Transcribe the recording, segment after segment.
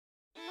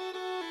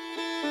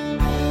The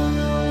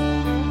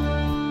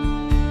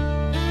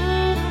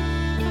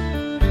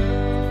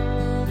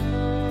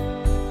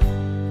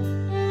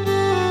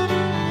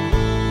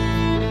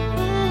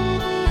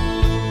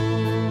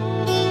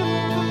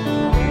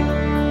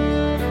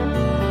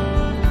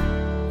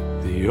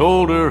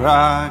older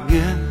I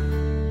get,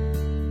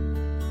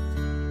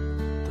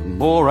 the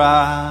more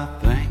I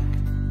think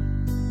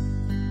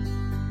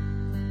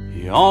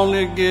you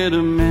only get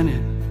a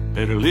minute,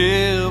 better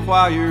live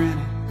while you're in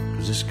it,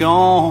 'cause it's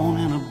gone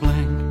in a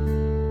blink.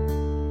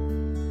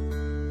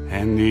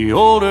 And the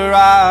older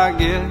I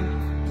get,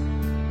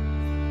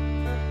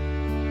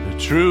 the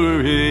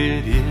truer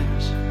it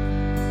is.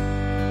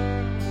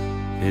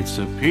 It's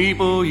the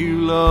people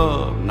you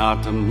love,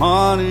 not the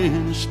money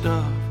and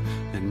stuff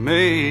that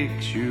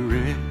makes you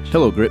rich.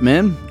 Hello,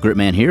 Gritman.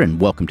 Gritman here,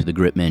 and welcome to the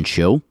Gritman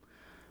Show.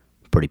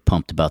 Pretty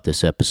pumped about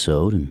this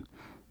episode, and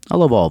I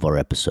love all of our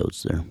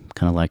episodes. They're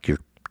kind of like your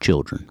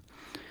children.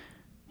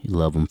 You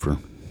love them for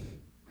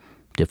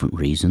different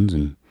reasons,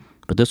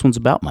 but this one's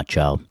about my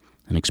child,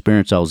 an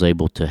experience I was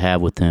able to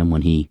have with him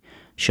when he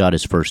shot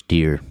his first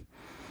deer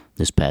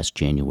this past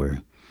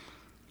January.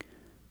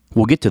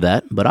 We'll get to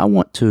that, but I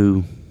want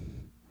to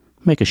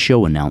make a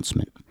show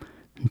announcement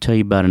and tell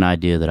you about an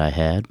idea that I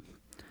had.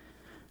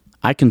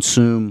 I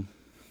consume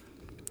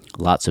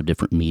lots of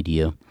different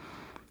media,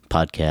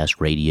 podcast,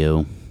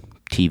 radio,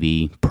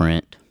 TV,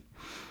 print,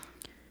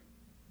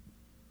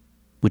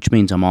 which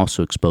means I'm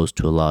also exposed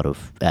to a lot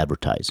of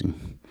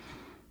advertising.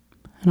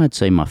 And I'd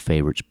say my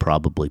favorite's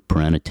probably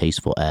print, a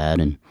tasteful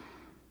ad, and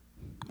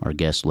our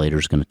guest later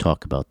is going to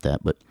talk about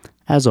that. But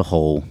as a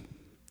whole,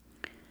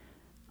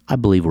 I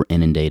believe we're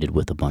inundated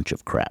with a bunch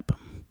of crap.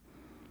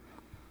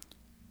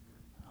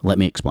 Let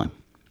me explain.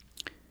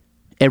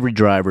 Every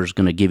driver is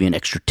going to give you an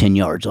extra 10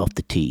 yards off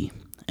the tee,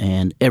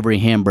 and every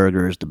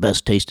hamburger is the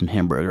best tasting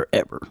hamburger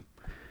ever.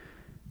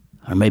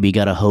 Or maybe you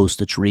got a host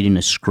that's reading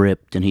a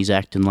script and he's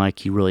acting like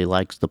he really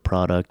likes the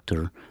product,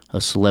 or a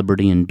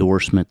celebrity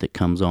endorsement that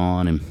comes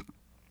on,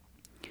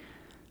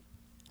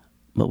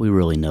 but we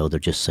really know they're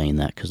just saying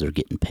that because they're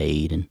getting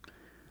paid. And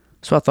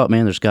so I thought,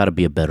 man, there's got to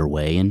be a better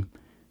way. And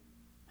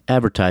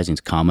advertising's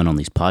common on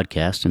these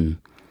podcasts, and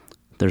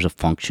there's a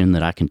function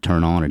that I can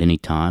turn on at any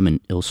time, and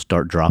it'll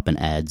start dropping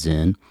ads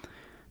in,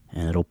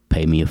 and it'll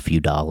pay me a few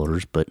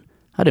dollars. But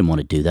I didn't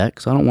want to do that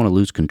because I don't want to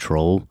lose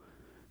control,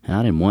 and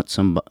I didn't want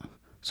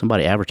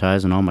somebody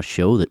advertising on my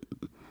show that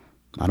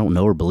I don't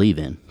know or believe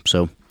in.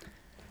 So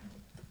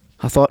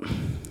I thought,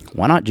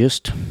 why not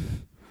just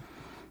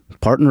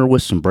partner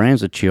with some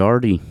brands that you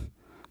already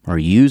are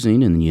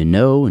using and you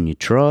know and you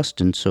trust?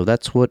 And so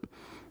that's what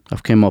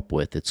I've come up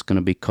with. It's going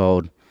to be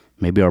called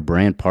maybe our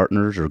brand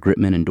partners, or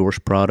Gritman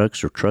endorsed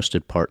products, or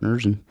trusted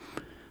partners. And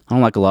I don't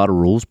like a lot of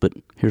rules, but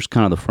here's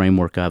kind of the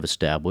framework I've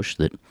established: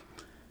 that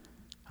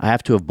I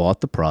have to have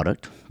bought the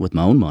product with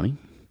my own money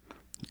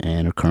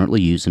and are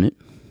currently using it.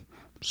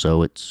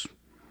 So it's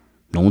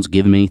no one's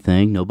giving me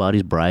anything,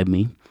 nobody's bribed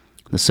me.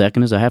 The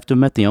second is I have to have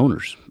met the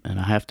owners,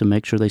 and I have to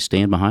make sure they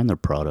stand behind their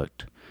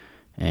product.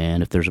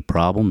 And if there's a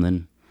problem,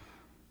 then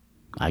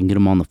I can get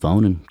them on the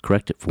phone and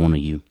correct it for one of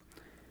you.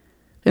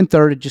 And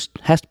third, it just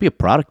has to be a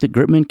product that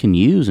Gritman can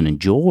use and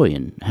enjoy,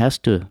 and has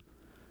to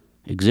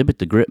exhibit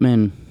the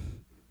Gritman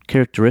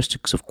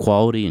characteristics of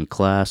quality and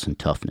class and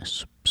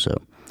toughness. So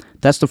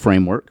that's the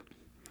framework.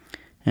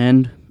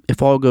 And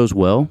if all goes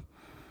well,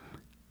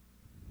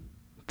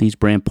 these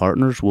brand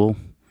partners will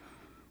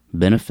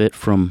benefit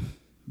from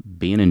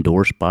being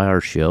endorsed by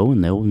our show,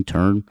 and they'll in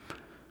turn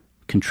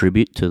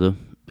contribute to the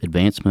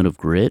advancement of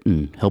grit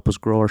and help us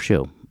grow our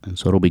show. And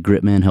so it'll be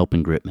Gritman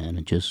helping Gritman,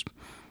 and just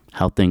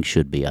how things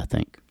should be, I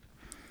think.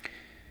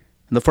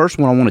 And the first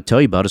one I want to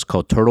tell you about is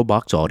called Turtle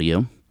Box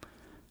Audio.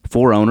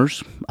 4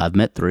 owners. I've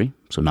met 3,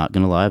 so not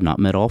going to lie, I've not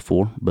met all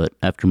 4. But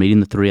after meeting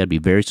the 3, I'd be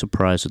very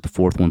surprised if the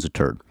 4th one's a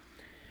turd.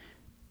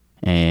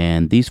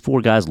 And these 4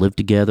 guys lived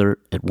together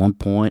at one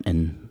point,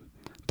 and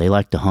they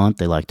like to hunt,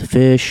 they like to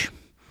fish,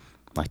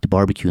 like to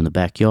barbecue in the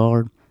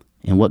backyard.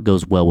 And what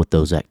goes well with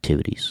those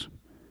activities?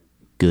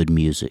 Good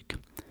music.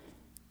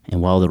 And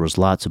while there was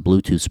lots of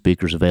Bluetooth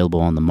speakers available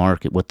on the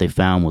market, what they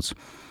found was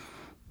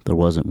there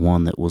wasn't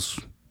one that was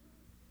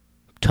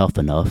tough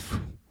enough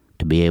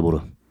to be able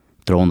to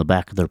throw on the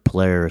back of their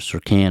Polaris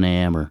or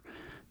Can-Am, or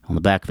on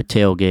the back of a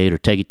tailgate, or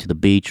take it to the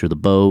beach or the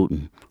boat,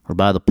 or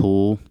by the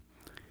pool.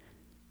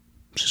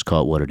 Let's just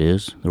call it what it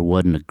is. There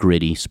wasn't a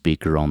gritty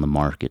speaker on the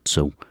market.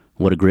 So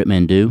what do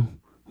Gritmen do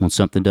when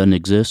something doesn't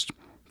exist?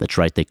 That's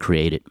right, they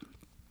create it.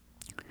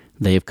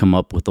 They have come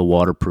up with a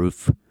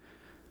waterproof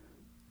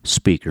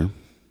speaker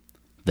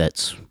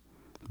that's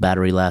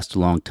battery lasts a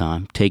long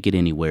time. Take it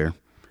anywhere.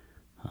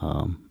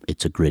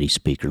 It's a gritty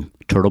speaker.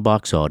 Turtle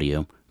Box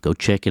Audio. Go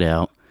check it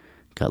out.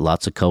 Got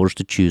lots of colors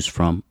to choose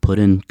from. Put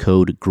in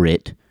code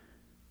GRIT,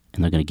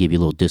 and they're going to give you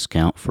a little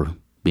discount for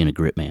being a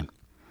Grit man.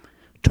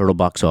 Turtle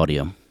Box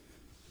Audio.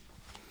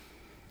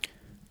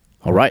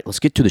 All right, let's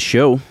get to the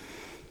show.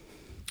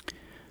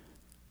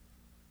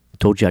 I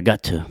told you I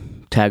got to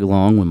tag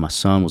along when my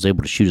son was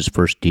able to shoot his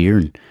first deer,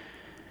 and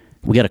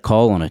we got a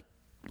call on a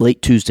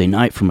late Tuesday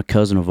night from a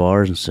cousin of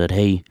ours and said,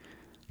 hey,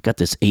 got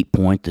this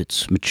 8-point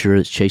that's mature,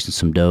 that's chasing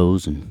some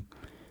does, and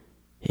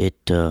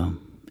it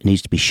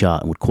needs to be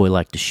shot, and would Coy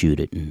like to shoot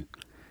it? And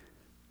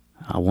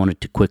I wanted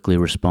to quickly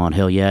respond,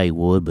 hell yeah, he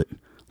would, but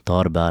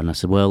thought about it, and I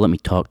said, well, let me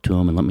talk to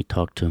him, and let me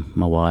talk to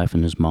my wife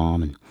and his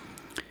mom. And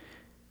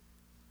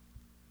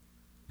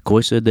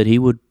Coy said that he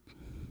would,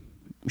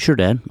 sure,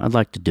 Dad, I'd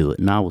like to do it.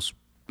 And I was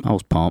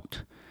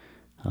pumped.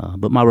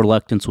 But my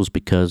reluctance was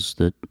because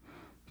that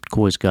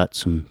Coy's got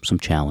some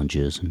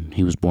challenges, and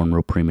he was born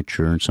real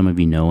premature, and some of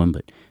you know him,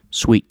 but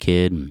sweet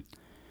kid, and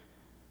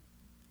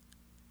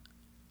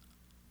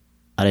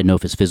I didn't know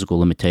if his physical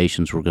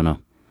limitations were going to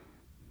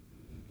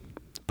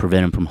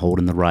prevent him from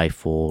holding the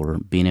rifle or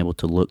being able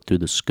to look through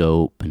the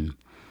scope, and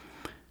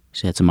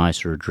he's had some eye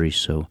surgery,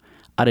 so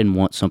I didn't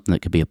want something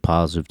that could be a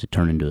positive to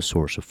turn into a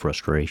source of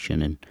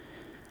frustration. And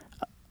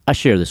I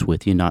share this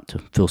with you not to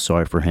feel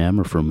sorry for him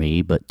or for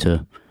me, but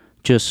to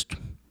just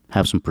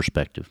have some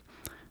perspective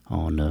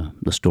on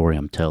the story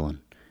I'm telling.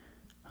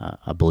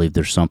 I believe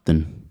there's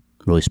something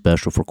really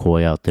special for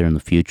Coy out there in the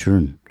future,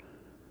 and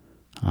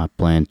I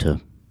plan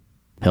to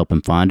help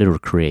him find it or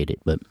create it.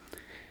 But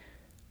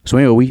so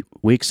anyway,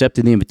 we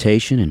accepted the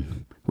invitation,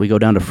 and we go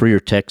down to Freer,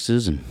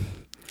 Texas, and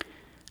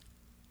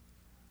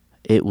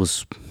it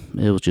was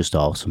just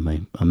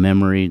awesome. A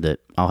memory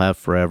that I'll have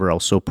forever. I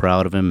was so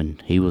proud of him, and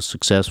he was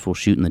successful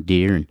shooting the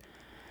deer, and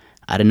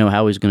I didn't know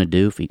how he was going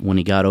to do when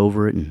he got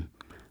over it and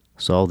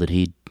saw that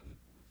he'd,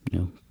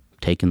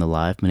 taken the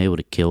life, been able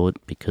to kill it,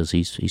 because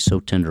he's so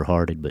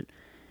tender-hearted. But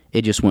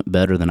it just went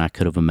better than I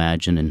could have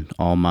imagined, and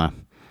all my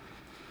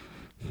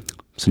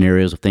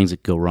scenarios of things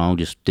that go wrong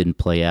just didn't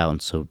play out,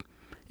 and so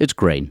it's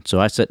great. So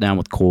I sat down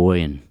with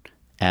Coy and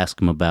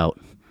asked him about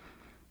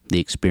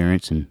the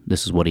experience, and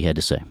this is what he had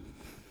to say.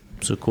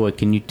 So Coy,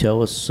 can you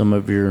tell us some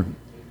of your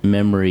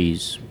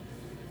memories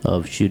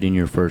of shooting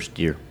your first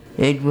deer?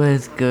 It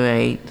was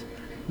great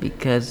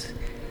because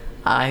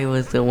I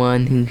was the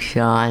one who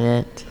shot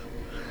it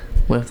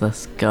with a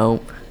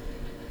scope,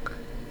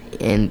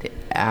 and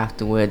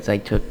afterwards I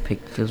took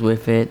pictures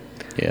with it.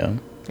 Yeah.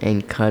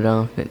 And cut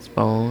off its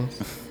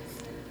balls.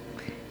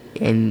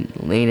 And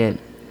later,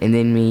 and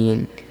then me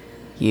and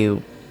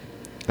you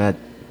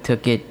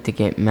took it to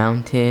get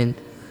mounted,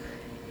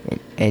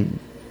 and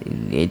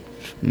its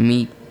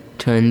meat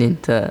turned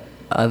into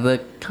other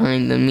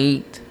kind of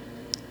meat.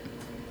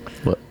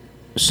 What?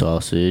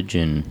 Sausage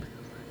and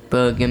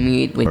burger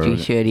meat, which you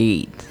burger. should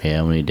eat.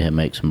 Yeah, we need to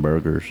make some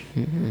burgers.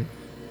 Mm-hmm.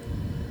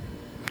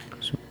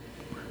 So,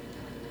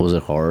 was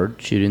it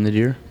hard shooting the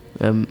deer?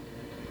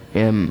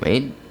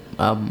 It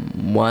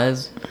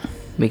was,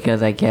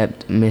 because I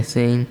kept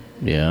missing,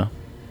 Yeah.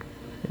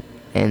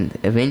 and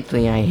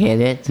eventually I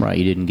hit it. Right,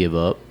 you didn't give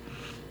up.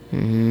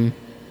 Mm-hmm.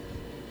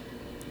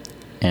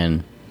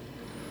 And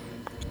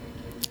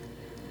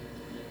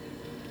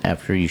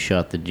after you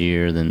shot the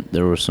deer, then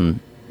there were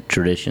some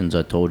traditions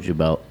I told you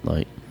about,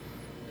 like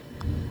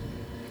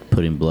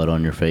putting blood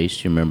on your face.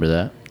 Do you remember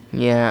that?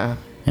 Yeah,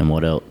 And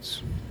what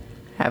else?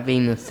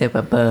 having a sip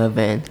of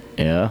bourbon.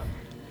 Yeah.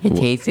 It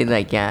tasted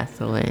like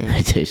gasoline.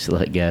 It tasted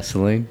like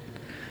gasoline.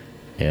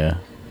 Yeah.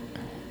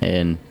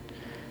 And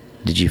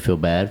did you feel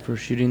bad for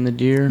shooting the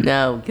deer?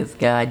 No, because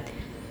God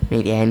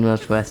made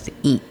animals for us to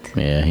eat.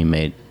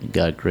 Yeah,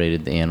 God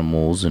created the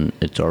animals, and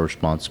it's our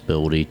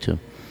responsibility to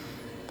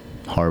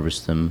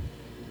harvest them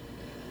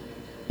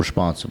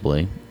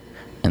responsibly.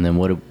 And then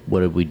what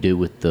did we do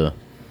with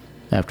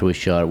after we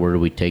shot it, where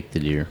did we take the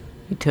deer?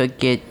 We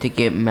took it to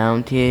get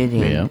mounted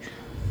and Yeah.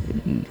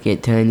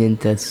 get turned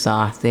into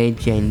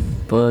sausage and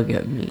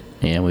burger meat.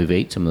 Yeah, we've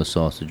ate some of the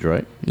sausage,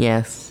 right?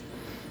 Yes.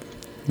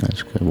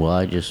 That's good.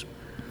 Well,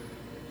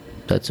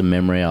 that's a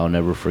memory I'll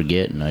never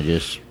forget, and I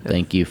just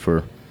thank you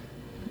for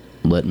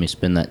letting me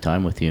spend that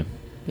time with you.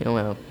 You're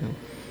welcome.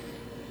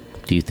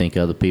 Do you think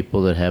other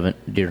people that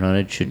haven't deer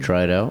hunted should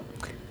try it out?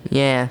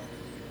 Yeah.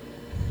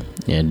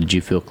 Yeah, did you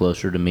feel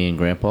closer to me and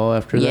Grandpa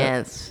after that?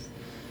 Yes.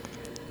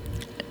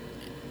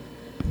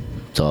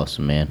 It's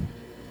awesome, man.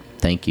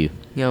 Thank you.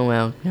 You're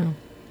welcome.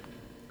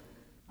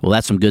 Well,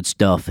 that's some good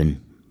stuff, and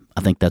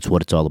I think that's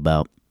what it's all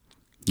about.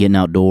 Getting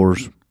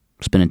outdoors,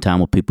 spending time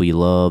with people you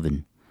love,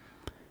 and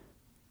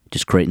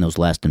just creating those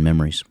lasting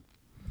memories.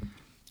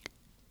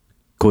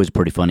 Coy's a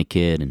pretty funny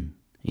kid, and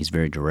he's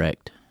very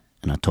direct.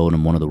 And I told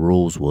him one of the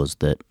rules was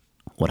that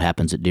what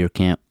happens at deer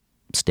camp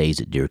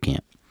stays at deer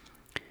camp.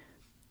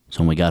 So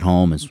when we got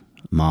home, his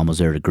mom was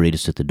there to greet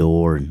us at the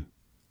door, and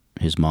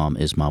his mom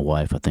is my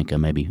wife. I think I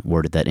maybe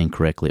worded that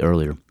incorrectly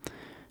earlier.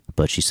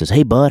 But she says,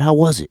 "Hey, bud, how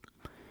was it?"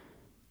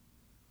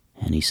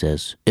 And he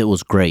says, "It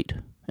was great,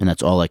 and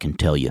that's all I can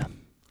tell you."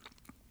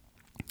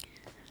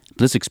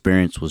 This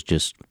experience was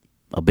just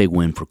a big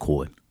win for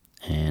Coy,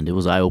 and it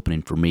was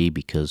eye-opening for me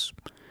because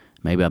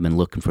maybe I've been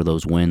looking for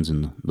those wins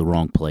in the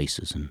wrong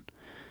places. And,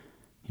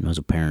 as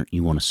a parent,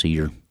 you want to see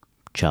your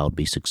child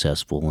be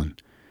successful, and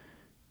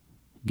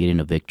getting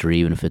a victory,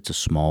 even if it's a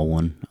small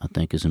one, I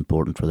think is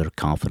important for their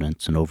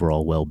confidence and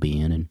overall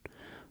well-being. And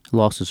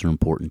losses are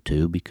important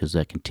too, because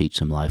that can teach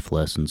some life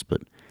lessons,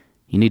 but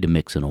you need to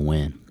mix in a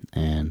win.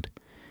 And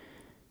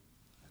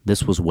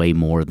this was way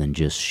more than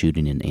just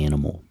shooting an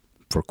animal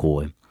for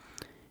Coy.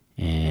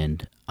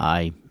 And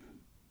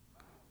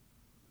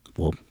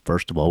well,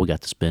 first of all, we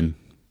got to spend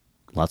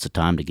lots of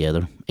time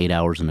together, 8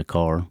 hours in the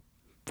car,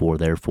 4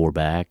 there, 4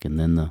 back, and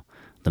then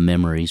the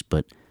memories.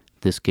 But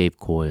this gave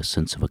Coy a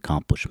sense of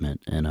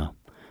accomplishment and a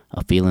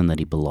feeling that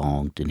he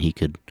belonged, and he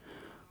could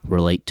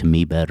relate to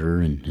me better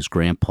and his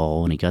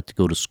grandpa, and he got to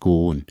go to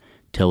school and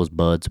tell his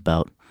buds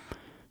about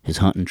his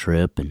hunting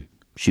trip and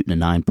shooting a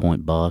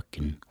 9-point buck,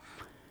 and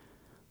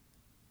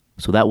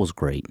so that was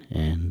great.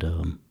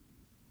 And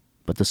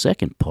but the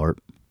second part,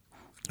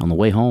 on the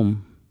way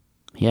home,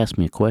 he asked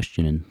me a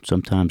question, and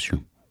sometimes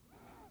your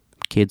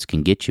kids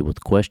can get you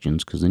with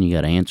questions because then you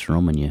got to answer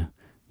them, and you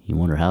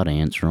wonder how to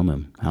answer them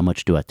and how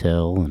much do I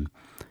tell.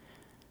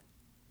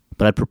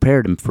 But I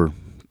prepared him for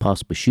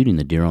possibly shooting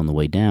the deer on the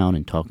way down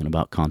and talking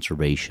about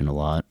conservation a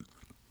lot.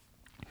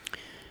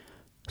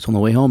 So on the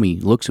way home, he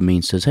looks at me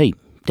and says, "Hey,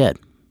 Dad,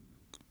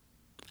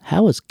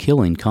 how is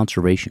killing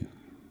conservation?"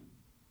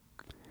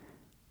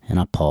 And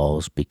I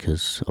paused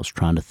because I was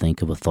trying to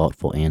think of a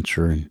thoughtful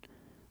answer, and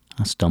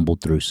I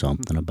stumbled through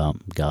something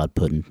about God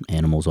putting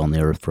animals on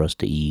the earth for us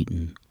to eat.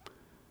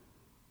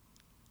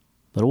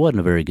 But it wasn't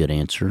a very good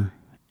answer.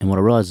 And what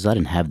I realized is I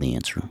didn't have the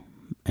answer.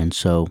 And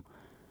so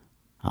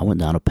I went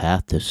down a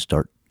path to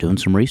start doing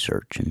some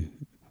research, and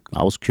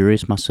I was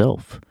curious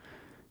myself.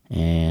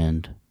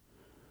 And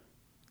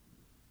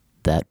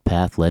that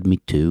path led me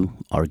to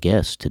our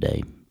guest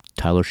today,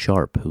 Tyler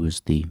Sharp, who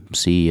is the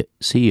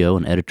CEO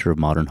and editor of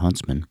Modern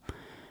Huntsman.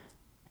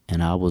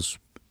 And I was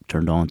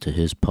turned on to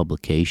his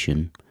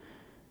publication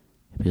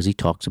because he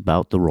talks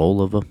about the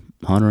role of a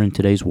hunter in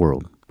today's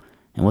world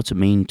and what's it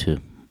mean to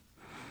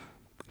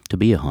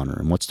be a hunter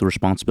and what's the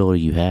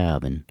responsibility you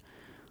have. And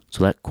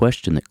so that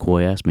question that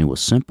Coy asked me was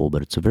simple,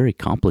 but it's a very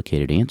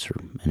complicated answer,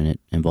 and it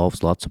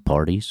involves lots of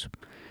parties,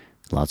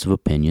 lots of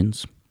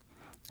opinions.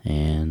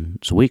 And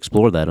so we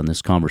explore that in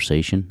this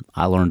conversation.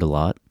 I learned a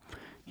lot.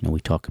 We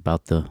talk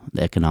about the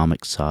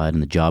economic side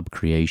and the job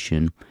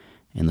creation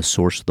and the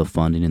source of the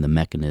funding and the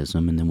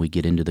mechanism, and then we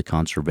get into the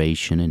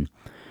conservation and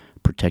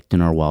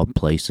protecting our wild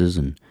places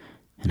and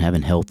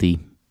having healthy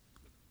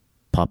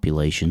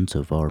populations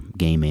of our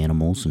game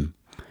animals, and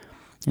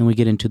we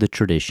get into the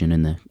tradition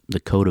and the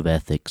code of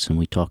ethics, and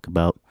we talk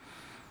about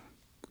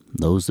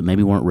those that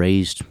maybe weren't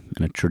raised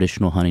in a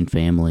traditional hunting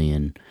family,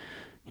 and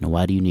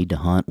why do you need to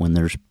hunt when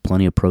there's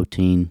plenty of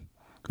protein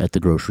at the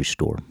grocery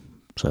store.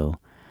 So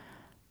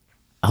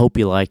I hope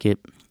you like it.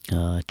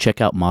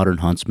 Check out Modern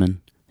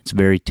Huntsman. It's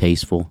very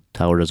tasteful.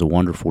 Tyler does a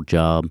wonderful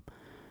job.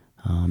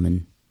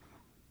 And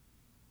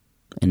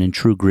in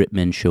true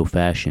Gritmen Show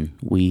fashion,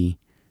 we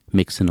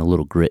mix in a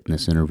little grit in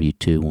this interview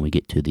too when we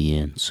get to the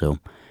end. So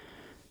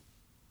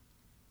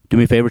do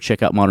me a favor,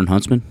 check out Modern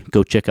Huntsman.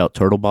 Go check out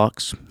Turtle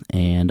Box.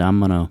 And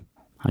I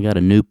got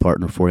a new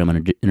partner for you I'm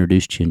going to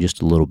introduce to you in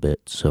just a little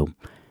bit. So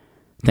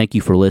thank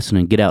you for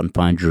listening. Get out and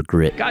find your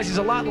grit. Guys, he's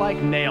a lot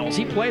like Nails.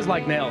 He plays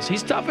like Nails.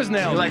 He's tough as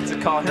Nails. He likes to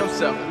call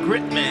himself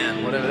Grit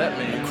Man, whatever that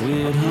means.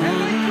 Quit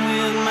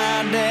hunting with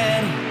my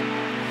daddy,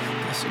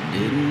 guess I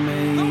didn't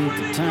make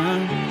the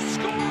time.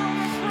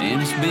 And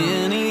it's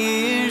been a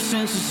year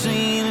since I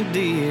seen a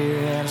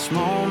deer at a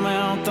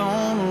smallmouth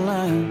on the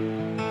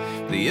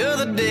line. The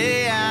other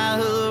day I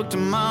hooked a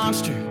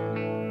monster,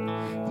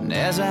 and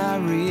as I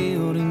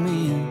reeled him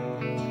in,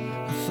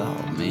 I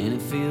thought, man,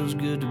 it feels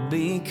good to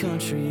be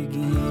country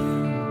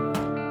again.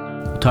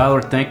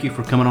 Tyler, thank you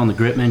for coming on the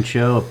Gritmen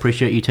Show.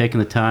 Appreciate you taking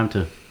the time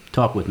to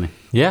talk with me.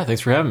 Yeah,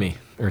 thanks for having me.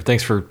 Or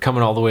thanks for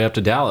coming all the way up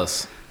to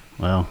Dallas.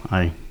 Well,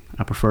 I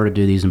prefer to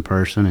do these in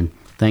person, and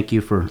thank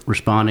you for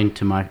responding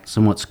to my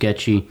somewhat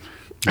sketchy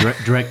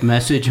direct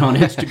message on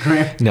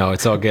Instagram. No,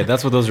 it's all good.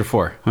 That's what those are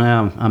for.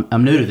 Well,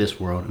 I'm new to this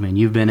world. I mean,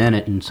 you've been in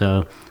it, and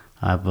so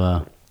I've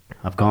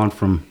gone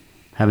from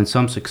having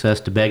some success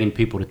to begging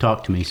people to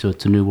talk to me, so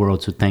it's a new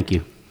world, so thank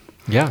you.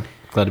 Yeah,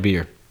 glad to be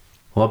here.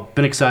 Well, I've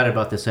been excited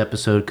about this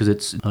episode because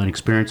it's an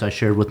experience I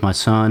shared with my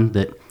son,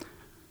 that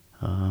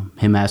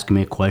him asking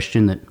me a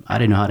question that I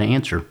didn't know how to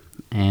answer,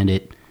 and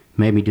it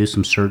made me do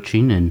some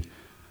searching, and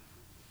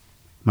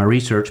my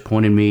research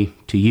pointed me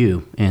to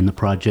you and the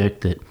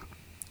project that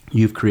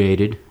you've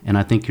created, and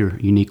I think you're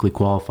uniquely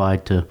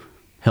qualified to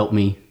help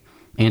me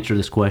answer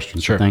this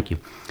question. Sure. So thank you.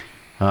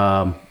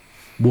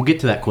 We'll get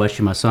to that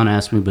question my son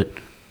asked me, but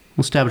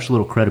we'll establish a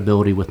little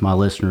credibility with my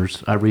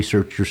listeners. I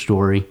researched your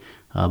story,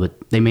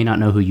 but they may not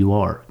know who you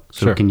are.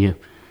 So Sure.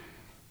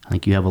 I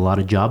think you have a lot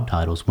of job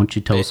titles. Why don't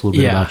you tell us a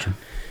little bit about you?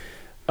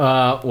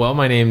 Well,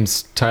 my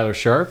name's Tyler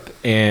Sharp,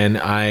 and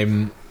I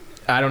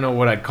don't know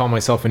what I'd call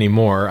myself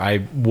anymore.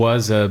 I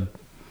was a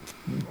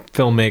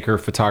filmmaker,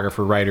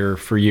 photographer, writer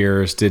for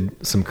years,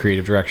 did some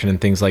creative direction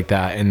and things like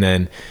that, and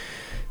then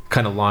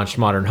kind of launched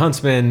Modern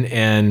Huntsman,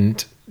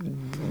 and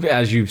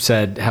as you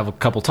said, have a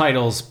couple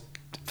titles: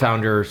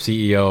 founder,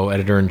 CEO,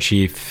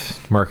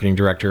 editor-in-chief, marketing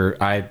director.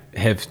 I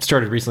have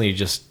started recently to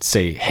just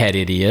say head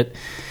idiot,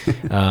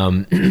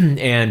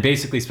 and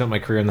basically spent my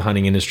career in the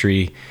hunting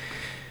industry,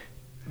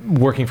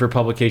 working for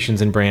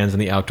publications and brands in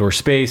the outdoor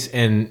space,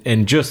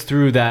 and just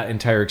through that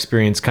entire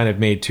experience kind of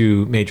made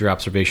two major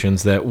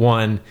observations. That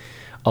one,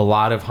 a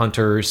lot of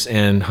hunters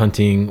and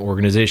hunting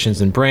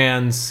organizations and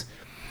brands,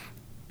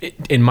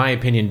 in my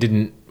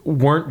opinion,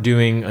 weren't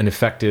doing an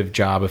effective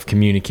job of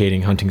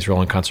communicating hunting's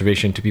role in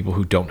conservation to people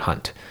who don't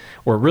hunt,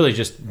 or really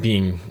just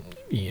being,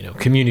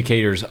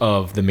 communicators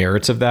of the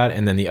merits of that.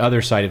 And then the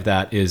other side of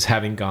that is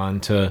having gone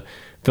to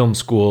film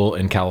school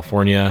in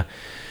California,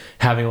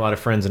 having a lot of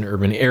friends in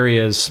urban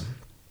areas.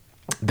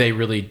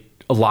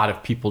 A lot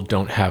of people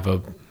don't have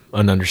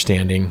an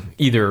understanding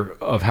either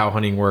of how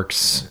hunting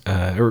works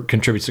or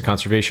contributes to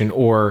conservation,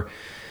 or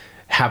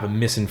have a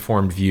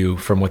misinformed view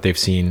from what they've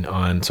seen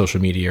on social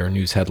media or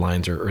news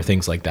headlines or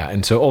things like that.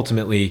 And so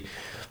ultimately,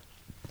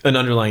 an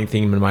underlying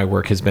theme in my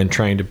work has been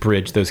trying to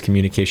bridge those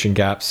communication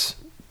gaps,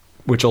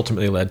 which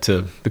ultimately led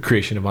to the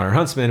creation of Modern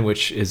Huntsman,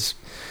 which is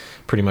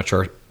pretty much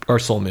our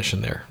sole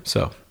mission there.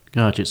 So,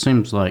 gotcha. It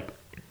seems like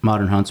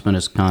Modern Huntsman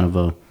is kind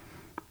of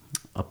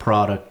a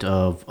product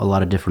of a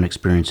lot of different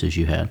experiences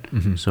you had.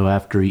 Mm-hmm. So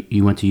after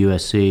you went to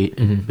USC,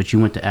 mm-hmm. but you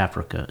went to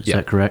Africa. Is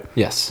that correct?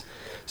 Yes.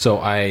 So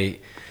I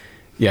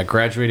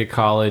graduated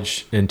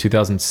college in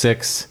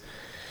 2006,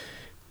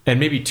 and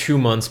maybe 2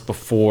 months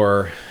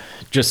before,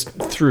 just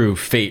through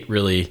fate,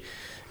 really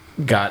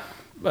got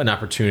an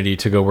opportunity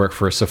to go work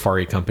for a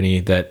safari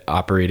company that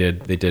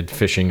they did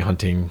fishing,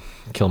 hunting,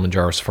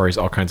 Kilimanjaro safaris,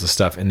 all kinds of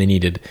stuff. And they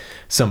needed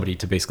somebody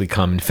to basically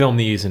come and film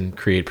these and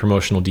create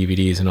promotional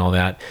DVDs and all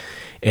that.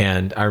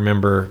 And I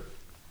remember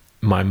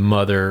my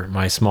mother's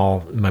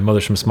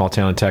from a small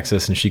town in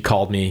Texas, and she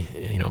called me,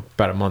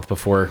 about a month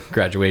before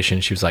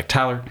graduation. She was like,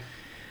 "Tyler,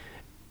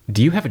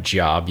 do you have a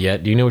job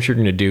yet? Do you know what you're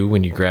going to do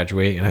when you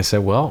graduate?" And I said,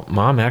 "Well,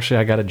 Mom, actually,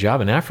 I got a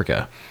job in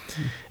Africa."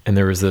 And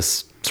there was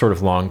this sort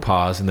of long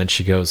pause, and then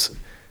she goes,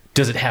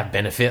 "Does it have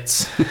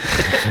benefits?"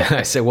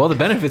 I said, "Well, the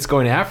benefit's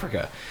going to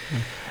Africa."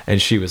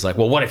 And she was like,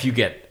 "Well, what if you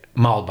get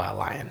mauled by a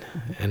lion?"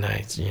 And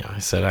I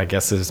said, "I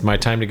guess it's my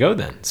time to go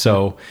then."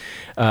 So,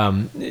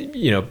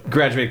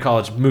 graduated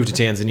college, moved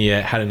to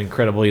Tanzania, had an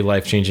incredibly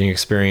life-changing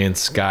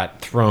experience,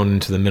 got thrown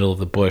into the middle of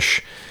the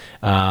bush,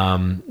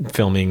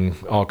 filming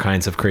all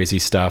kinds of crazy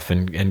stuff,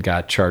 and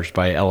got charged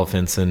by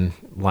elephants, and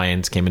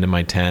lions came into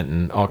my tent,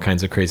 and all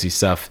kinds of crazy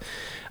stuff.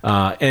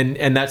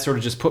 And that sort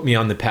of just put me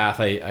on the path.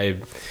 I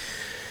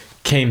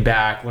came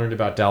back, learned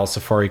about Dallas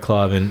Safari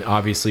Club, and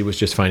obviously was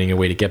just finding a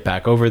way to get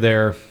back over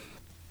there.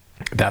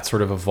 That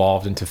sort of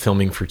evolved into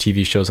filming for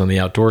TV shows on the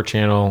Outdoor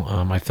Channel.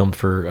 I filmed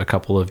for a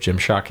couple of Jim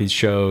Shockey's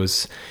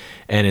shows.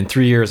 And in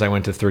 3 years, I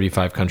went to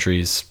 35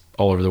 countries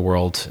all over the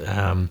world.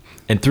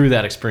 And through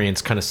that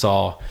experience, kind of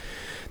saw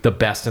the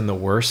best and the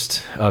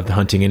worst of the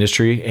hunting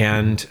industry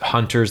and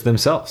hunters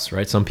themselves,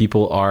 right? Some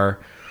people are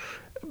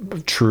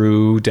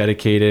true,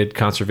 dedicated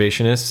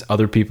conservationists.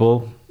 Other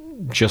people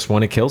just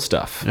want to kill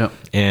stuff. Yep.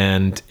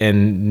 And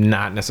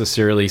not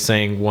necessarily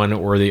saying one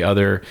or the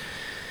other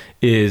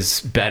is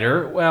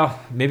better. Well,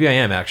 maybe I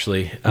am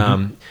actually.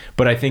 Mm-hmm.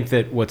 But I think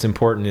that what's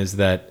important is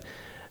that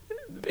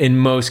in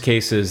most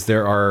cases,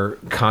 there are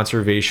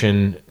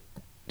conservation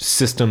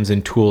systems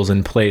and tools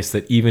in place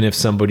that even if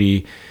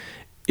somebody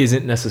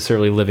isn't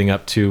necessarily living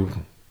up to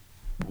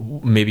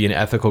maybe an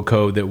ethical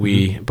code that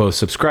we mm-hmm. both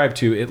subscribe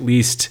to, at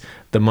least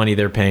the money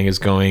they're paying is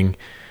going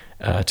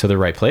to the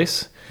right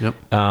place. Yep.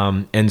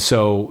 And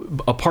so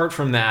apart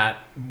from that,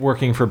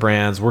 working for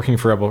brands, working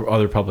for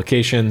other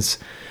publications,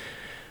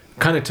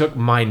 kind of took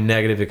my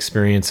negative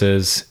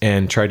experiences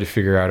and tried to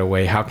figure out a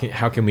way, how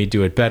can we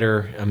do it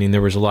better? I mean,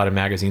 there was a lot of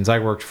magazines I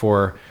worked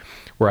for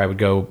where I would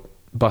go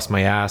bust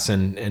my ass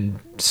and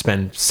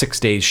spend 6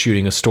 days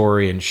shooting a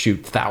story and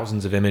shoot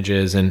thousands of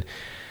images, and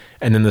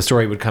then the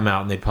story would come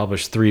out and they'd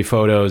publish 3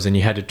 photos, and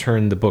you had to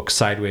turn the book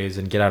sideways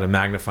and get out a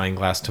magnifying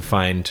glass to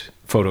find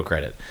photo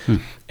credit.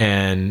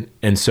 And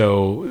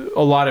so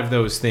a lot of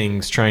those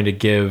things, trying to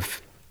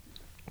give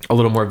a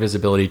little more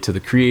visibility to the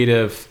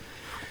creative,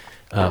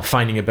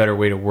 finding a better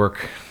way to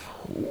work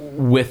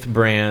with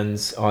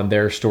brands on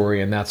their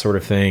story and that sort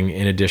of thing,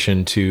 in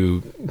addition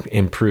to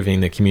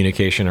improving the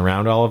communication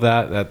around all of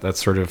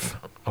that's sort of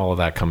all of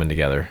that coming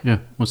together. Yeah.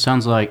 Well, it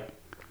sounds like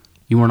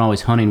you weren't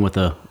always hunting with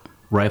a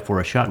rifle or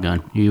a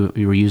shotgun. You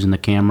were using the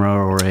camera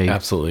or a...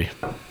 Absolutely.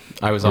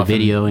 I was often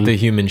videoing. The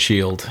human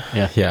shield.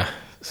 Yeah.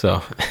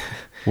 So...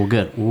 Well,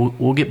 good.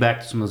 We'll get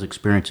back to some of those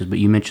experiences, but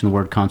you mentioned the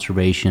word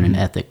conservation and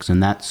ethics,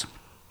 and that's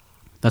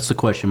the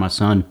question my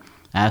son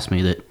asked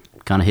me that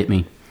kind of hit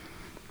me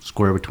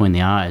square between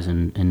the eyes,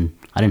 and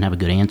I didn't have a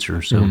good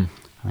answer. So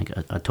I think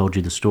I told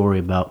you the story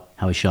about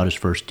how he shot his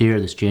first deer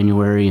this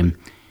January, and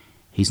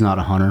he's not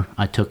a hunter.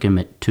 I took him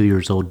at 2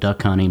 years old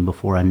duck hunting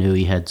before I knew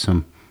he had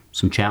some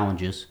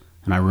challenges,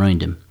 and I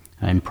ruined him.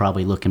 And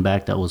probably looking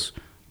back, that was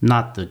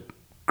not the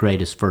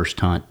greatest first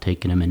hunt,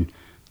 taking him and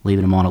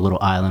leaving him on a little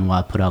island while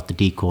I put out the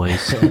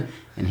decoys.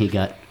 And he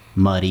got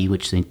muddy,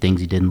 which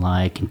things he didn't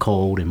like, and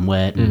cold and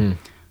wet. And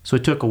so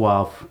it took a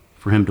while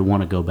for him to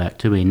want to go back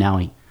to me. Now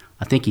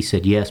I think he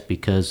said yes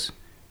because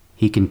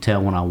he can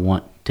tell when I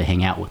want to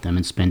hang out with him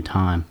and spend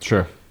time.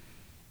 Sure.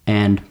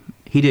 And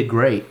he did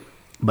great,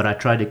 But I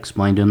tried to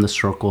explain to him the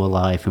circle of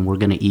life, and we're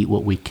going to eat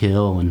what we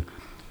kill, and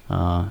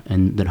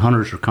that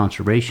hunters are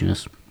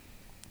conservationists.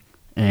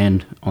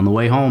 And on the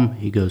way home,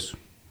 he goes,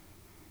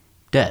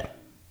 "Dad,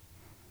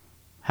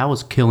 how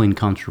is killing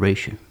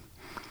conservation?"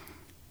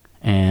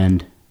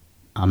 And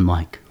I'm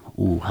like,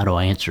 "Ooh, how do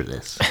I answer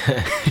this?"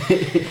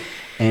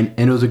 and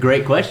it was a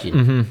great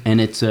question, and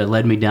it's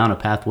led me down a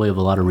pathway of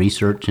a lot of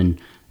research and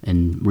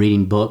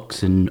reading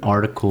books and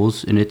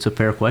articles, and it's a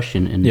fair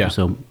question, and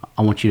so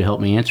I want you to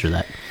help me answer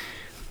that.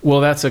 Well,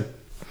 that's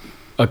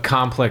a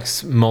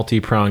complex,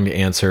 multi-pronged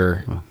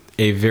answer.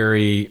 A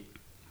very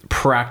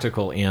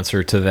practical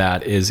answer to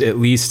that is, at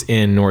least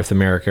in North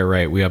America,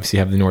 right? We obviously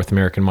have the North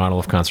American model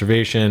of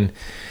conservation,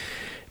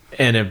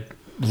 and a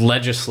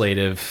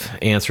legislative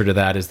answer to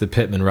that is the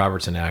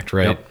Pittman-Robertson Act,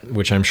 right? Yep.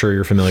 Which I'm sure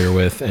you're familiar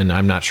with, and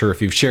I'm not sure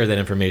if you've shared that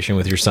information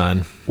with your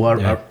son. Well,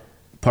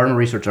 part of my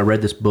research, I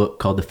read this book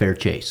called The Fair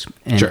Chase,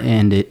 and, Sure.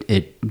 and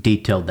it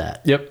detailed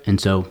that. Yep. And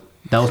so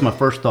that was my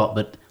first thought,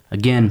 but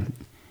again,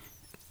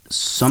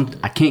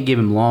 I can't give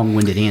him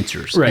long-winded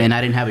answers, Right. and I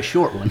didn't have a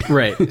short one.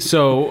 Right.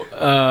 So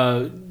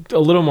a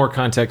little more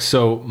context.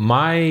 So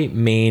my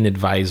main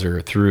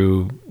advisor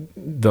through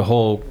the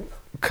whole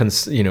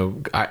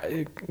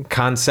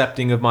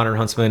concepting of Modern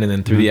Huntsman, and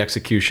then through the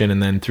execution,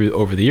 and then through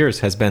over the years,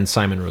 has been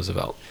Simon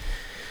Roosevelt,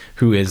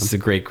 who is the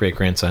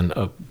great-great-grandson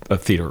of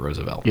Theodore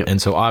Roosevelt. Yep.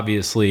 And so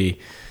obviously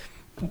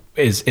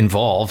is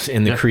involved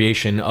in the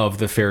creation of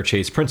the fair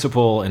chase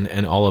principle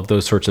and all of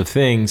those sorts of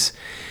things.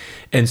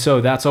 And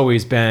so that's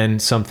always been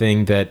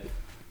something that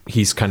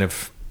he's kind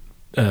of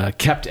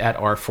kept at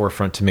our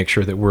forefront to make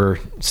sure that we're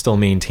still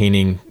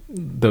maintaining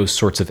those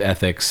sorts of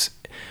ethics.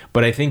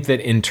 But I think that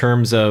in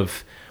terms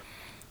of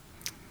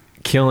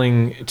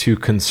killing to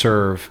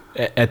conserve,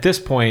 at this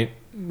point,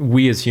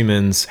 we as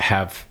humans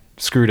have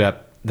screwed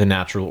up the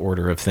natural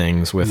order of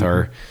things with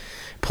our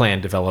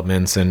planned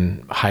developments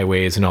and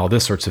highways and all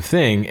this sorts of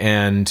thing.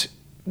 And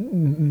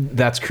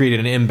that's created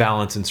an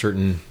imbalance in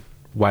certain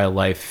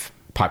wildlife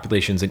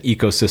populations and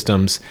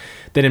ecosystems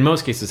that in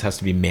most cases has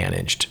to be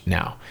managed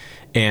now.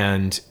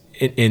 And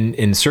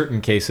in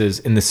certain cases,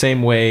 in the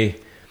same way,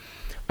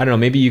 I don't know,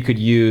 maybe you could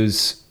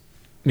use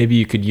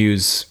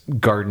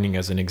gardening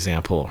as an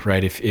example,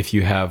 right? If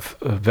you have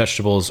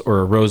vegetables or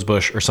a rose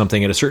bush or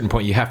something, at a certain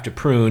point you have to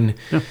prune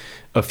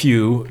a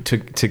few to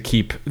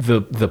keep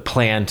the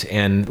plant,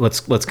 and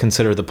let's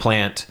consider the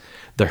plant,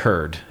 the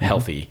herd,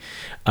 healthy.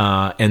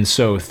 And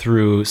so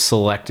through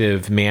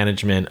selective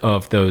management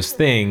of those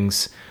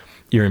things,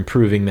 you're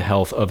improving the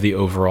health of the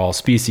overall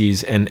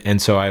species.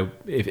 And so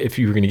if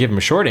you were going to give him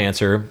a short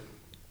answer,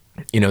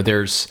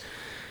 there's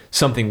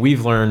something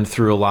we've learned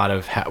through a lot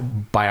of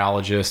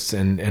biologists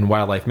and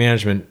wildlife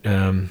management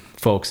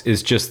folks,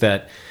 is just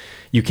that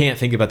you can't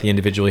think about the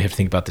individual, you have to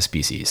think about the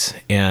species.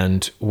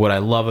 And what I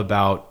love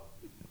about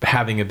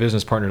having a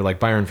business partner like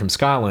Byron from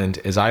Scotland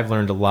is I've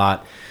learned a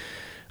lot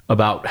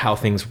about how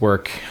things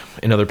work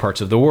in other parts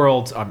of the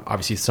world,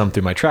 obviously some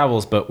through my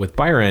travels, but with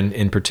Byron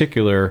in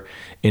particular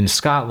in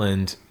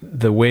Scotland,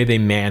 the way they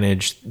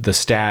manage the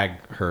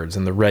stag herds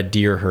and the red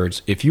deer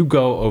herds, if you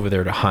go over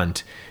there to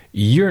hunt,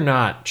 you're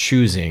not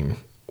choosing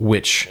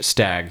which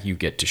stag you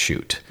get to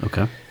shoot.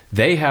 Okay.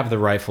 They have the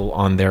rifle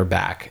on their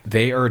back.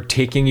 They are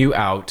taking you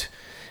out.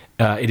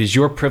 It is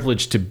your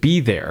privilege to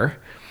be there.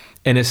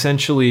 And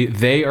essentially,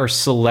 they are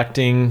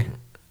selecting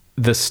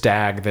the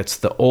stag that's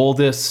the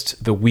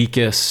oldest, the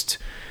weakest,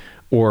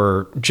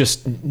 or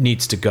just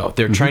needs to go.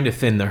 They're trying to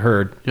thin the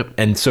herd. Yep.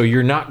 And so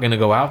you're not going to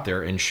go out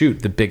there and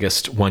shoot the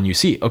biggest one you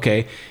see.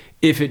 Okay,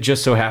 if it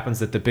just so happens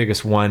that the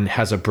biggest one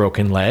has a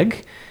broken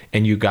leg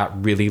and you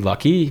got really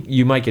lucky,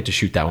 you might get to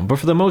shoot that one. But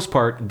for the most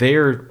part,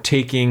 they're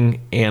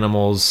taking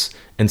animals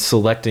and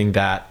selecting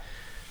that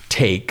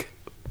take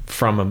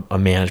from a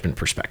management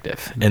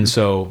perspective. And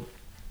so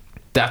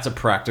that's a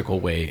practical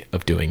way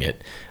of doing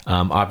it.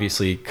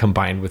 Obviously,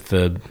 combined with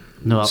the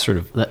sort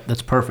of...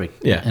 That's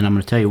perfect. Yeah. And I'm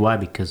going to tell you why,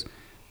 because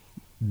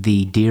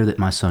the deer that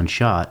my son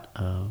shot,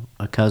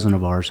 a cousin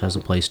of ours has a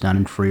place down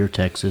in Freer,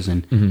 Texas,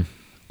 and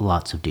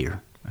lots of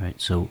deer, right?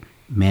 So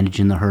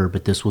managing the herd,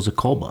 but this was a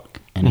cull buck.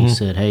 And he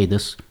said, hey,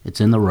 it's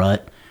in the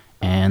rut,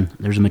 and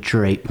there's a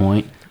mature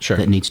 8-point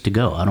that needs to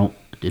go.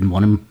 Didn't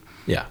want him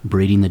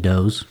breeding the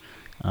does.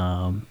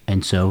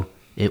 And so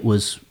it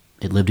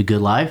lived a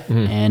good life,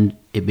 and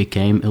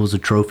it was a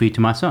trophy to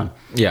my son.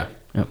 Yeah.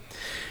 Yep.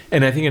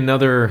 And I think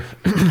another,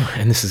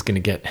 and this is going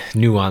to get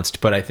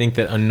nuanced, but I think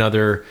that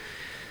another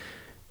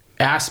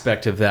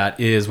aspect of that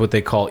is what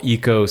they call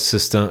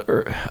ecosystem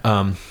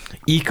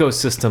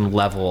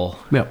level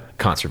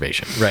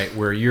conservation, right?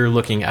 Where you're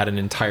looking at an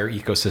entire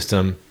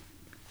ecosystem,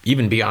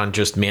 even beyond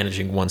just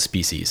managing one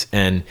species.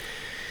 And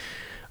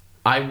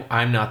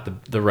I'm not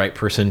the right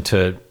person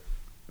to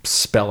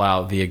spell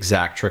out the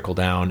exact trickle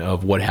down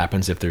of what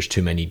happens if there's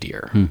too many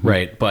deer,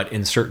 right? But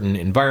in certain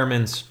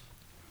environments,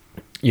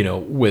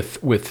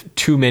 with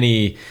too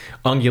many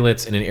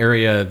ungulates in an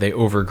area, they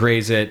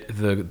overgraze it.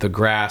 The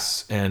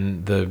grass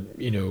and the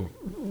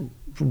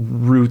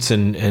roots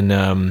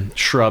and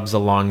shrubs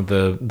along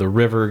the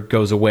river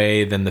goes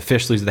away, then the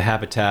fish lose the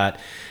habitat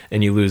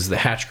and you lose the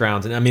hatch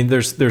grounds. And I mean,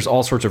 there's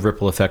all sorts of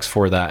ripple effects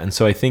for that. And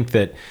so I think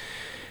that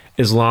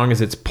as long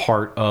as it's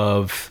part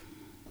of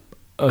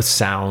a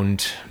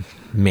sound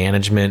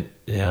management,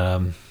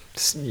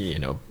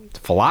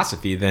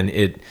 philosophy, then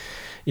it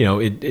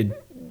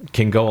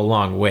can go a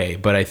long way.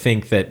 But I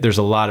think that there's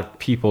a lot of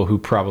people who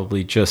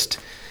probably just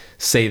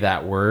say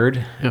that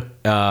word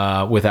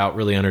without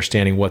really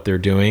understanding what they're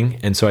doing.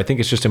 And so I think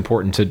it's just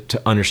important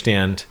to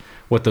understand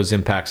what those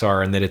impacts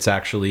are, and that it's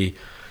actually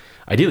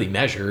ideally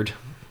measured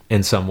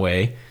in some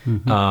way,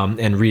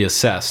 and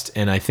reassessed.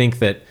 And I think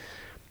that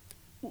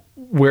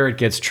where it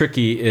gets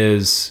tricky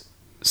is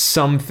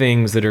some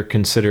things that are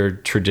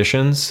considered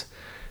traditions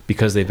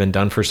because they've been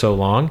done for so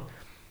long.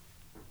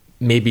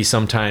 Maybe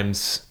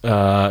sometimes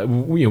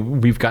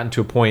we've gotten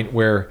to a point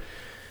where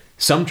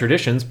some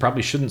traditions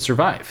probably shouldn't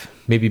survive,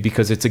 maybe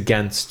because it's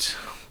against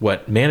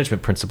what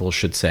management principles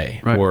should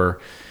say, right,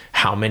 or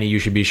how many you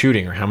should be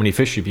shooting, or how many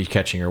fish you should be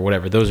catching, or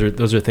whatever. Those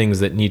are things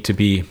that need to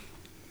be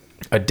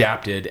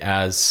adapted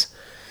as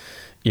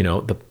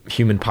the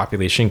human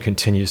population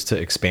continues to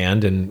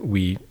expand and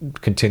we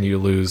continue to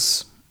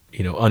lose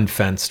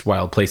unfenced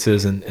wild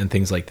places and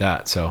things like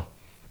that. So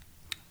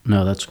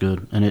no, that's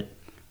good. And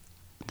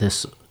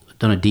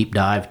done a deep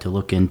dive to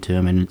look into.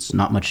 I mean, it's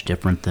not much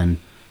different than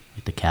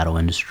like the cattle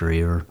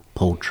industry or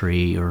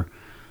poultry or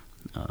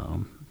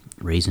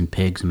raising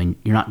pigs. I mean,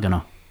 you're not going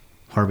to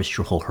harvest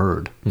your whole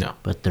herd. No.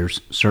 But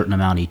there's a certain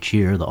amount each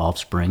year, the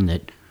offspring,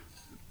 that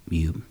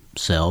you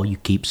sell, you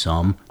keep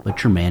some,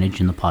 but you're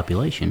managing the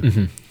population.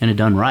 Mm-hmm. And it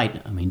done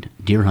right. I mean,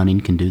 deer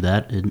hunting can do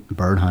that, and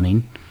bird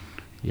hunting.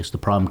 I guess the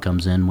problem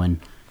comes in when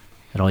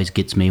it always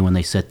gets me when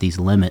they set these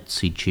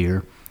limits each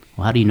year.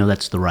 Well, how do you know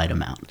that's the right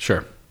amount?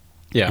 Sure.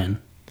 Yeah.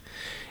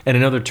 And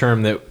another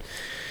term that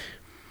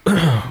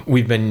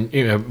we've been,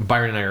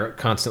 Byron and I are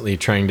constantly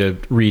trying to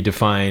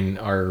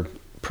redefine our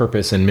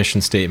purpose and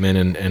mission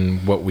statement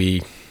and what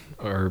we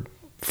are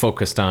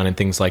focused on and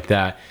things like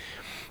that.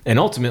 And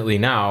ultimately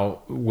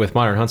now with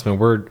Modern Huntsman,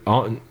 we're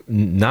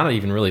not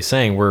even really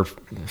saying we're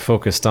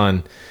focused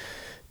on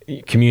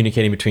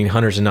communicating between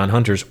hunters and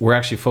non-hunters. We're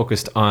actually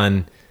focused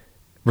on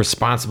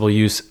responsible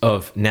use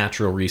of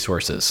natural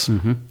resources,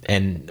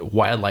 and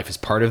wildlife is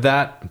part of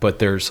that, but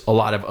there's a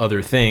lot of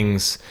other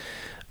things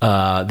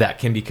that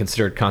can be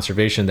considered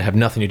conservation that have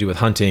nothing to do with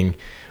hunting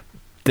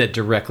that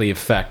directly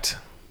affect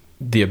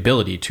the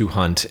ability to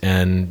hunt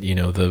and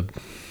the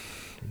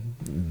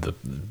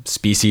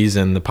species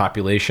and the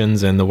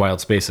populations and the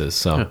wild spaces.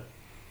 So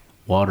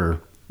water,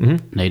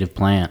 native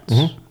plants.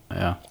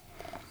 Yeah.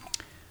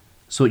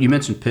 So you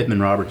mentioned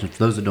Pittman Robertson. For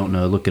those that don't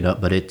know, look it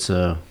up, but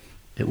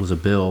it was a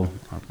bill.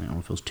 I don't know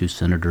if it was 2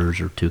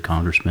 senators or 2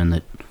 congressmen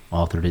that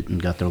authored it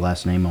and got their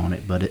last name on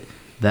it, but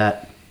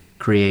that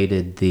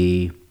created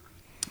the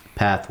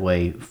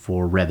pathway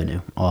for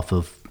revenue off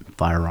of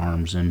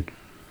firearms and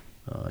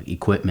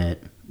equipment,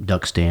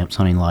 duck stamps,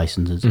 hunting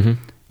licenses. And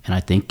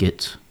I think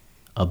it's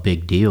a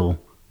big deal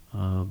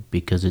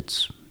because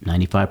it's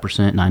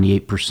 95%,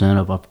 98%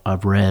 of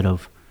I've read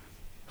of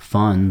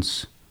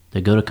funds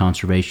that go to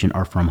conservation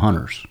are from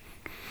hunters.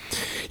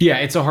 Yeah,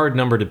 it's a hard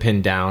number to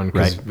pin down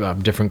because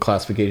different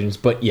classifications.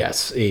 But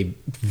yes, a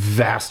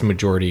vast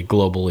majority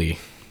globally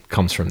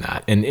comes from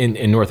that. And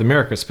in North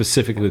America,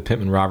 specifically with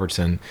Pittman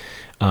Robertson,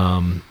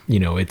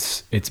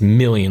 it's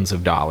millions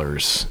of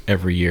dollars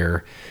every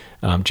year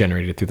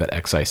generated through that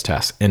excise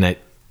tax. And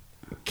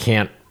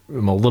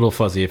I'm a little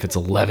fuzzy if it's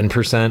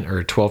 11%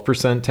 or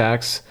 12%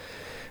 tax,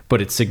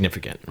 but it's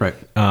significant. Right.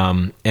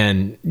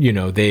 And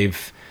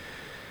they've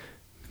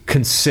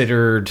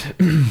considered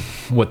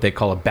what they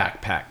call a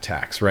backpack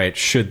tax, right?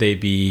 Should they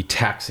be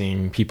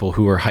taxing people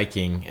who are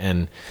hiking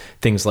and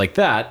things like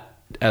that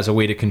as a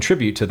way to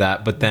contribute to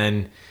that? But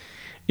then,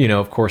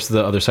 of course,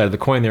 the other side of the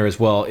coin there as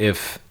well,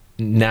 if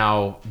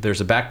now there's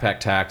a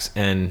backpack tax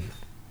and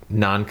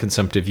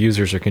non-consumptive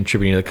users are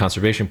contributing to the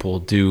conservation pool,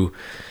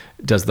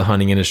 does the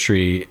hunting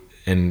industry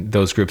and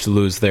those groups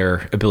lose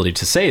their ability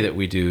to say that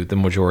we do the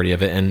majority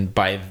of it? And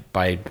by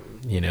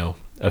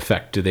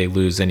effect, do they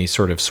lose any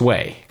sort of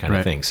sway kind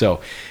of thing?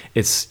 So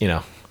it's,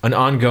 an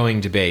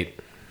ongoing debate.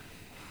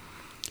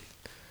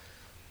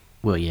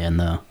 Well, yeah,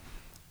 and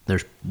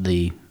there's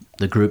the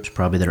groups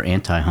probably that are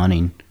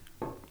anti-hunting,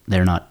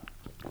 they're not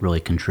really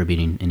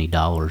contributing any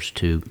dollars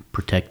to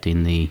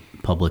protecting the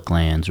public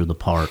lands or the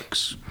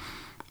parks.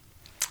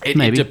 It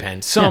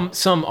depends.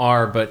 Some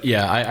are, but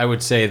yeah, I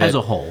would say that as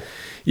a whole.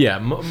 Yeah,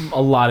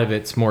 a lot of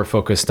it's more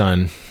focused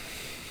on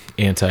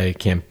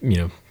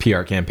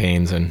PR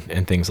campaigns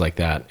and things like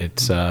that.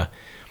 It's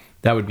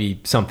that would be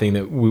something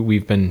that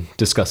we've been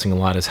discussing a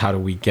lot, is how do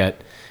we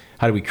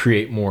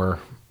create more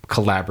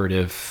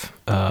collaborative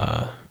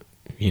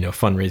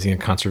fundraising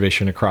and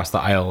conservation across the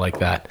aisle like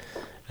that.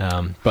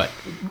 But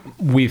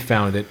we've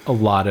found that a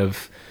lot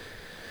of,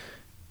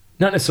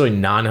 not necessarily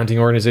non-hunting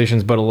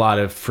organizations, but a lot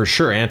of, for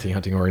sure,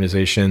 anti-hunting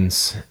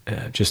organizations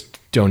just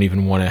don't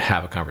even want to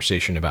have a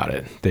conversation about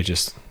it.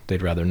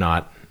 They'd rather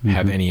not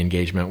have any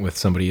engagement with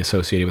somebody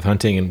associated with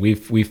hunting. And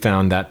we've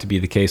found that to be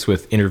the case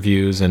with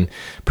interviews and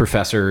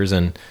professors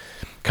and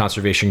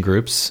conservation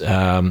groups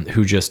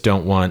who just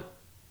don't want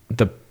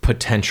the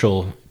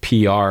potential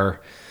PR,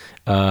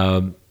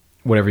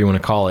 whatever you want to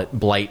call it,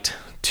 blight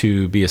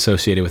to be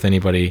associated with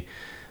anybody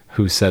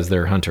who says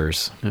they're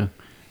hunters. Yeah.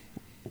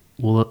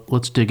 Well,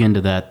 let's dig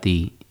into that,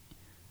 the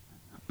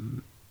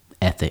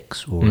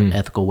ethics or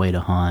ethical way to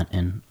hunt.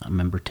 And I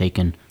remember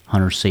taking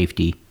hunter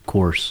safety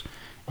course,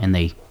 and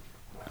the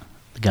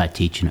guy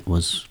teaching it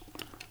was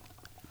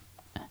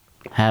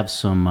have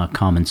some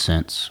common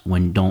sense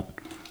when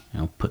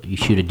you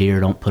shoot a deer,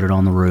 don't put it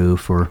on the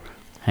roof or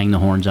hang the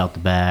horns out the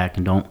back,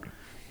 and don't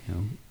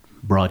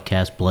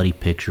broadcast bloody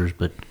pictures.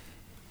 But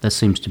that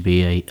seems to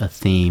be a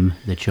theme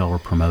that y'all are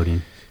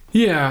promoting.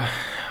 Yeah,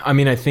 I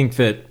mean, I think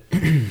that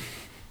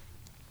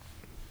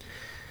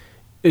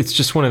it's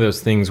just one of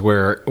those things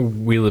where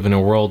we live in a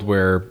world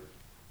where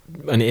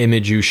an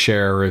image you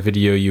share or a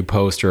video you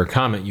post or a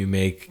comment you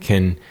make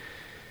can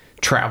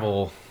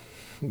travel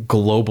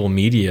global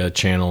media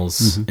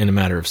channels in a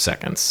matter of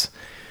seconds.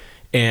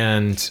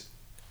 And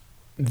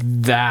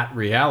that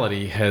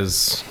reality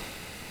has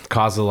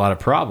caused a lot of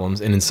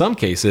problems, and in some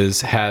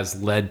cases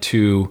has led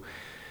to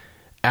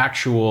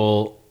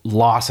actual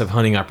loss of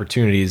hunting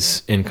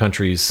opportunities in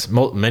countries,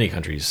 many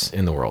countries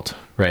in the world,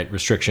 right?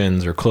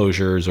 Restrictions or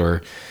closures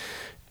or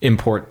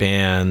import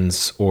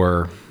bans,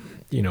 or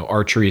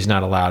archery is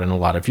not allowed in a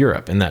lot of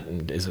Europe, and that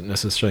isn't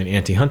necessarily an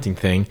anti-hunting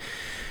thing,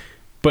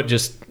 but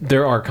just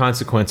there are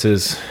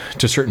consequences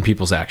to certain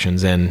people's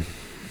actions. And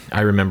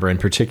I remember in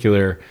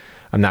particular,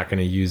 I'm not going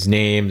to use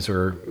names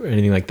or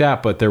anything like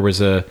that, but there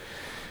was a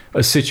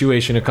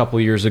situation a couple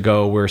of years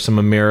ago where some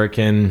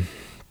American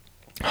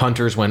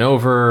hunters went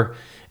over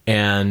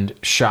and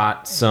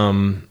shot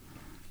some,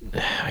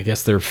 I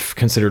guess they're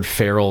considered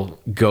feral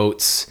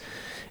goats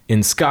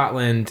in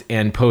Scotland,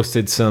 and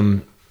posted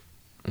some,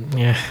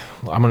 I'm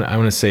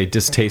gonna say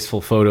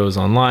distasteful photos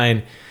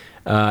online,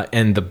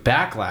 and the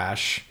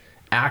backlash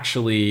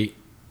actually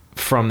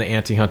from the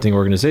anti-hunting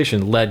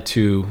organization led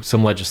to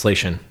some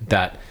legislation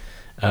that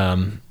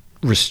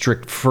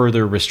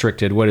further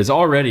restricted what is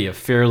already a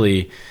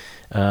fairly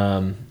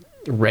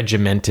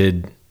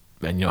regimented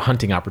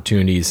hunting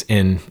opportunities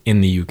in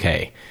the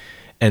UK.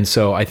 And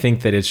so I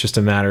think that it's just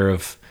a matter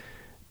of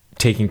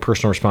taking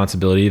personal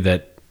responsibility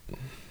that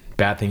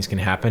bad things can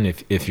happen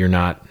if you're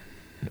not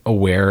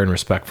aware and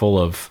respectful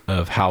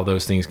of how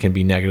those things can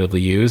be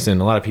negatively used.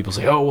 And a lot of people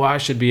say, oh, well, I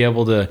should be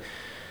able to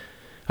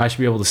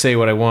say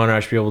what I want, or I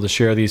should be able to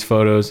share these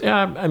photos.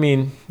 Yeah, I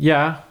mean,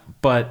 yeah,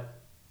 but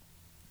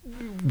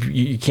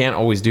you can't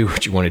always do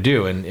what you want to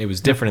do. And it was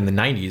different in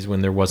the 90s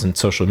when there wasn't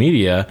social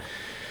media.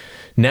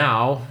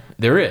 Now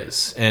there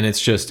is. And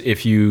it's just,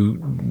 if you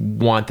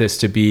want this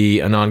to be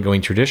an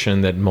ongoing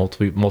tradition that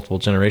multiple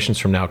generations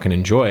from now can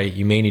enjoy,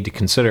 you may need to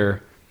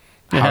consider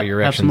how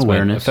your actions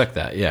might affect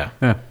that. Yeah.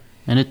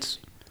 And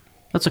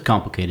that's a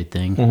complicated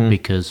thing,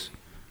 because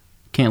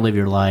you can't live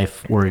your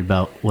life worried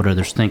about what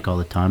others think all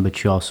the time,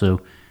 but you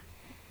also,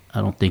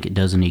 I don't think it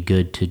does any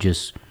good to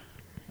just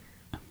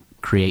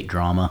create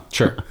drama.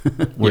 Sure.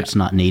 where it's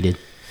not needed.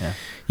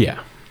 Yeah.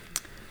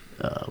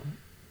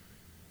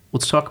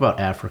 Let's talk about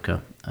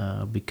Africa,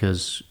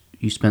 because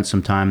you spent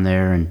some time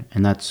there,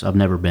 and I've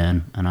never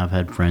been, and I've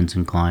had friends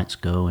and clients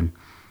go and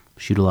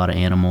shoot a lot of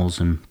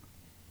animals, and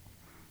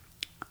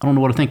I don't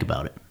know what to think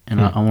about it. And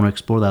I want to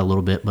explore that a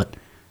little bit, but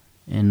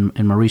in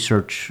my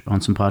research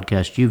on some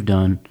podcasts you've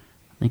done,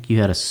 I think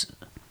you had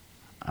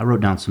I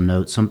wrote down some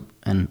notes,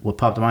 and what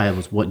popped in my head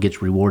was what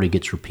gets rewarded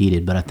gets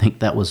repeated, but I think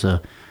that was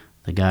the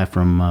guy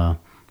from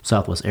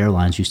Southwest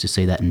Airlines used to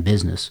say that in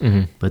business.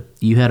 But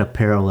you had a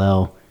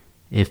parallel,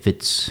 if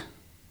it's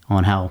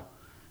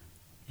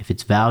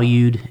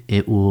valued,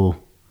 it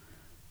will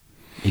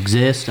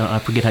exist. I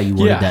forget how you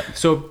worded that.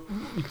 So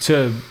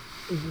to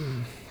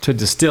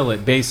distill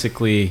it,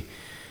 basically,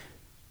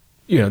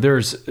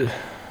 there's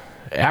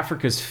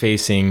Africa's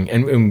facing,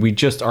 and we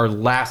just, our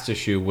last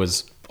issue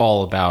was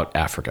all about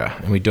Africa,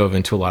 and we dove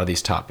into a lot of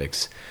these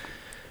topics,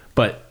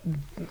 but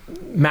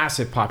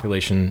massive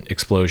population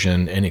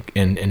explosion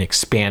and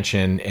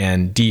expansion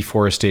and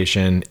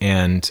deforestation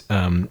and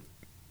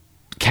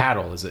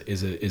cattle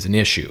is an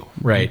issue,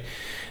 right?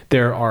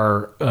 There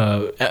are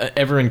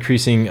ever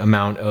increasing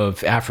amount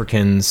of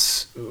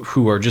Africans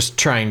who are just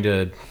trying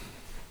to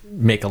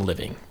make a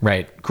living,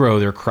 right? Grow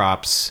their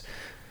crops,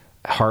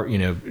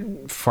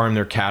 farm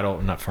their cattle,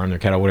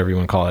 whatever you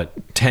want to call it,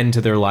 tend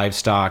to their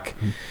livestock,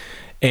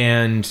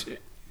 and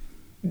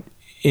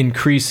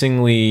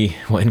increasingly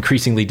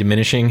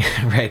diminishing,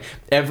 right?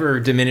 Ever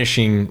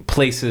diminishing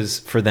places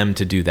for them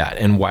to do that,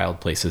 and wild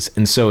places.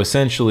 And so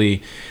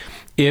essentially,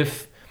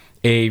 if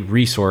a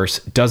resource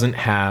doesn't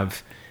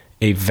have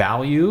a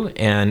value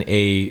and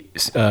a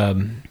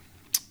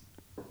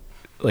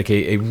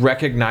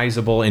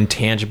recognizable and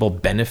tangible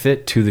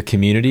benefit to the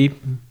community,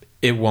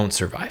 it won't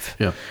survive.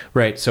 Yeah.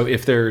 Right. So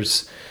if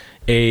there's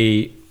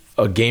a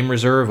game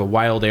reserve, a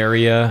wild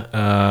area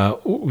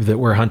that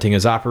where hunting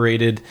is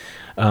operated,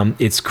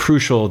 it's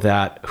crucial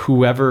that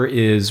whoever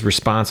is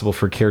responsible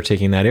for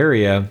caretaking that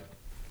area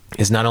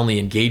is not only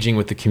engaging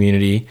with the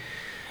community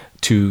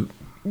to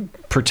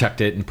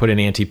protect it and put in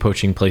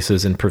anti-poaching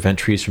places and prevent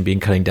trees from being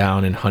cutting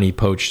down and honey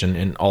poached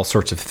and all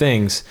sorts of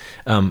things.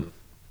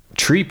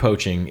 Tree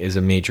poaching is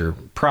a major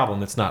problem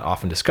that's not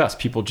often discussed.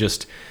 People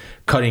just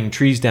cutting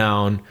trees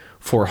down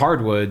for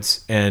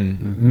hardwoods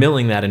and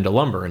milling that into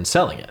lumber and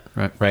selling it.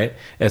 Right.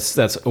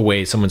 That's a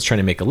way someone's trying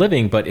to make a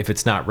living. But if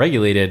it's not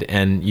regulated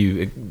and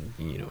you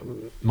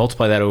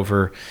multiply that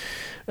over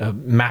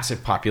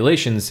massive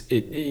populations,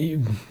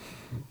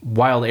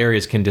 wild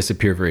areas can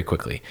disappear very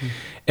quickly.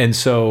 And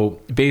so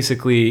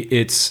basically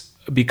it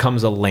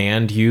becomes a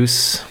land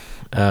use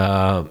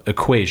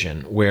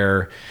equation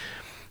where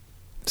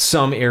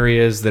some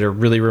areas that are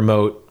really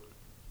remote,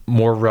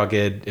 more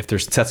rugged, if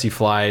there's tsetse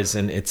flies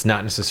and it's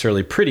not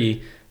necessarily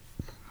pretty,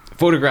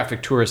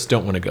 photographic tourists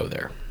don't want to go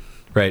there,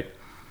 right?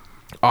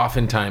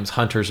 Oftentimes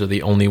hunters are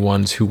the only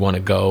ones who want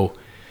to go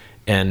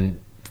and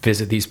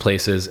visit these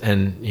places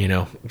and,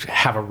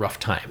 have a rough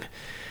time.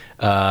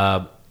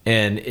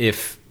 And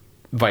if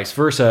vice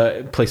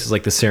versa, places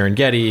like the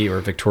Serengeti or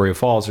Victoria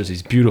Falls, there's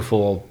these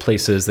beautiful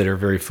places that are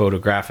very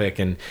photographic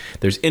and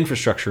there's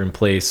infrastructure in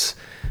place.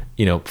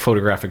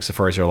 Photographic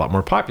safaris are a lot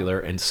more popular,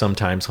 and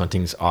sometimes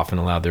hunting's often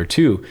allowed there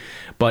too.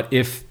 But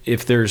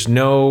if there's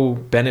no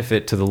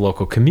benefit to the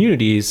local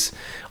communities,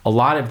 a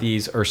lot of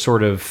these are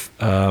sort of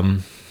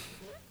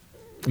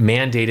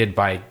mandated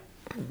by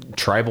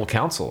tribal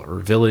council or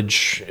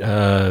village,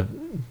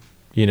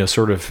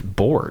 sort of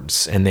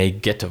boards, and they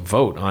get to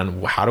vote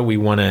on how do we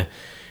want to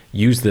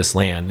use this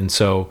land. And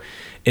so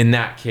in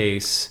that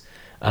case,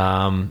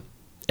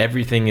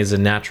 everything is a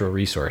natural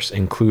resource,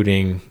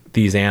 including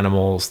these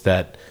animals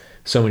that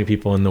so many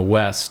people in the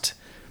West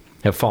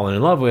have fallen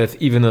in love with,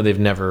 even though they've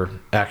never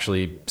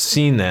actually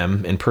seen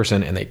them in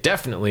person, and they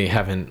definitely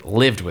haven't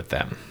lived with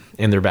them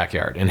in their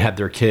backyard and had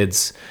their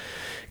kids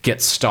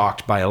get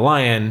stalked by a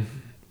lion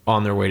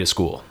on their way to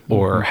school,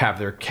 or have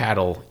their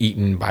cattle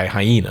eaten by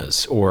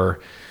hyenas, or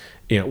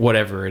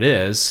whatever it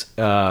is.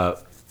 A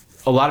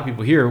lot of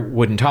people here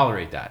wouldn't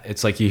tolerate that.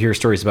 It's like you hear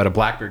stories about a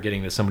black bear getting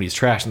into somebody's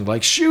trash and they're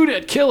like, shoot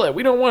it, kill it,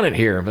 we don't want it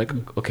here. I'm like,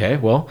 okay,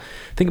 well,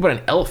 think about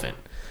an elephant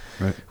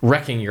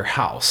wrecking your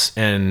house,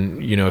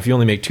 and if you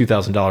only make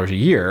 $2,000 a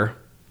year,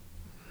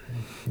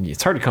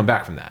 it's hard to come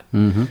back from that.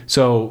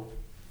 So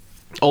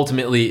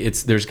ultimately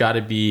there's got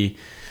to be,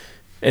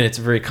 and it's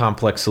a very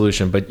complex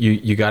solution, but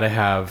you got to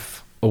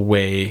have a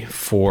way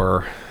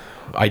for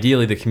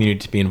ideally the community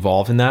to be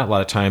involved in that. A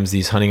lot of times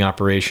these hunting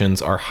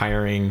operations are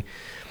hiring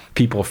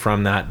people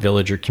from that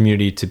village or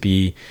community to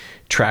be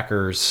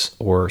trackers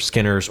or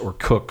skinners or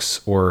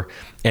cooks or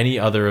any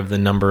other of the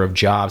number of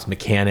jobs,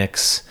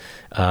 mechanics,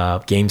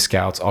 game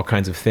scouts, all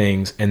kinds of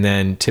things. And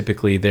then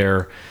typically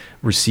they're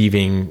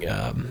receiving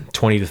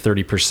 20 to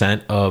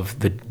 30% of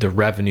the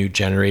revenue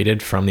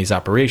generated from these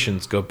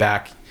operations go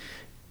back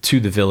to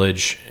the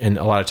village. And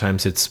a lot of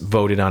times it's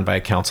voted on by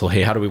a council.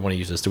 Hey, how do we want to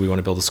use this? Do we want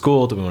to build a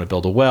school? Do we want to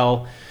build a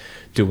well?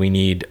 Do we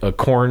need a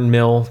corn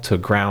mill to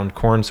ground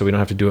corn so we don't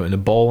have to do it in a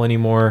bowl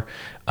anymore?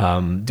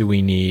 Do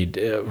we need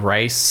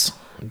rice?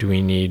 Do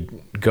we need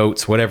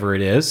goats? Whatever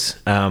it is.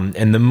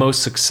 And the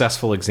most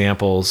successful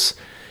examples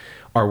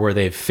are where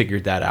they've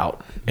figured that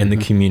out, and the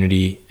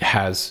community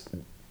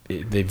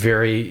they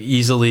very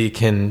easily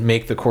can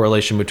make the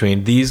correlation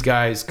between these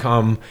guys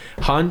come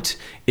hunt,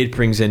 it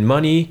brings in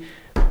money,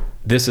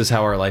 this is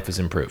how our life is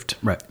improved.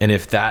 Right. And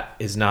if that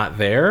is not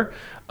there,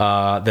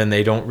 then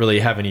they don't really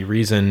have any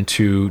reason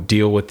to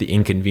deal with the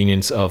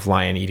inconvenience of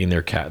lion eating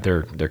their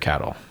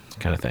cattle,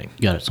 kind of thing.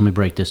 Got it. So let me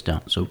break this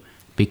down. So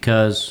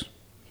because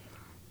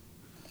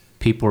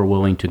people are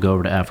willing to go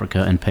over to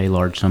Africa and pay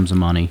large sums of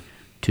money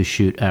to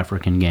shoot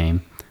African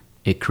game,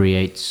 it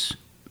creates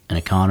an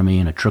economy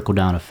and a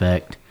trickle-down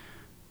effect,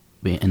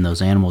 and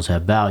those animals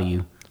have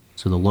value,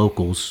 so the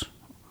locals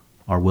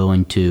are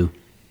willing to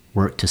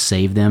work to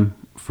save them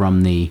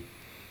from the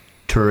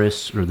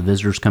tourists or the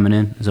visitors coming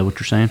in. Is that what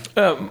you're saying?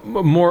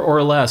 More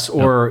or less.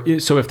 Or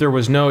so if there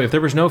was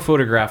no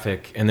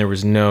photographic and there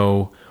was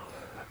no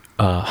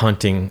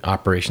hunting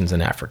operations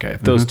in Africa,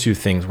 if those two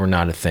things were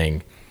not a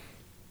thing,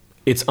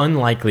 it's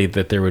unlikely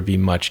that there would be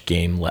much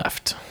game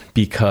left,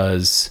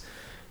 because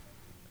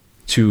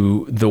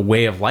to the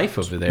way of life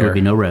over there would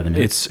be no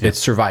revenue. It's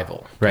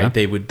survival, right? Yeah.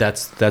 They would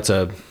that's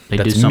do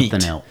meat.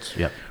 something else.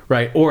 Yep.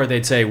 Right. Or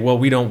they'd say, well,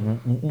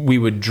 we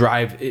would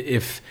drive,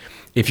 if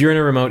you're in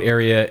a remote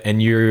area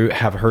and you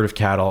have a herd of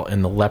cattle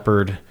and the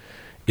leopard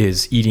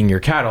is eating your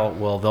cattle,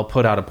 well, they'll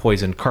put out a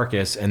poisoned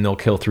carcass and they'll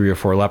kill 3 or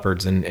 4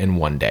 leopards in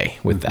one day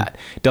with that.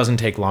 It doesn't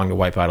take long to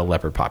wipe out a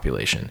leopard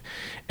population.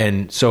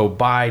 And so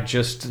by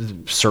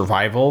just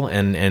survival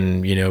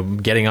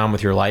and getting on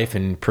with your life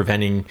and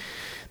preventing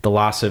the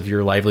loss of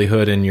your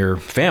livelihood and your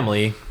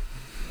family,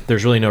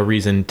 there's really no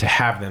reason to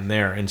have them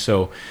there. And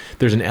so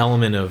there's an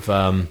element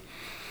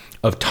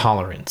of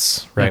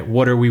tolerance, right?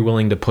 What are we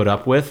willing to put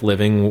up with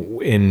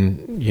living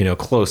in,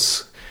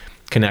 close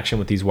connection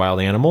with these wild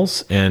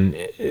animals? And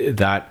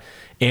that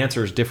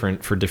answer is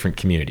different for different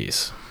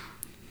communities.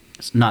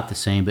 it's not the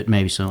same, but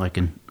maybe so like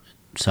in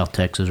South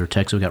Texas or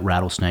Texas, we got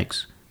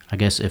rattlesnakes. I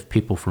guess if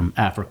people from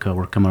Africa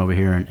were coming over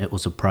here and it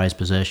was a prized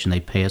possession,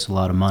 they'd pay us a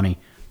lot of money.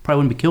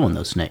 Probably wouldn't be killing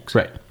those snakes.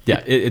 Right.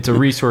 Yeah. It's a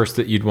resource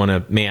that you'd want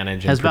to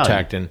manage and Has value.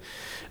 protect. And,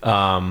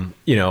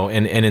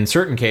 and in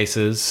certain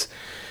cases,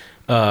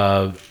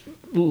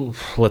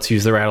 let's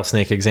use the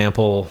rattlesnake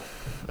example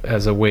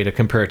as a way to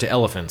compare it to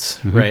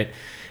elephants, right?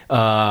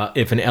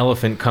 If an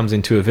elephant comes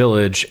into a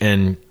village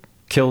and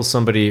kills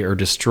somebody or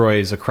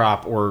destroys a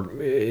crop or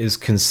is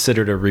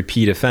considered a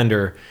repeat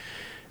offender,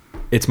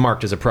 it's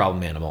marked as a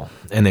problem animal,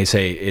 and they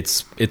say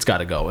it's got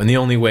to go. And the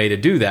only way to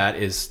do that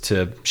is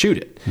to shoot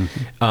it.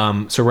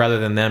 So rather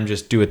than them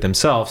just do it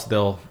themselves,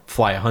 they'll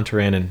fly a hunter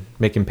in and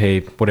make him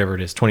pay whatever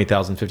it is,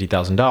 $20,000,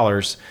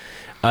 $50,000,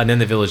 and then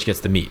the village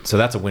gets the meat. So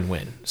that's a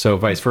win-win. So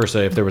vice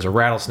versa, if there was a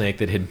rattlesnake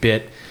that had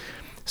bit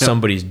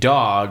somebody's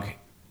dog,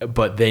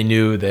 but they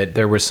knew that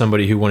there was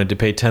somebody who wanted to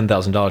pay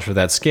 $10,000 for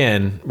that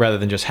skin, rather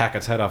than just hack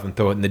its head off and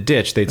throw it in the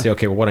ditch, they'd say,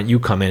 okay, well, why don't you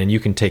come in and you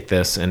can take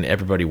this, and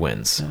everybody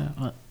wins.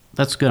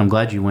 That's good. I'm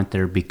glad you went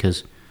there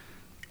because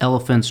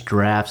elephants,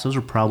 giraffes, those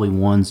are probably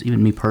ones,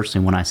 even me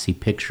personally, when I see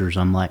pictures,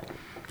 I'm like,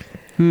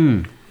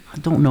 I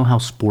don't know how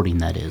sporting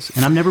that is.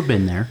 And I've never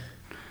been there.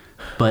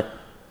 But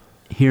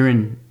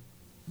hearing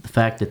the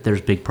fact that there's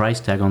big price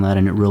tag on that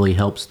and it really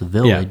helps the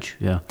village.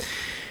 Yeah.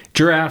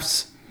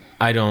 Giraffes,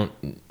 I don't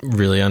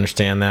really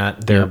understand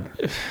that. They're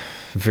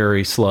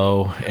very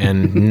slow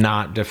and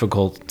not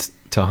difficult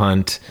to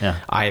hunt. Yeah.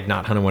 I have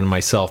not hunted one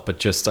myself, but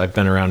just I've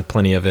been around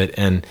plenty of it.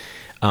 And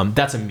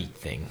that's a meat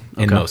thing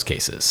in most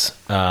cases.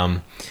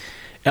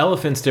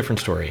 Elephants, different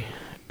story,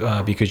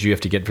 because you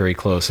have to get very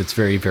close. It's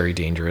very, very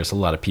dangerous. A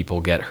lot of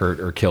people get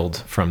hurt or killed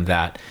from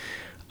that.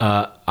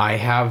 I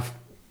have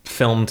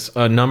filmed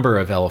a number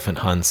of elephant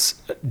hunts,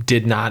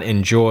 did not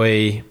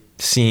enjoy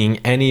seeing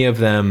any of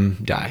them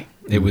die.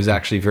 It was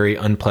actually a very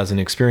unpleasant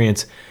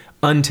experience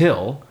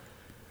until,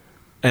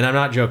 and I'm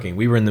not joking,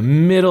 we were in the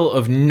middle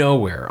of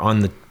nowhere on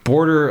the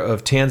border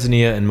of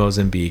Tanzania and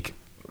Mozambique,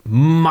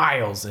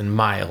 miles and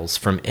miles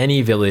from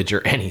any village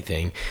or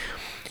anything.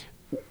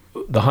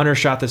 The hunter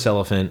shot this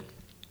elephant,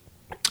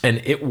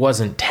 and it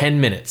wasn't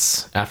 10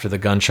 minutes after the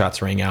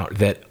gunshots rang out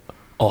that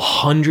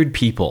 100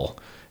 people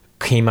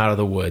came out of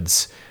the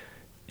woods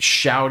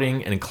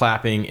shouting and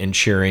clapping and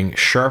cheering,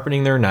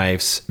 sharpening their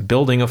knives,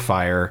 building a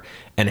fire,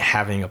 and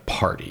having a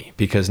party,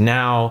 because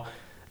now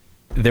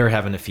they're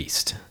having a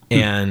feast.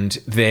 And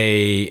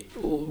they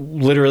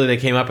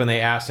came up and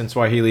they asked in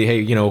Swahili,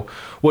 hey,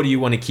 what do you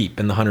want to keep?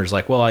 And the hunter's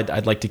like, well,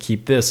 I'd like to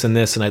keep this and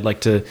this, and I'd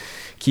like to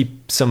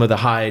keep some of the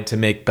hide to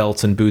make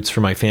belts and boots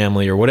for my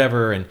family or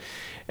whatever. And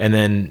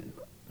then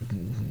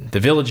the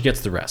village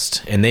gets the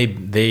rest. And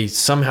they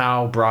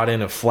somehow brought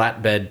in a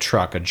flatbed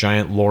truck, a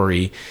giant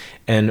lorry,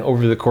 and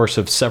over the course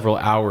of several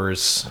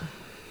hours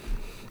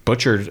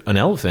butchered an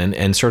elephant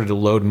and started to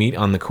load meat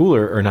on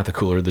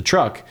the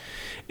truck.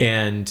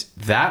 And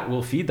that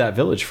will feed that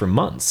village for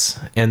months.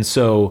 And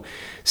so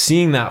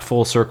seeing that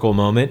full circle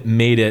moment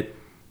made it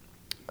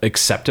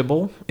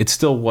acceptable. It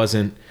still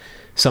wasn't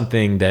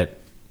something that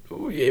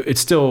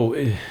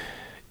it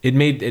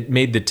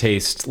made the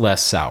taste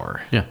less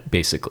sour,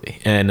 basically.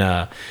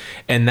 And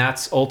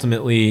that's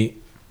ultimately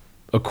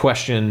a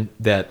question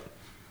that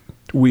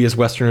we as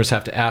Westerners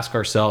have to ask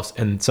ourselves,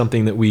 and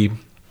something that we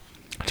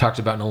talked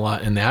about a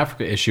lot in the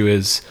Africa issue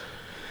is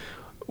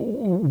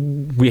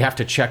we have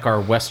to check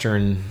our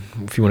Western,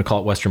 if you want to call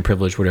it Western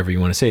privilege, whatever you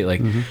want to say.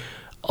 Like,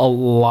 a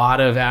lot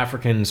of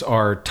Africans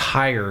are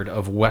tired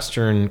of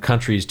Western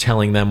countries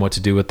telling them what to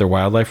do with their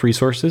wildlife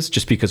resources,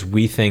 just because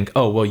we think,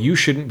 oh, well, you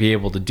shouldn't be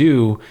able to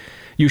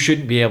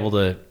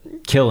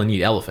kill and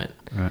eat elephant.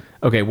 Right.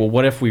 Okay, well,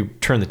 what if we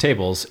turn the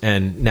tables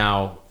and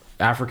now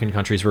African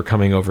countries were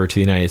coming over to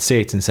the United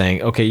States and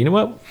saying, okay, you know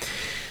what?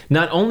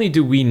 Not only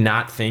do we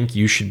not think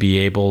you should be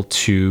able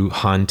to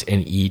hunt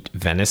and eat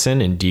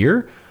venison and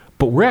deer,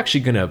 but we're actually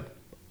going to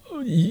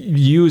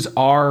use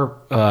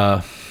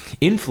our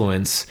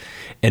influence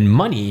and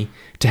money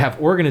to have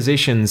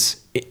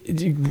organizations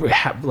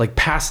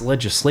pass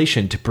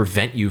legislation to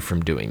prevent you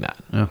from doing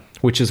that,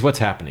 which is what's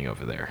happening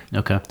over there.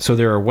 Okay. So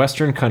there are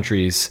Western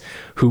countries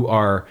who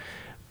are,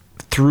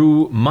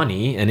 through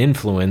money and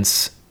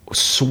influence,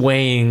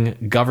 swaying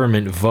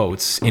government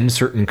votes in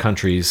certain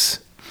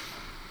countries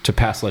to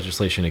pass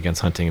legislation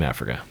against hunting in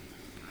Africa,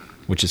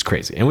 which is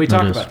crazy. And we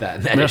talked about that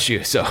in that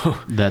issue. So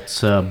that's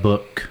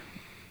book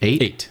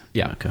 8.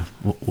 Yeah. Okay.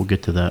 We'll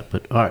get to that.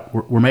 But all right,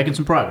 we're making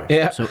some progress.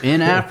 Yeah. So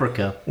in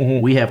Africa,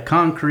 we have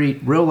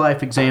concrete, real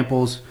life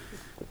examples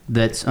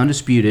that's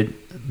undisputed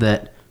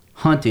that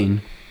hunting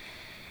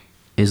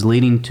is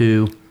leading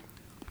to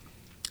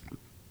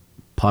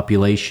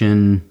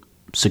population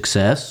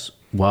success,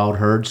 wild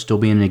herds still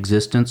being in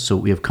existence. So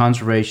we have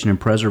conservation and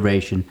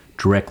preservation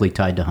directly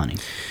tied to hunting.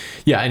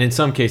 Yeah, and in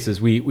some cases,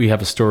 we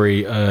have a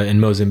story in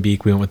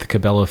Mozambique. We went with the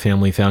Cabela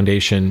Family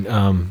Foundation,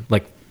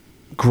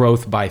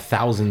 growth by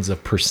thousands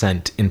of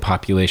 % in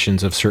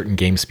populations of certain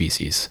game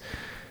species.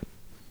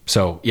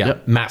 So yeah,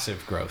 Yep.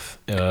 massive growth.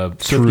 So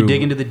if you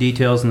dig into the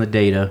details and the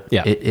data,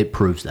 Yeah. it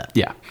proves that.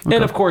 Yeah.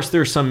 And of course,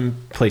 there's some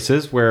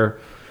places where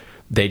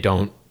they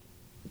don't,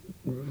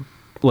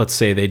 let's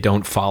say they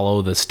don't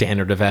follow the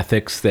standard of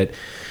ethics that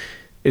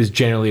is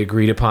generally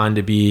agreed upon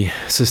to be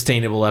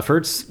sustainable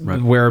efforts,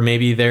 where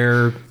maybe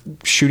they're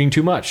shooting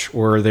too much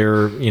or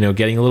they're,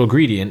 getting a little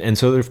greedy. And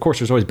so, of course,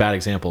 there's always bad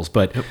examples.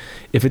 But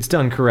if it's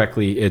done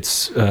correctly,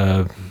 it's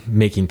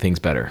making things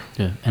better.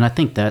 Yeah. And I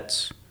think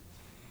that's,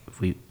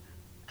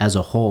 as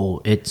a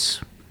whole,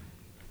 it's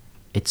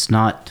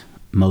not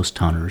most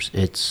hunters.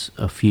 It's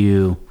a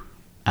few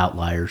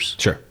outliers.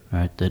 Sure.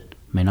 Right. That,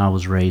 I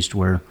was raised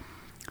where,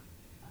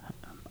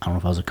 I don't know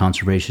if I was a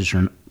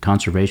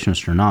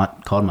conservationist or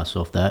not, called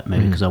myself that,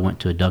 maybe because I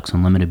went to a Ducks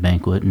Unlimited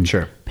banquet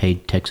and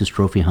paid Texas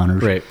trophy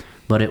hunters. Right.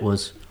 But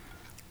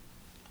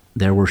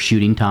there were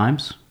shooting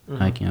times,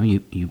 like,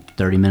 you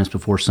 30 minutes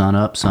before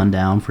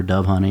sundown for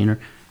dove hunting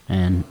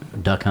and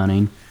duck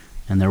hunting.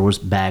 And there was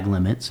bag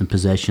limits and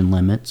possession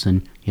limits,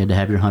 and you had to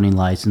have your hunting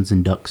license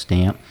and duck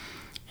stamp.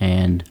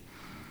 And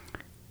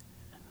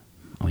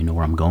we know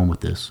where I'm going with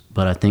this,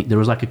 but I think there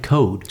was like a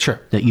code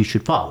that you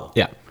should follow.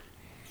 Yeah.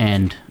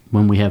 And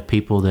when we have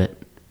people that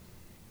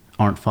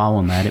aren't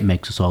following that, it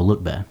makes us all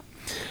look bad.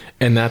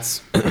 And that's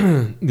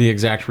the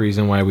exact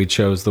reason why we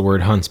chose the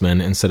word huntsman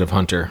instead of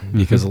hunter,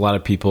 because a lot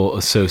of people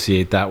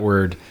associate that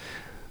word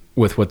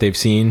with what they've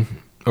seen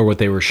or what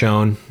they were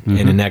shown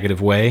in a negative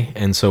way.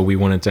 And so we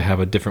wanted to have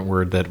a different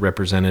word that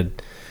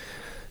represented,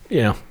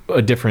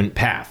 a different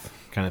path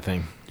kind of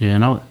thing. Yeah,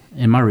 and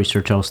in my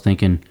research, I was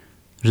thinking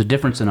there's a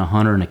difference in a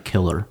hunter and a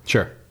killer.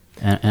 Sure.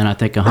 And I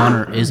think a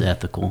hunter is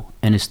ethical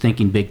and is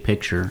thinking big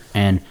picture.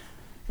 And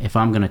if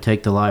I'm going to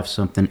take the life of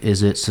something,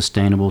 is it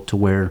sustainable to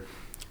where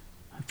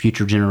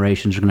future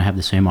generations are going to have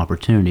the same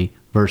opportunity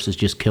versus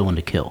just killing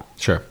to kill?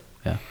 Sure.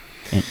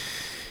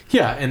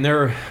 Yeah. And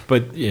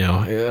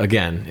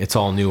again, it's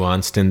all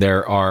nuanced, and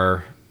there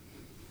are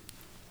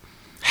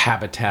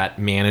habitat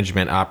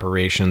management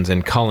operations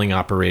and culling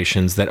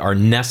operations that are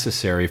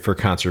necessary for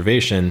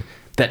conservation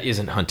that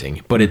isn't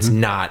hunting, but it's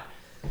not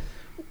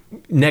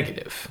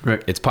negative.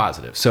 Right. It's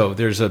positive. So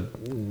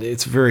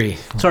it's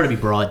hard to be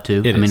broad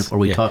too. Are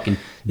we talking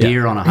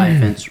deer on a high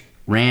fence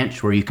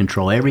ranch where you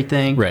control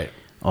everything? Right.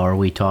 Or are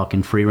we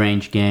talking free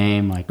range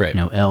game like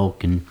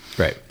elk and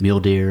mule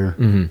deer?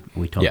 Are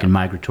we talking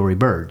migratory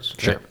birds?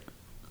 Sure.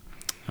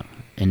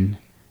 And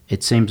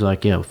it seems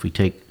like, if we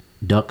take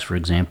ducks, for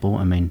example,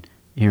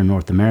 here in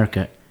North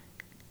America,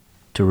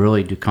 to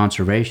really do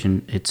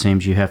conservation, it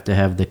seems you have to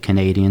have the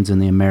Canadians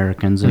and the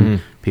Americans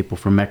and people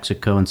from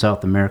Mexico and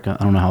South America.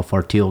 I don't know how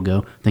far teal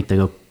go. I think they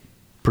go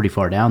pretty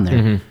far down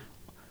there.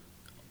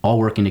 All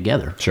working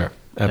together. Sure.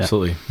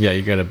 Absolutely. Yeah,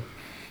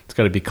 it's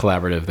got to be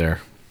collaborative there.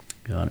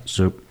 Got it.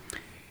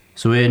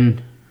 So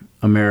in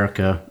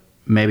America,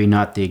 maybe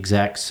not the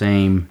exact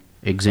same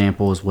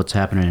example as what's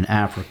happening in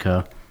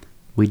Africa.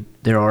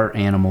 There are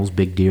animals,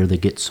 big deer,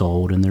 that get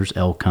sold, and there's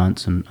elk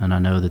hunts, and I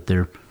know that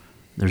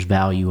there's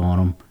value on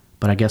them.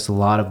 But I guess a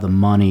lot of the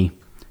money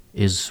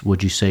is,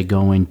 would you say,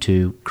 going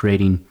to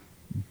creating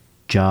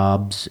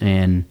jobs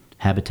and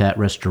habitat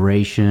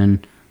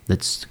restoration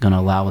that's going to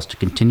allow us to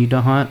continue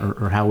to hunt?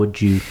 Or how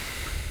would you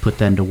put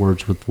that into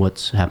words with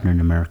what's happening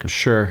in America?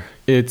 Sure.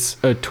 It's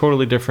a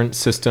totally different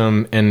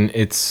system, and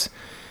there's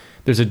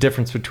a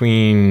difference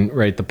between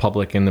the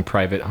public and the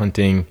private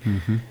hunting.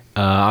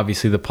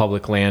 Obviously, the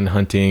public land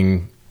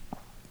hunting,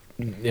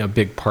 a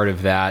big part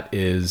of that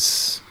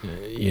is,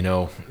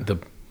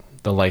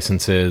 the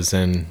licenses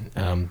and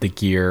the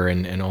gear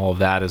and all of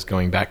that is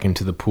going back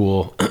into the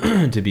pool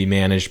to be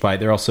managed by.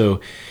 They're also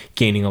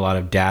gaining a lot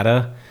of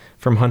data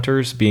from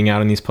hunters being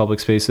out in these public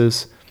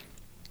spaces.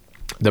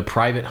 The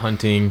private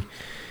hunting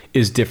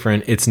is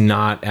different. It's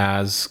not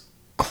as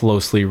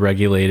closely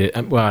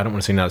regulated. Well, I don't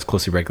want to say not as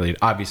closely regulated.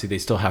 Obviously, they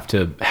still have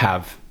to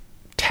have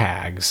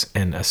tags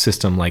and a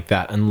system like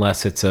that,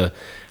 unless it's a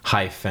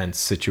high fence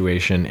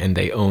situation and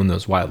they own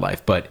those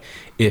wildlife. But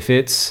if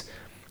it's,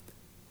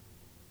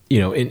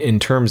 in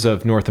terms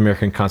of North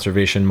American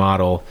conservation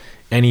model,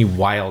 any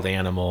wild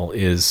animal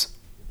is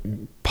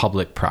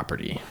public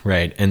property,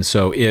 right? And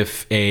so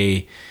if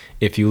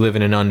you live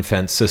in an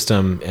unfenced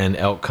system and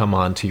elk come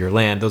onto your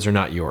land, those are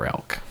not your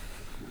elk.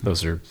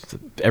 Those are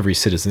every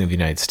citizen of the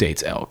United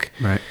States elk.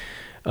 Right.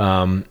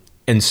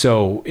 And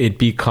so it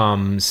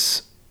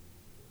becomes,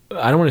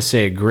 I don't want to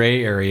say a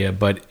gray area,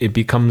 but it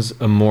becomes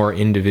a more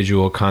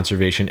individual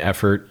conservation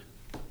effort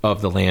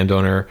of the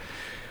landowner.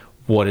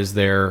 What is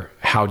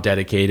how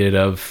dedicated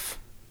of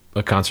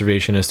a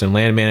conservationist and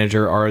land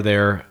manager are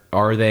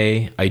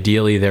they?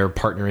 Ideally, they're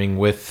partnering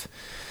with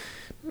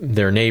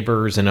their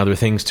neighbors and other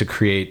things to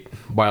create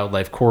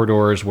wildlife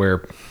corridors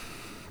where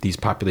these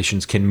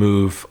populations can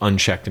move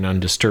unchecked and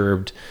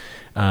undisturbed.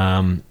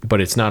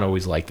 But it's not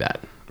always like that,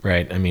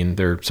 right?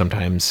 There are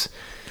sometimes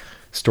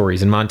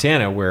stories in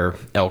Montana where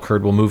elk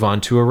herd will move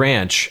on to a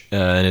ranch,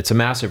 and it's a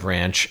massive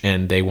ranch,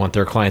 and they want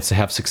their clients to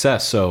have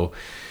success. So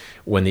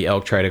when the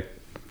elk try to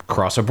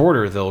cross a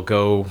border, they'll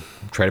go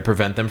try to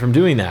prevent them from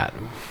doing that,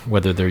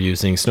 whether they're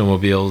using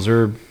snowmobiles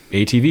or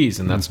ATVs.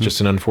 And that's just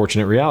an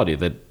unfortunate reality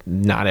that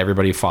not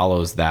everybody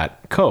follows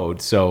that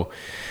code. So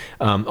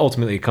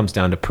ultimately it comes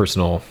down to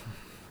personal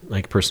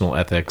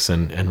ethics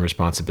and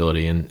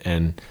responsibility.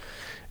 And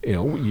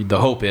the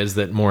hope is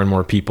that more and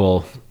more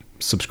people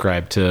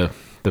subscribe to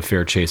the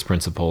fair chase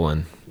principle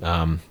and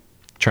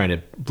trying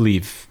to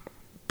leave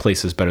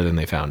places better than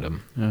they found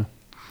them. Yeah.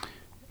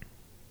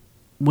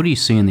 What are you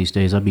seeing these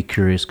days? I'd be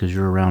curious because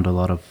you're around a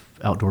lot of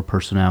outdoor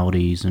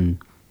personalities and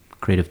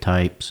creative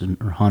types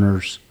or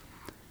hunters.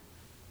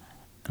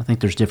 I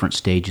think there's different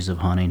stages of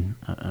hunting.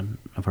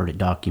 I've heard it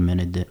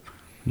documented that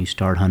when you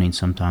start hunting,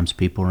 sometimes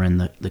people are in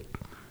the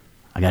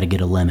I got to get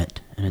a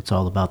limit, and it's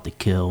all about the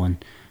kill, and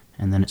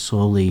then it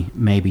slowly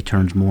maybe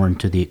turns more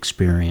into the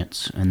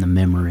experience and the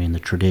memory and the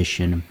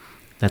tradition.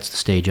 That's the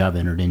stage I've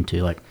entered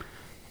into. Like,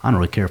 I don't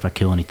really care if I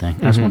kill anything.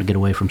 I just want to get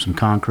away from some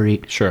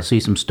concrete,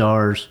 see some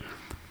stars,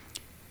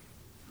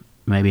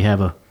 maybe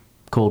have a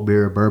cold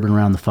beer or bourbon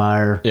around the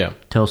fire,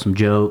 tell some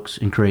jokes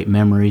and create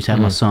memories, have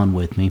my son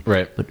with me.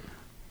 Right. But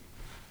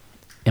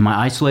am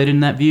I isolated in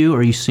that view, or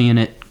are you seeing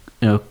it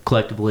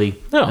collectively,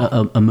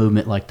 a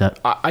movement like that?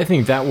 I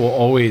think that will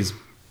always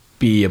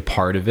be a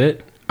part of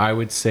it. I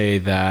would say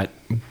that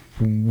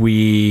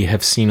we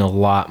have seen a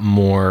lot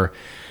more,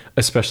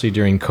 especially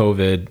during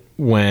COVID,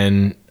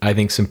 when I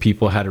think some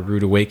people had a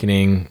rude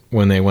awakening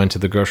when they went to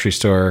the grocery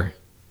store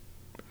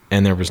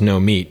and there was no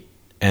meat,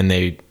 and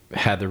they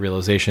had the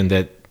realization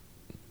that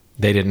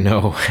they didn't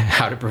know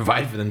how to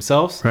provide for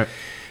themselves. Right.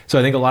 So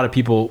I think a lot of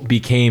people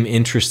became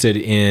interested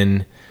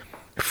in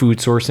food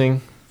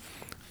sourcing,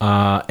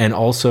 and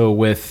also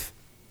with,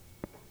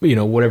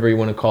 whatever you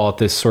want to call it,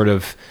 this sort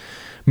of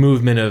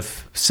movement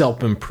of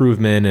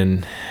self-improvement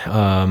and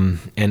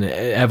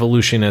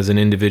evolution as an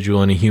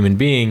individual and a human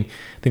being.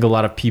 I think a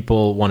lot of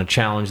people want to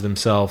challenge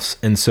themselves,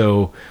 and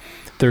so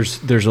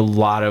there's a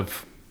lot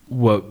of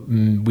what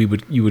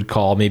you would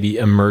call maybe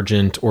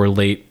emergent or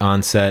late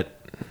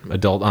onset,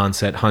 adult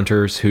onset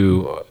hunters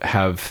who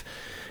have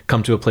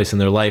come to a place in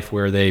their life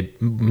where they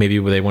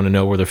want to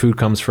know where their food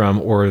comes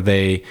from, or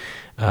they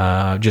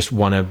just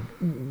want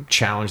to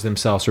challenge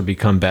themselves or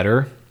become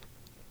better.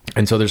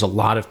 And so there's a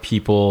lot of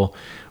people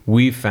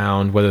we've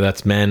found, whether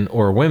that's men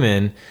or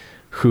women,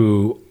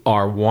 who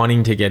are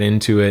wanting to get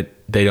into it.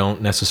 They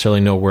don't necessarily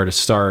know where to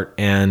start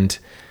and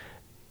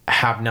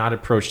have not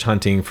approached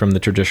hunting from the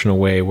traditional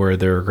way where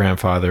their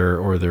grandfather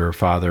or their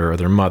father or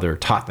their mother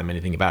taught them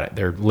anything about it.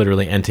 They're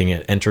literally entering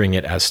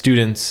it as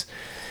students,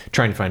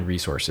 trying to find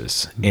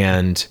resources,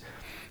 and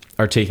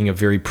are taking a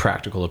very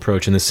practical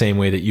approach in the same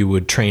way that you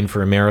would train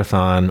for a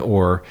marathon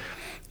or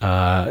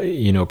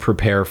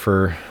prepare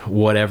for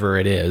whatever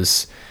it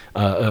is,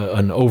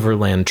 an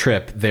overland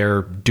trip.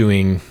 They're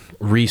doing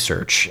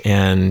research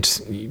and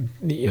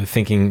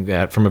thinking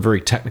that from a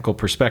very technical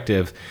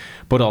perspective,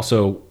 but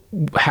also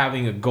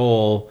having a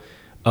goal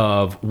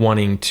of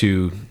wanting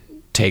to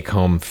take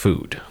home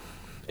food.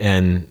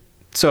 And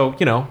so,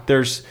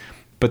 there's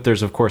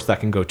of course that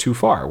can go too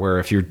far, where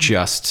if you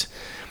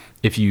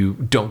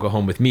don't go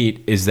home with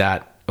meat, is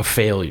that a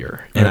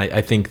failure? Right. And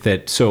I think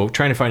that, so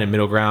trying to find a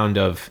middle ground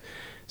of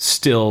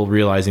still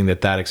realizing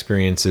that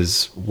experience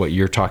is what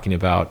you're talking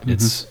about. Mm-hmm.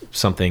 It's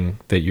something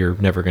that you're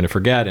never going to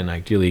forget, and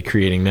ideally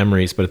creating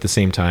memories. But at the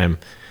same time,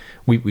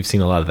 we've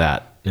seen a lot of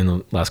that in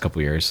the last couple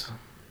of years.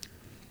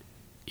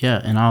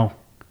 Yeah, and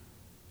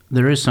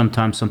there is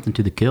sometimes something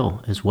to the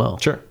kill as well.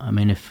 Sure. I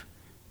mean,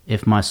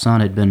 if my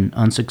son had been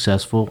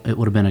unsuccessful, it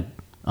would have been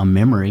a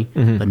memory,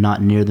 but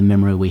not near the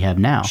memory we have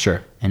now.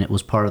 Sure. And it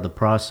was part of the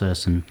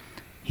process, and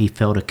he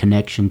felt a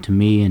connection to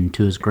me and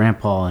to his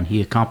grandpa, and he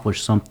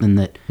accomplished something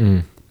that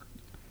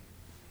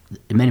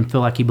it made him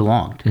feel like he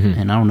belonged.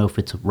 And I don't know if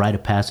it's a rite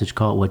of passage,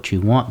 call it what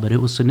you want, but it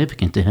was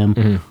significant to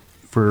him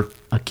for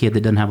a kid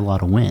that doesn't have a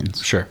lot of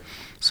wins. Sure.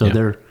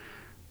 So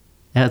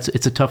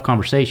it's a tough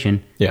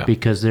conversation,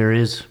 because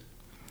it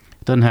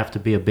doesn't have to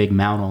be a big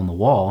mount on the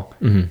wall,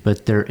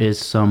 but there is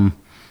some,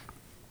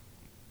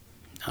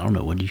 I don't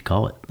know, what do you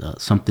call it?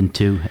 Something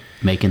to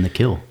making the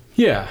kill.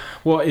 Yeah.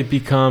 Well, it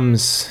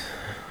becomes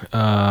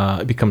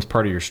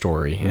part of your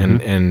story.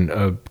 And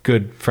a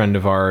good friend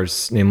of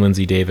ours named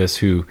Lindsay Davis,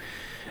 who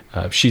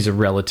she's a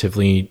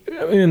relatively,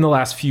 in the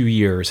last few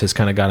years, has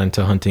kind of got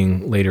into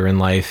hunting later in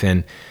life.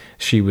 And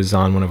she was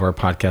on one of our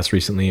podcasts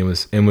recently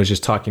and was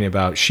just talking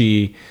about,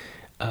 she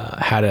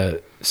had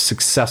a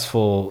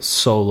successful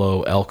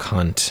solo elk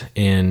hunt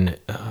in,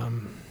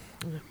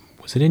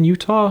 was it in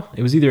Utah?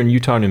 It was either in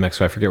Utah or New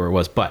Mexico. I forget where it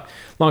was. But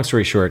long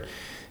story short,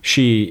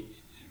 she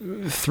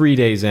 3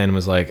 days in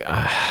was like,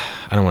 I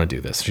don't want to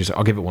do this. She's like,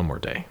 I'll give it one more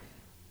day.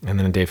 And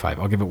then on day 5,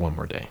 I'll give it one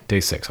more day. Day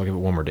 6, I'll give it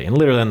one more day. And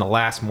literally on the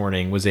last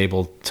morning was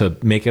able to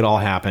make it all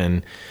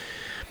happen,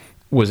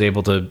 was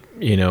able to,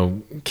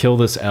 kill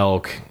this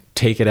elk,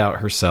 take it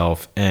out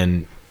herself,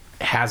 and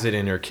has it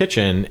in her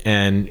kitchen.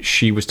 And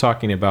she was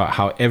talking about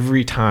how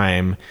every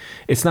time,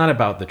 it's not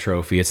about the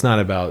trophy, it's not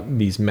about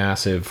these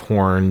massive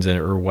horns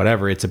or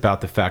whatever, it's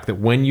about the fact that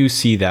when you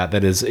see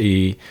that is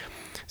a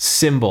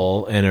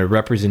symbol and a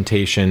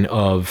representation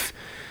of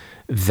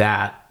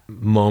that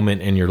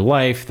moment in your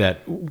life that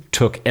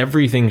took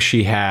everything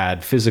she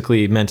had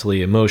physically,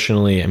 mentally,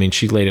 emotionally. I mean,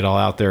 she laid it all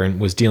out there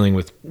and was dealing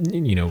with,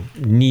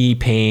 knee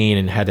pain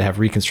and had to have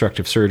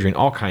reconstructive surgery and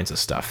all kinds of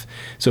stuff.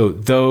 So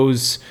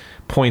those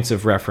points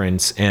of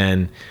reference,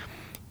 and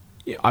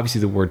obviously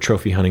the word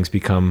trophy hunting's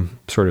become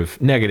sort of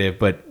negative,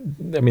 but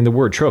I mean, the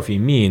word trophy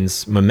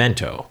means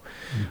memento.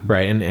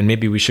 Right. And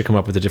maybe we should come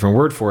up with a different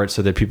word for it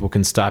so that people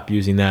can stop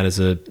using that as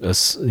a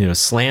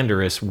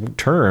slanderous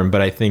term.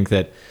 But I think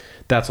that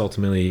that's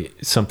ultimately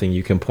something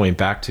you can point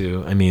back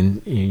to. I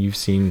mean, you've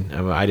seen,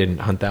 I didn't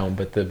hunt that one,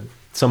 but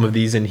some of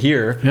these in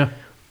here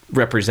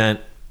represent,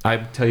 I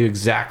tell you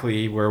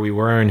exactly where we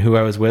were and who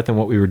I was with and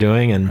what we were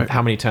doing and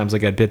how many times I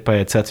got bit by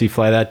a tsetse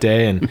fly that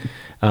day.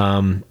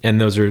 And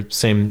those are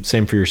same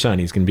for your son.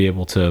 He's going to be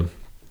able to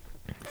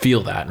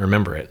feel that and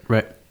remember it.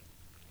 Right.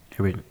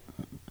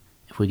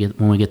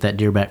 When we get that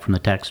deer back from the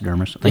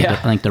taxidermist, I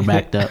think they're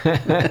backed up.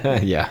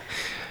 Yeah.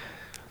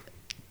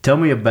 Tell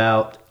me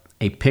about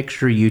a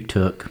picture you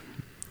took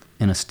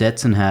in a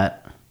Stetson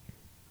hat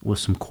with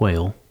some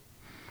quail.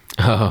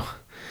 Oh.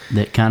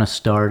 That kind of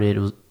started.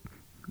 It was,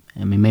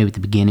 maybe at the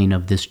beginning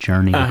of this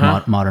journey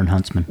of Modern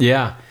Huntsman.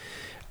 Yeah.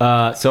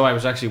 So I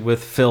was actually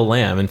with Phil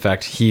Lamb. In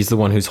fact, he's the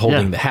one who's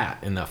holding the hat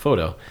in that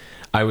photo.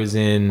 I was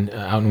out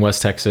in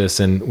West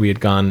Texas, and we had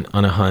gone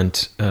on a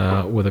hunt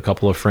with a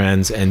couple of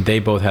friends, and they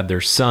both had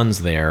their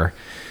sons there.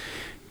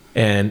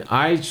 And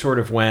I sort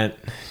of went,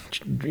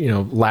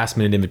 last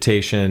minute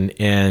invitation,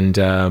 and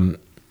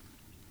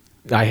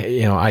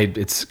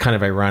it's kind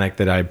of ironic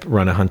that I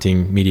run a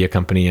hunting media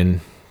company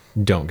and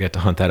don't get to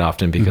hunt that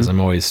often because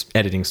I'm always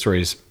editing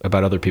stories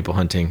about other people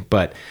hunting.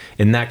 But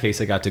in that case,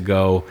 I got to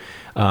go,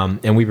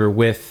 and we were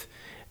with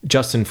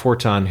Justin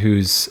Forton,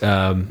 who's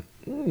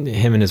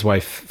him and his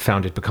wife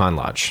founded Pecan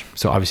Lodge.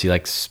 So obviously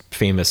like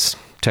famous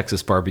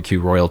Texas barbecue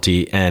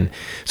royalty. And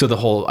so the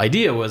whole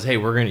idea was, hey,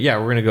 we're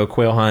going to go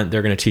quail hunt.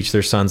 They're going to teach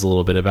their sons a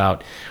little bit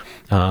about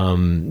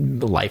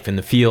life in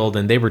the field.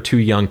 And they were too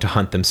young to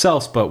hunt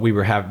themselves, but we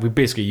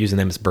basically using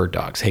them as bird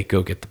dogs. Hey,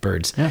 go get the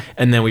birds. Yeah.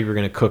 And then we were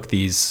going to cook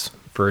these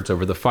birds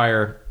over the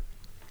fire.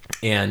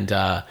 And,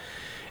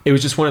 it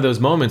was just one of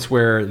those moments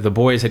where the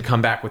boys had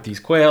come back with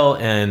these quail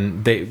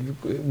and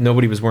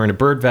nobody was wearing a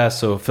bird vest.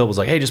 So Phil was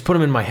like, hey, just put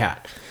them in my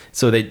hat.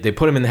 So they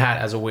put them in the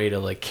hat as a way to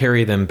like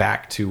carry them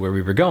back to where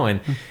we were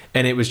going.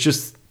 And it was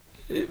just,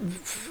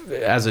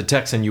 as a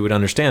Texan, you would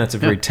understand that's a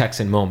very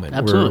Texan moment.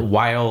 Absolutely. We're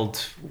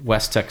wild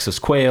West Texas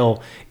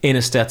quail in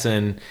a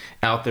Stetson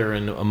out there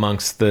and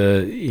amongst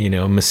the,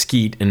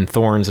 mesquite and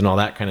thorns and all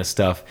that kind of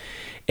stuff.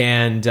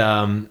 And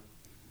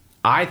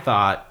I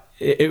thought,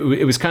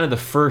 it was kind of the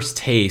first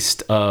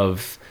taste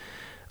of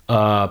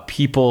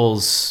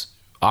people's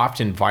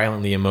often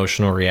violently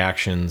emotional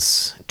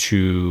reactions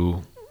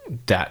to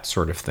that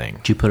sort of thing.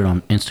 Did you put it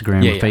on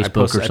Instagram or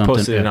Facebook or something? I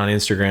posted it on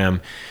Instagram,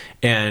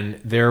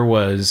 and there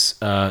was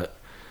I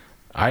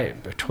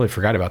totally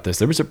forgot about this.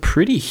 There was a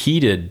pretty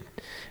heated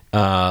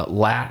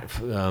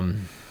whatever you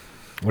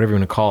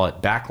want to call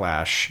it,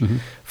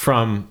 backlash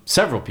from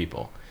several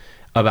people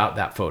about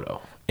that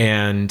photo.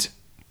 And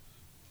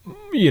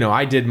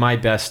I did my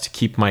best to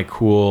keep my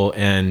cool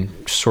and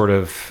sort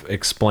of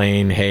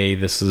explain, hey,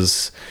 I'm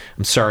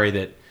sorry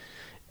that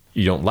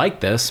you don't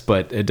like this,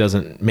 but it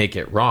doesn't make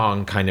it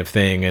wrong kind of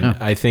thing. And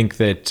I think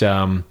that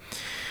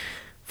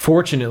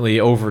fortunately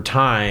over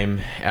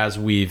time, as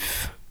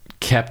we've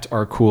kept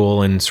our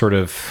cool and sort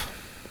of,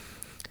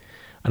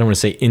 I don't want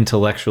to say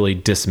intellectually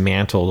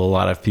dismantled a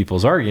lot of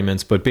people's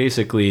arguments, but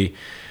basically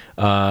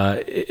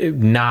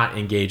not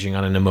engaging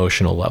on an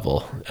emotional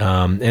level.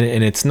 And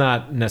it's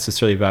not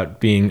necessarily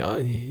about being,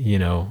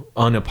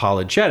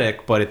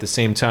 unapologetic, but at the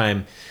same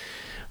time,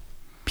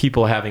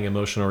 people having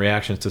emotional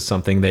reactions to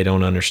something they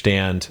don't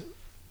understand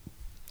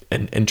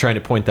and trying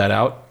to point that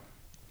out.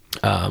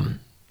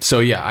 So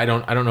yeah, I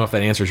don't know if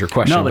that answers your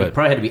question. No, but it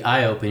probably had to be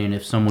eye-opening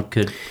if someone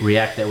could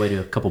react that way to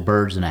a couple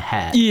birds in a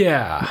hat.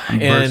 Yeah.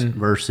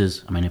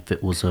 Versus, if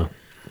it was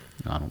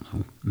I don't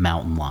know,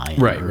 mountain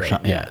lion or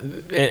something. Yeah.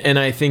 And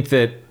I think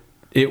that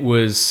it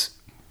was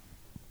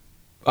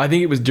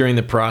during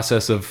the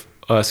process of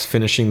us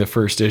finishing the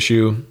first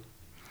issue,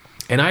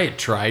 and I had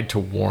tried to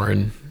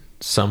warn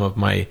some of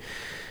my,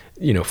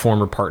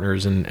 former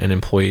partners and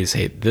employees,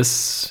 hey,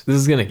 this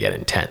is going to get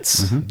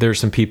intense. There's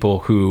some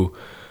people who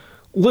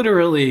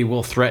literally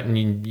will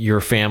threaten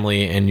your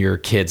family and your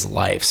kids'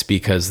 lives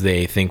because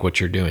they think what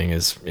you're doing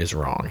is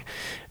wrong.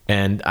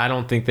 And I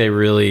don't think they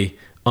really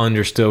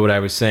understood what I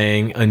was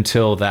saying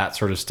until that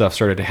sort of stuff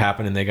started to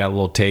happen, and they got a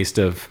little taste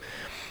of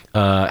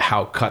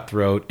how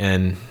cutthroat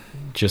and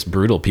just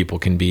brutal people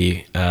can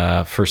be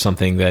for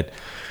something that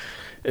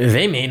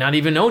they may not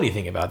even know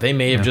anything about. They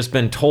may have just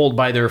been told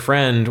by their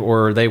friend,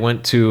 or they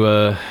went to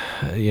a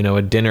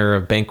dinner,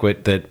 a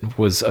banquet that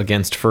was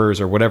against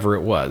furs or whatever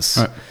it was.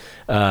 Right.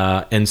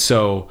 And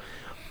so,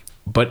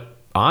 but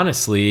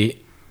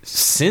honestly,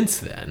 since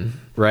then,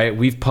 right,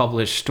 we've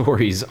published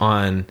stories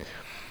on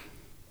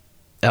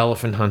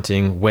elephant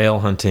hunting, whale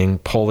hunting,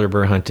 polar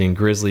bear hunting,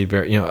 grizzly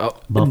bear,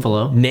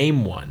 Buffalo.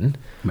 Name one.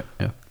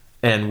 Yeah.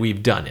 And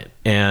we've done it.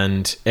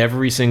 And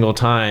every single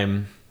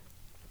time,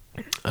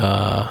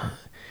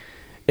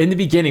 in the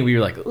beginning, we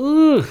were like,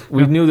 ooh,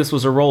 we knew this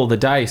was a roll of the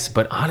dice.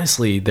 But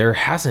honestly, there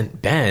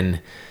hasn't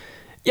been.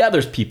 Yeah,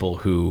 there's people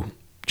who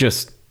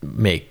just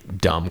make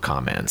dumb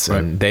comments,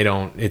 and they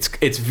don't.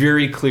 It's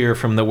very clear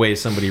from the way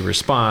somebody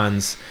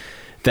responds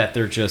that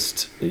they're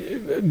just,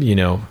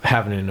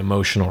 having an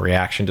emotional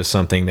reaction to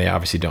something they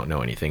obviously don't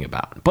know anything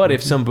about. But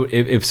if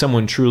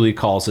someone truly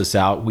calls us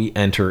out, we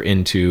enter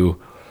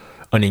into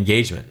an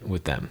engagement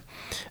with them.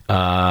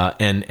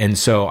 And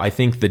so I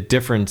think the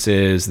difference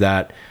is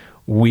that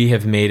we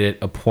have made it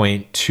a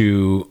point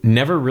to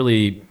never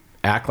really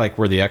act like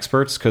we're the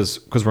experts,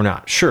 because we're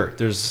not. Sure,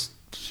 there's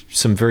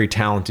some very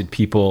talented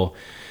people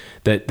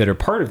that are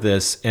part of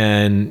this,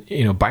 and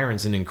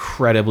Byron's an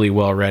incredibly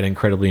well-read,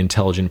 incredibly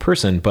intelligent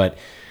person, but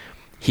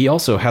he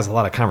also has a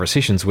lot of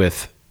conversations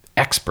with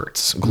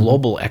experts,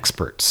 global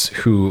experts,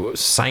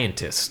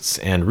 scientists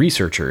and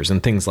researchers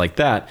and things like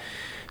that.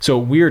 So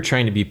we're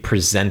trying to be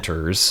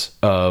presenters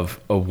of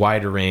a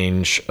wider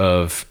range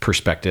of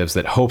perspectives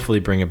that hopefully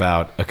bring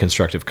about a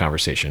constructive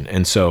conversation.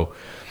 And so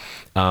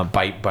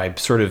by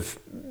sort of,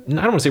 I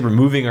don't want to say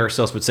removing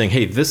ourselves, but saying,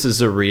 hey, this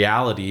is a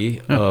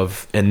reality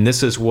of, and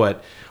this is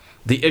what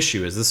the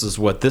issue is. This is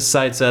what this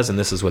side says, and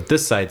this is what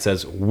this side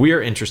says.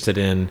 We're interested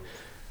in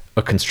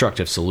a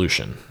constructive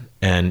solution.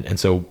 And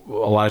so a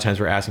lot of times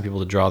we're asking people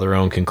to draw their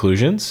own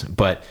conclusions.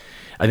 But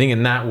I think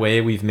in that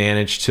way, we've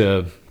managed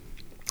to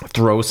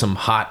throw some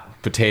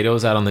hot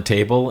potatoes out on the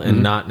table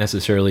and not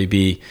necessarily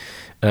be,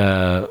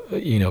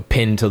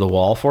 pinned to the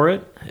wall for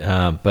it.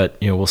 But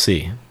we'll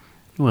see.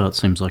 Well, it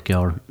seems like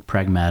y'all are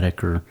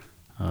pragmatic, or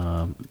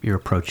you're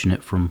approaching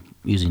it from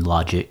using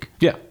logic,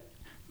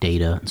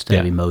 data instead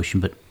of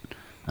emotion. But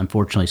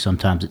unfortunately,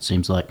 sometimes it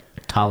seems like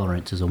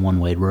tolerance is a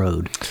one-way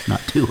road,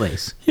 not two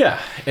ways.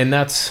 Yeah, and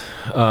that's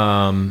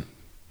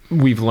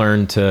we've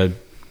learned to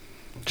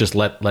just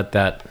let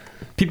that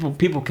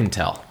people can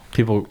tell.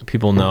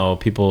 People know.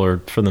 People are,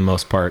 for the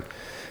most part,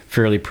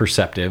 fairly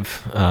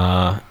perceptive,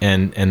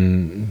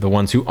 and the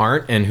ones who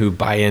aren't and who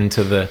buy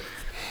into the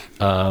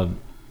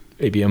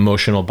maybe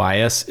emotional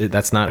bias,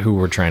 that's not who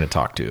we're trying to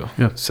talk to.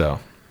 Yeah.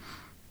 So,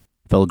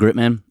 fellow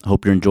Gritman, I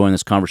hope you're enjoying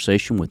this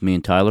conversation with me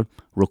and Tyler.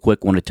 Real quick,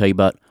 I want to tell you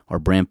about our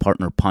brand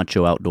partner,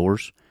 Poncho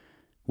Outdoors,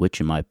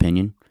 which, in my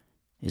opinion,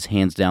 is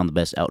hands down the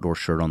best outdoor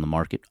shirt on the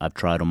market. I've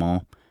tried them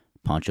all.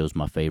 Poncho's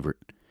my favorite.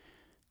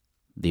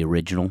 The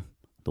original,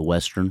 the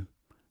Western,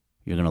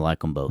 you're going to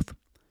like them both.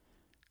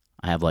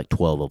 I have like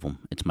 12 of them.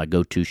 It's my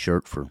go-to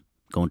shirt for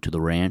going to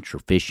the ranch or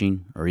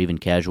fishing or even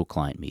casual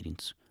client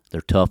meetings. They're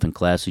tough and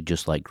classy,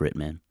 just like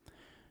Gritman.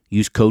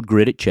 Use code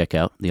GRIT at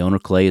checkout. The owner,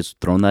 Clay, has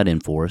thrown that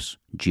in for us,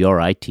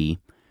 GRIT,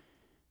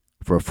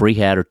 for a free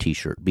hat or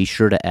t-shirt. Be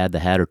sure to add the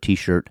hat or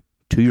t-shirt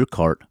to your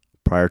cart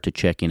prior to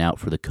checking out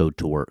for the code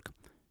to work.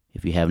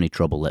 If you have any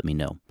trouble, let me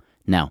know.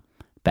 Now,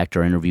 back to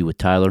our interview with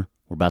Tyler.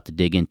 We're about to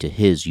dig into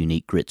his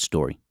unique grit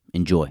story.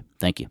 Enjoy.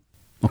 Thank you.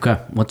 Okay,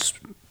 let's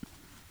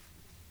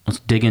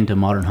dig into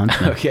Modern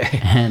Huntsman.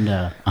 Okay. And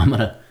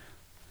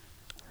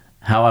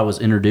how I was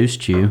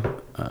introduced to you,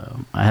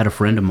 I had a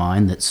friend of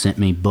mine that sent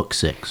me Book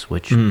 6,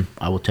 which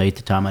I will tell you at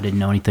the time I didn't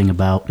know anything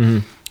about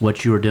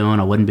what you were doing.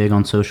 I wasn't big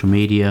on social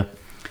media.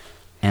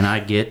 And I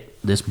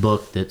get this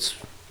book that's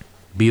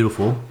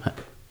beautiful.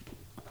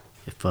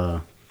 If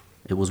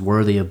it was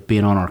worthy of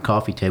being on our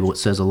coffee table, it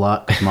says a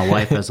lot, because my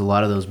wife has a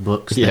lot of those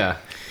books that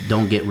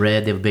don't get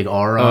read. They have a big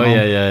R on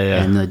them.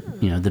 Yeah.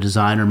 And the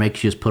designer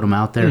makes you just put them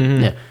out there.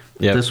 Yeah.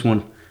 Yep. This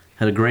one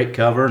had a great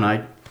cover, and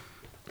I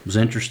was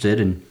interested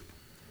in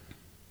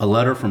a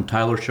letter from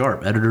Tyler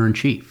Sharp,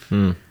 editor-in-chief.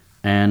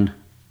 And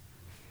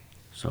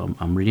so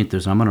I'm reading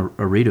this. I'm going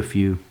to read a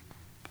few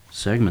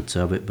segments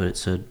of it, but it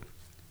said,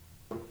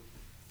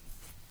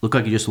 looked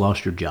like you just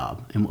lost your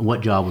job. And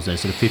what job was that?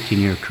 It's a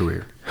 15-year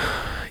career.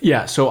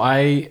 Yeah, so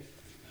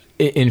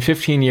in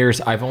 15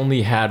 years, I've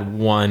only had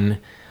one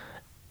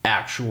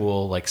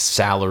actual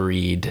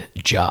salaried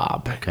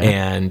job,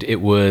 and it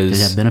was. Did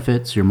it have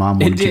benefits? Your mom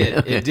wanted you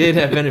to. It did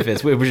have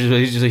benefits, which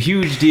is a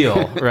huge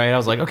deal, right? I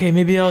was like, okay,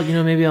 maybe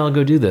I'll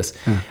go do this.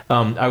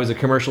 I was a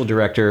commercial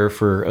director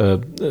for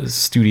a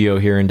studio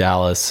here in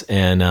Dallas,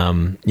 and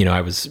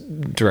I was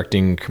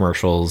directing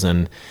commercials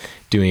and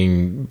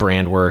doing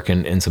brand work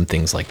and some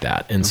things like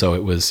that. And so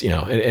it was,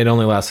 it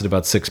only lasted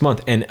about 6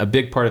 months. And a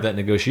big part of that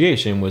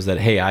negotiation was that,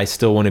 hey, I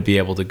still want to be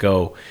able to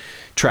go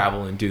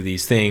travel and do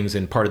these things.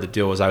 And part of the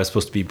deal was I was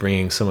supposed to be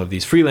bringing some of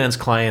these freelance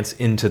clients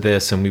into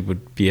this, and we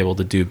would be able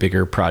to do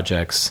bigger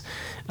projects,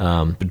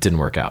 but it didn't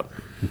work out.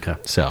 Okay.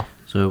 So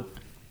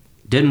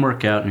didn't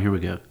work out, and here we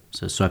go.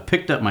 So I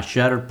picked up my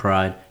shattered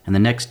pride, and the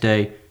next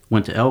day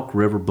went to Elk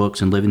River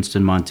Books in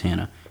Livingston,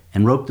 Montana,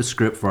 and wrote the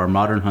script for our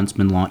Modern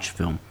Huntsman launch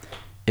film.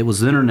 It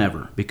was then or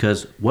never,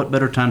 because what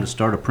better time to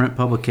start a print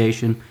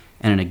publication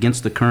and an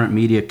against-the-current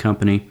media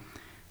company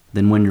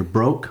than when you're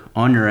broke,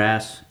 on your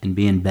ass, and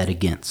being bet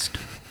against?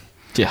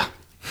 Yeah.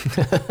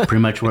 Pretty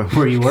much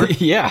where you were?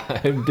 Yeah.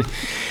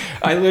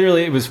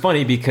 it was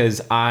funny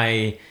because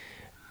I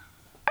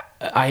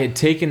had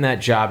taken that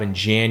job in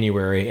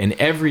January, and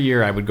every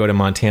year I would go to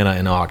Montana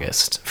in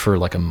August for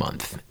like a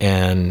month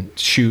and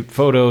shoot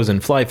photos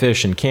and fly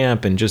fish and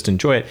camp and just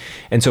enjoy it.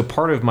 And so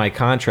part of my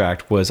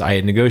contract was I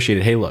had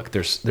negotiated, hey, look,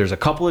 there's a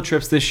couple of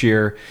trips this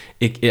year.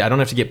 I don't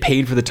have to get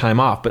paid for the time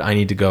off, but I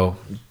need to go.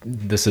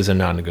 This is a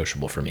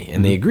non-negotiable for me.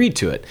 And they agreed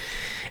to it.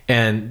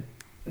 And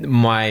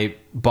my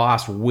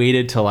boss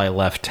waited till I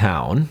left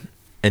town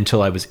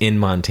until I was in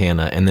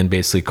Montana, and then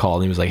basically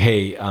called and he was like,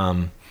 hey,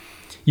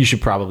 you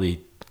should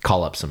probably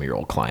call up some of your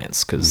old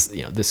clients because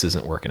this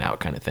isn't working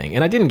out, kind of thing.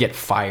 And I didn't get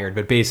fired,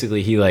 but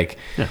basically he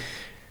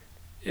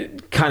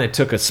kind of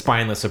took a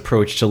spineless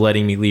approach to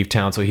letting me leave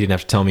town so he didn't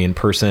have to tell me in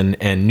person,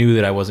 and knew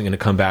that I wasn't going to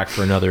come back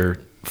for another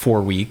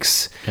 4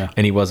 weeks,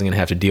 and he wasn't going to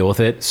have to deal with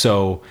it.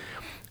 So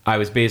I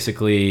was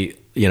basically,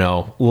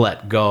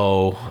 let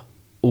go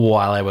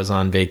while I was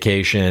on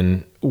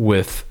vacation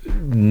with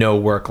no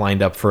work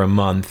lined up for a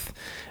month.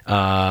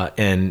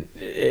 And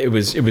it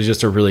was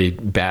just a really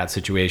bad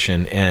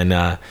situation. And,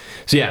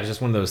 so yeah, it was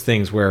just one of those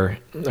things where,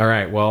 all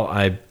right, well,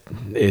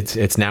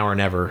 it's now or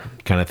never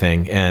kind of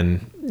thing.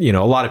 And, a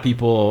lot of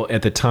people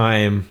at the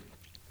time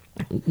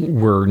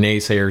were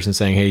naysayers and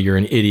saying, hey, you're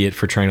an idiot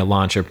for trying to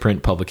launch a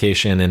print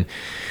publication. And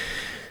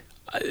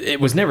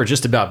it was never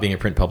just about being a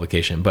print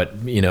publication, but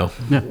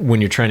when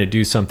you're trying to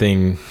do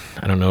something,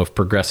 I don't know if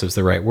progressive is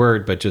the right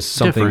word, but just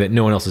something that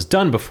no one else has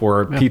done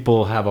before,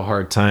 people have a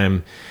hard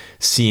time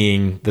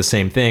seeing the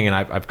same thing. And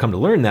I've come to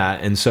learn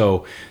that. And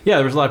so,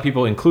 there was a lot of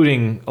people,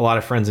 including a lot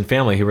of friends and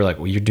family, who were like,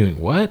 well, you're doing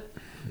what?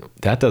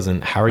 How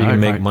are you going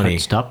to make money?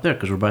 Right, stop there,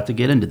 because we're about to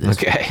get into this.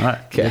 Okay. All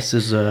right. Okay. This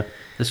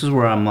is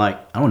where I'm like,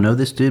 I don't know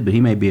this dude, but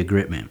he may be a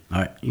grit man.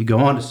 All right. You go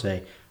on to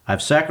say,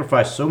 I've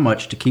sacrificed so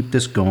much to keep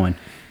this going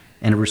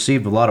and have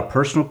received a lot of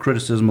personal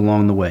criticism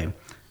along the way.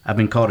 I've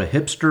been called a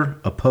hipster,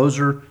 a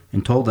poser,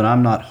 and told that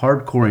I'm not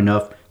hardcore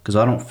enough because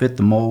I don't fit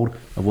the mold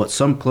of what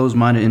some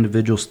closed-minded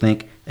individuals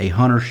think a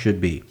hunter should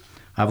be.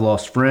 I've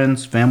lost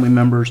friends, family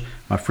members,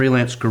 my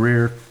freelance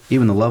career,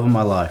 even the love of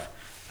my life.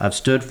 I've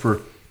stood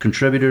for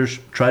contributors,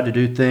 tried to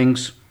do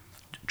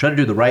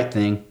the right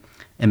thing,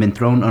 and been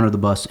thrown under the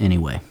bus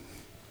anyway.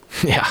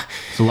 Yeah.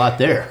 It's a lot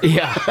there.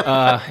 Yeah.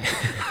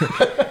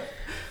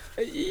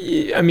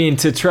 I mean,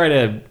 to try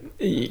to,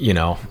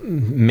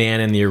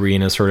 man in the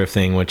arena sort of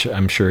thing, which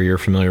I'm sure you're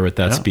familiar with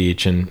that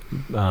speech, and,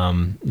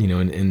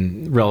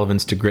 in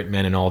relevance to grit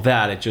men and all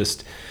that, it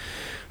just,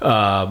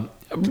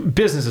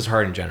 business is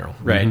hard in general,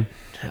 right?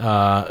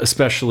 Mm-hmm.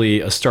 Especially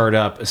a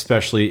startup,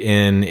 especially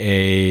in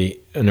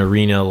an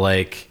arena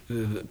like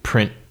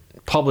print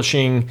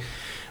publishing,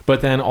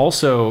 but then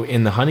also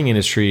in the hunting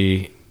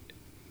industry,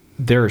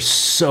 there's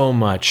so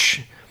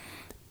much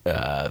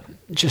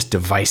just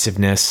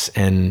divisiveness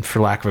and,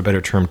 for lack of a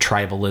better term,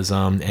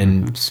 tribalism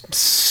and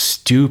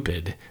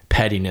stupid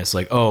pettiness.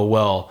 Like, oh,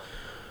 well,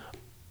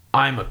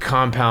 I'm a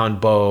compound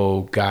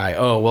bow guy.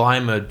 Oh, well,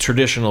 I'm a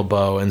traditional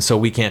bow, and so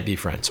we can't be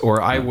friends.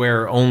 Or I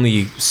wear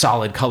only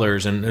solid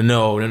colors, and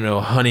no,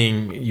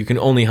 hunting, you can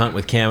only hunt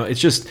with camo. It's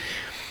just,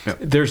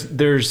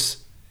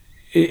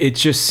 it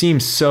just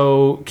seems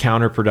so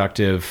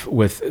counterproductive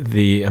with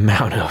the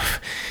amount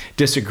of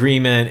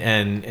disagreement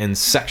and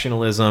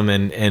sectionalism,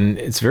 and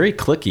it's very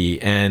cliquey.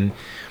 And,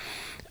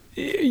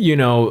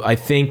 I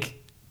think,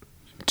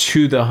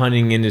 to the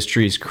hunting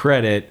industry's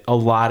credit, a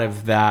lot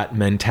of that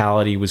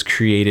mentality was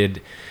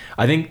created.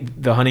 I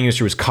think the hunting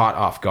industry was caught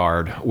off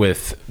guard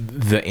with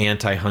the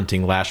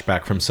anti-hunting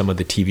lashback from some of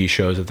the TV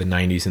shows of the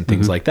 90s and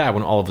things like that,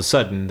 when all of a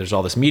sudden there's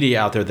all this media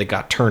out there that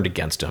got turned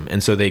against them.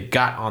 And so they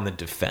got on the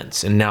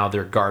defense, and now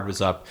their guard was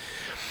up.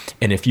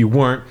 And if you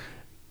weren't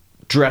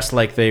dressed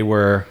like they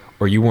were,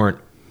 or you weren't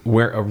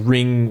a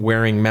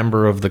ring-wearing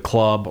member of the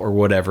club or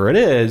whatever it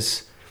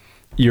is,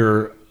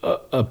 you're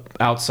a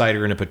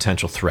outsider and a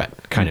potential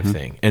threat kind of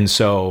thing. And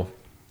so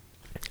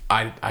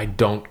I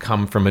don't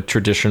come from a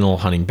traditional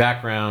hunting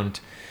background,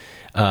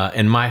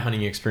 and my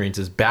hunting experience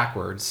is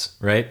backwards,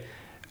 right?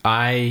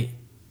 I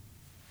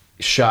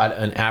shot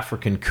an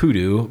African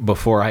kudu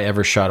before I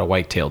ever shot a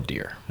white-tailed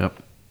deer.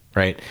 Yep.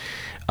 Right?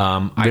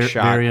 I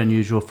shot very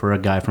unusual for a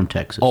guy from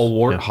Texas. A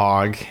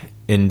warthog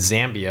in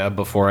Zambia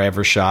before I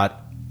ever shot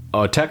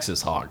a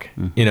Texas hog,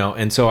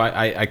 and so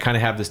I kind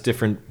of have this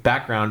different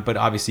background, but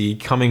obviously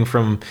coming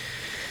from,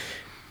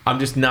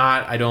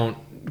 I don't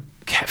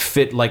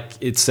fit, like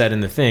it said in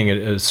the thing,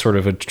 as sort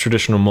of a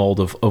traditional mold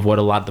of what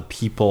a lot of the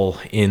people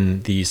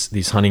in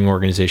these hunting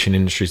organization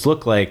industries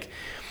look like.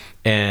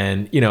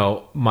 And,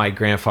 my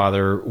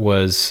grandfather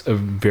was a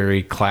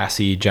very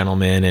classy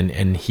gentleman,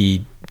 and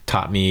he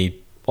taught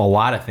me a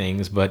lot of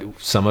things, but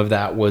some of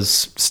that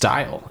was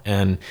style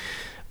and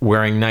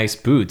wearing nice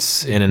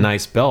boots and a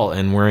nice belt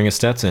and wearing a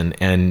Stetson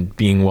and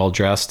being well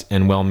dressed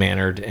and well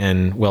mannered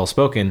and well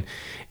spoken.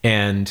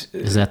 And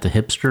is that the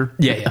hipster?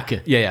 Yeah.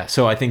 Okay. Yeah.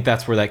 So I think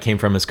that's where that came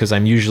from, is because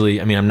I'm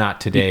not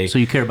today. So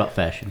you care about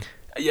fashion?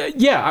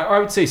 Yeah, I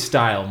would say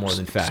style more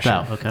than fashion.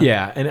 Style, okay.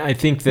 Yeah, and I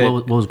think that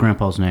What was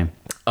Grandpa's name?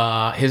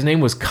 his name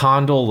was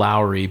Condell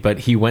Lowry, but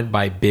he went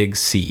by Big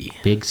C.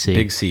 Big C.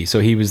 Big C. So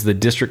he was the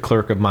district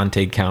clerk of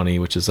Montague County,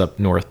 which is up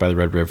north by the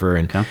Red River,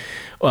 and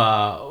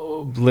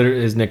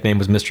literally his nickname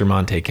was Mr.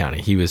 Montague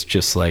County. He was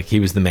just like, he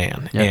was the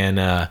man.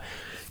 Yeah.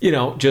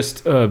 And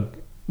just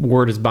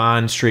word is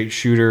bond, straight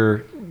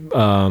shooter,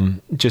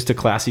 just a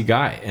classy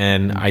guy.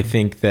 And I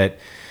think that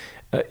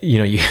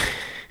you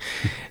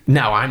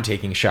now I'm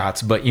taking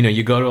shots, but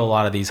you go to a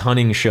lot of these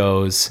hunting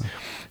shows,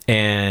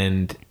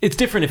 and it's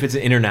different if it's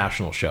an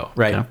international show,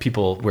 right? Yeah.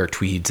 People wear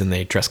tweeds and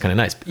they dress kind of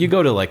nice. But you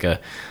go to like a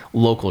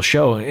local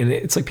show, and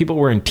it's like people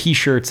wearing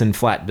T-shirts and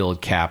flat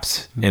billed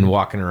caps and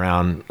walking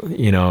around.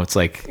 It's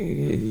like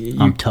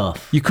I'm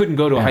tough. You couldn't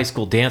go to a high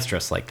school dance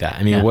dressed like that.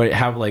 I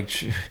mean,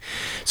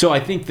 so I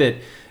think that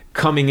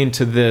coming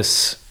into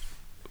this,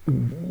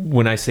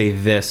 when I say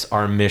this,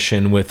 our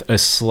mission with a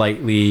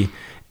slightly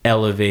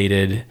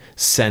elevated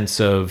sense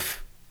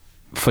of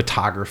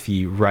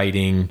photography,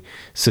 writing,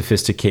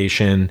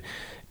 sophistication,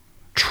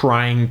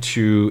 trying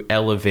to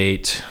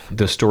elevate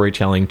the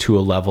storytelling to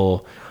a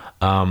level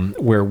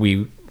where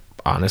we,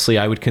 honestly,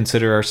 I would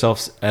consider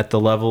ourselves at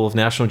the level of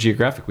National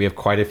Geographic. We have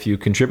quite a few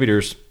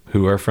contributors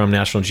who are from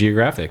National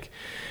Geographic.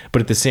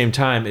 But at the same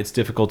time, it's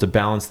difficult to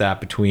balance that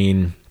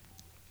between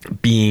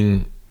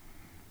being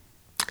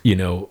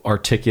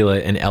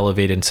articulate and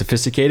elevated and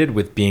sophisticated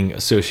with being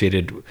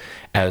associated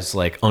as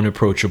like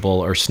unapproachable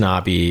or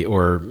snobby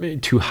or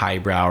too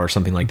highbrow or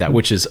something like that,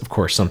 which is of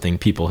course something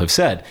people have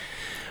said.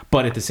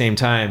 But at the same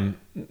time,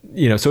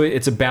 so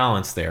it's a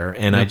balance there.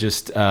 And I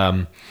just,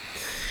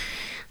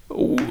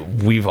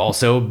 we've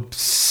also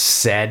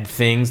said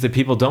things that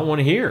people don't want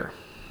to hear.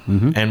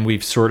 Mm-hmm. And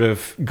we've sort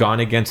of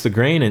gone against the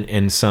grain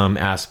in some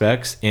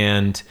aspects.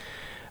 And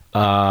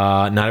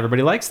not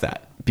everybody likes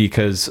that,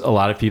 because a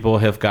lot of people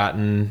have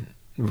gotten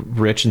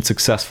rich and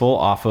successful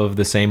off of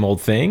the same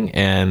old thing.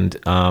 And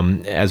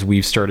as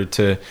we've started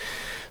to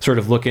sort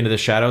of look into the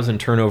shadows and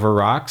turn over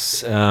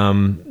rocks,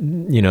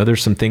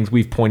 there's some things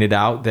we've pointed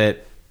out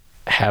that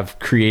have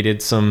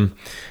created some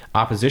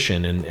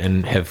opposition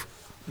and have,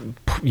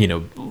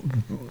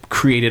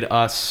 created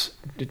us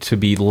to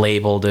be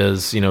labeled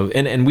as,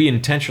 and we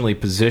intentionally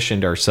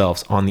positioned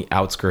ourselves on the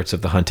outskirts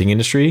of the hunting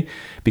industry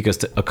because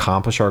to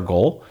accomplish our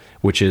goal,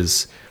 which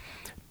is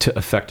to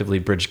effectively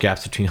bridge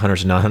gaps between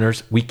hunters and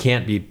non-hunters, we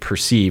can't be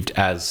perceived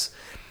as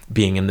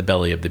being in the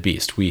belly of the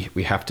beast. We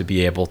have to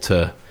be able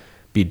to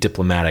be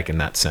diplomatic in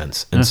that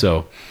sense. And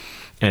so,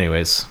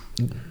 anyways.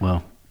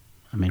 Well,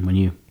 I mean, when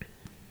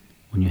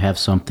you have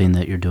something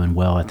that you're doing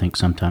well, I think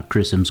sometimes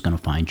criticism's going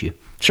to find you.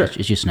 Sure.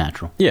 It's just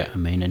natural. Yeah. I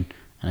mean,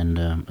 and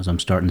as I'm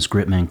starting the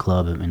Scriptman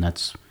Club, I mean,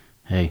 that's,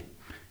 hey,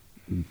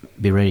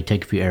 be ready to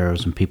take a few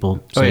arrows, and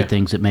people say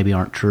things that maybe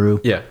aren't true.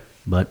 Yeah.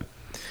 But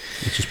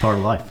it's just part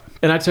of life.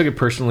 And I took it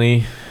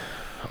personally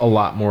a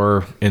lot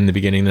more in the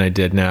beginning than I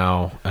did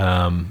now.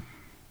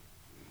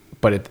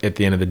 But at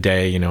the end of the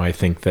day, I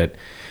think that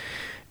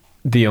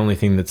the only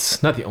thing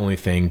that's not the only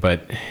thing,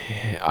 but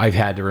I've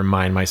had to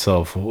remind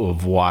myself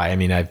of why. I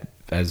mean,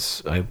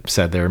 as I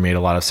said, there made a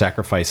lot of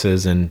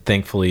sacrifices, and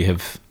thankfully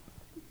have,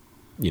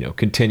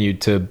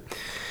 continued to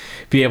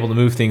be able to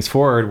move things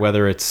forward,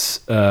 whether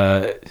it's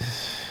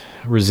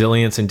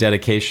resilience and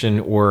dedication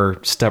or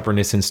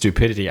stubbornness and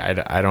stupidity.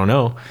 I don't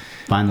know.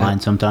 Fine line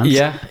sometimes.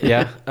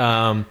 Yeah.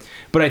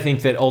 But I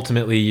think that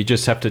ultimately you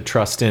just have to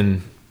trust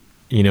in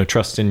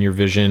your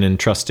vision and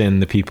trust in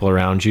the people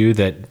around you,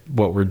 that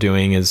what we're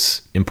doing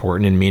is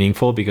important and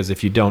meaningful, because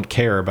if you don't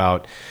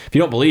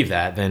believe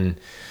that, then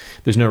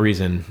there's no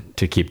reason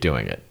to keep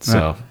doing it. So,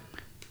 right.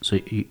 So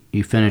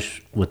you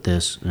finish with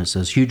this, and it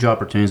says, huge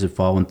opportunities have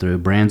fallen through,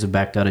 brands have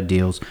backed out of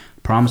deals,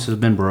 promises have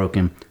been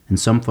broken, and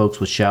some folks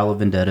with shallow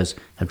vendettas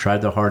have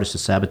tried their hardest to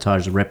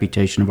sabotage the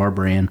reputation of our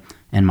brand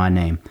and my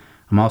name.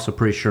 I'm also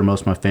pretty sure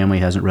most of my family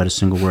hasn't read a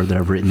single word that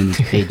I've written in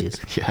these pages.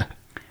 Yeah.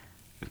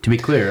 To be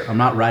clear, I'm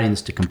not writing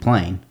this to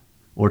complain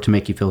or to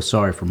make you feel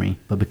sorry for me,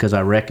 but because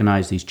I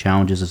recognize these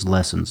challenges as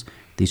lessons.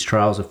 These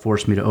trials have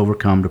forced me to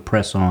overcome, to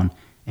press on,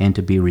 and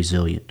to be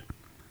resilient.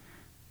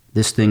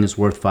 This thing is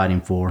worth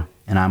fighting for,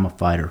 and I'm a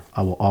fighter.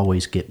 I will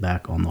always get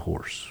back on the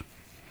horse.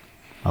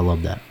 I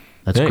love that.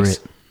 That's Thanks.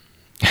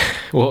 great.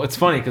 Well, it's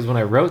funny because when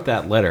I wrote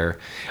that letter,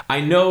 I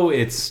know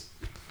it's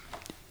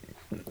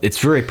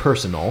very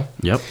personal.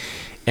 Yep.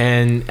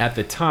 And at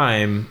the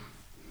time,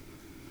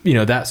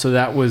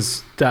 that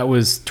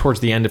was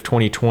towards the end of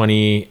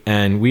 2020,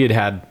 and we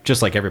had,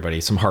 just like everybody,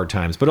 some hard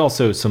times, but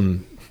also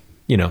some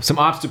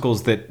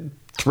obstacles that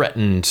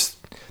threatened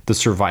the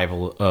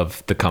survival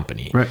of the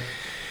company. Right.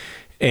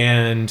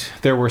 And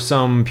there were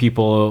some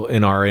people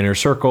in our inner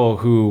circle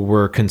who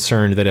were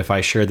concerned that if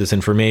I shared this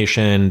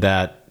information,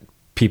 that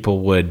people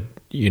would,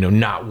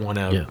 not want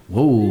to. Yeah.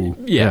 Whoa.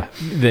 Yeah.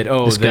 That,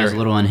 this guy's a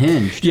little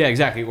unhinged. Yeah,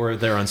 exactly. Or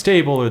they're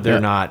unstable, or they're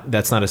not,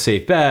 that's not a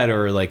safe bet,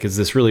 or like, is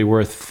this really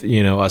worth,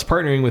 us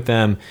partnering with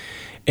them?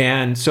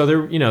 And so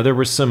there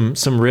was some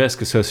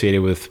risk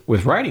associated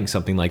with writing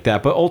something like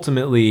that. But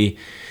ultimately,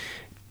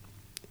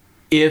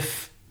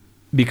 if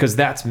because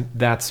that's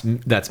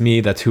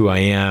me. That's who I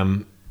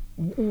am.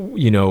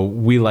 You know,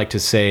 we like to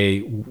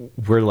say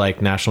we're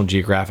like National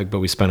Geographic, but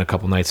we spent a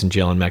couple nights in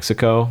jail in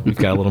Mexico. We've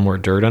got a little more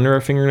dirt under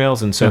our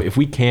fingernails. And so if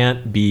we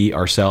can't be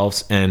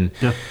ourselves, and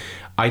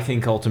I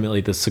think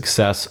ultimately the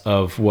success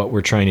of what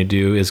we're trying to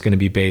do is going to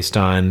be based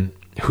on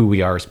who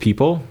we are as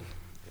people,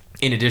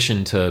 in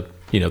addition to,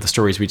 you know, the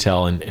stories we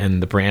tell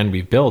and the brand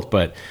we've built.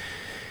 But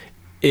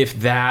if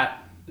that,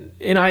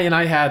 and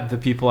I had the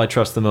people I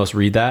trust the most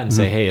read that and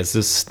say, hey, is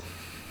this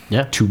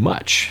too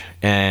much?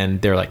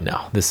 And they're like,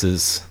 no, this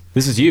is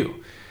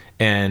you.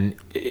 And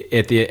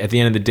at the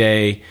end of the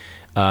day,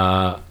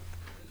 I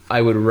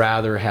would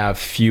rather have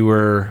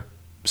fewer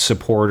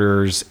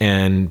supporters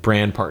and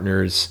brand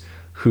partners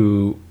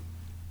who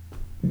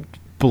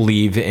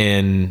believe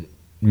in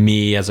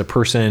me as a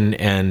person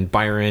and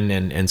Byron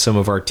and some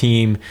of our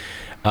team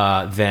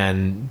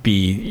than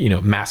be, you know,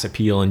 mass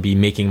appeal and be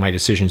making my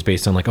decisions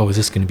based on like, oh, is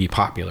this going to be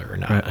popular or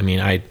not? Right. I mean,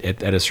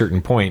 at a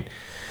certain point,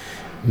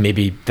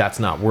 maybe that's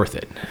not worth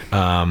it.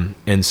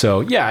 And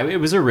so, yeah, it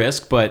was a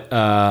risk, but,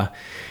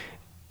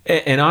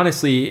 and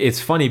honestly,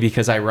 it's funny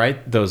because I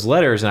write those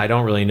letters and I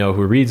don't really know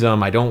who reads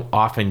them. I don't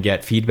often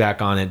get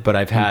feedback on it, but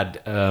I've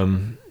had,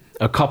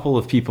 a couple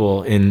of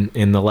people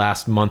in the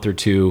last month or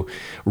two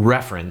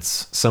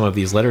reference some of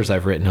these letters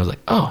I've written. I was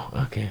like, oh,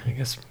 okay, I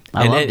guess.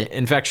 I loved it.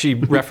 In fact, she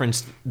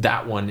referenced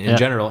that one in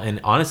general. And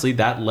honestly,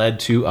 that led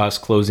to us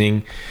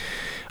closing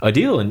a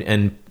deal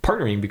and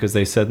partnering, because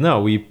they said, no,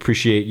 we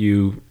appreciate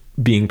you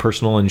being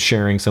personal and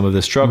sharing some of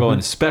the struggle. And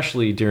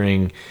especially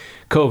during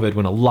COVID,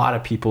 when a lot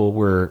of people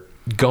were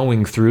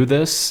going through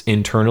this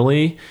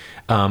internally,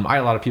 I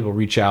had a lot of people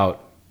reach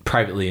out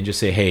privately and just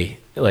say, hey,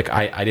 like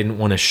I didn't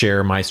want to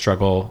share my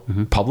struggle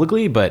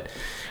publicly, but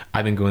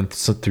I've been going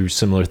through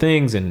similar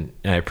things and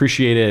I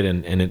appreciate it.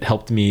 And it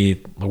helped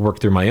me work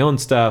through my own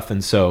stuff.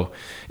 And so,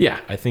 yeah,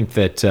 I think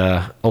that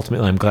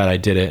ultimately I'm glad I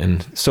did it.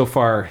 And so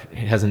far it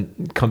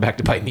hasn't come back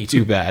to bite me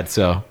too bad.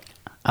 So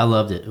I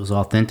loved it. It was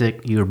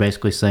authentic. You were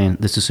basically saying,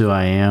 this is who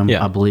I am.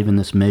 Yeah. I believe in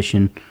this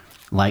mission,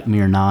 like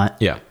me or not.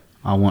 Yeah.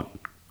 I want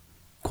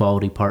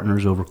quality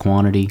partners over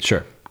quantity.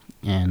 Sure.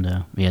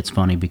 And yeah, it's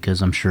funny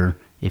because I'm sure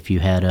if you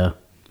had a,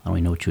 I don't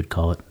even know what you would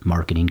call it,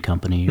 marketing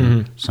company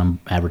or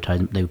some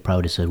advertisement, they would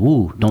probably have said,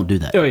 "Ooh, don't do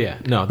that." Oh yeah,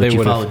 no, but they you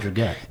would followed your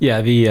gut.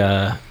 Yeah,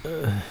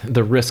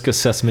 the risk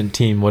assessment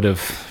team would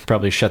have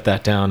probably shut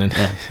that down and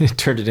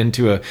turned it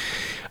into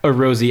a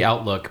rosy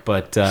outlook.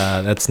 But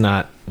that's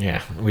not.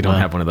 Yeah, we don't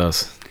have one of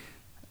those.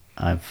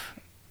 I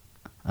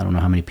don't know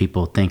how many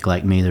people think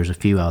like me. There's a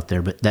few out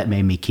there, but that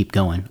made me keep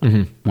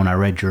going. When I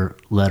read your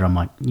letter, I'm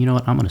like, you know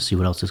what? I'm going to see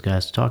what else this guy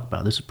has to talk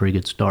about. This is a pretty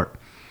good start.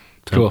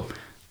 So, cool.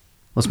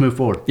 Let's move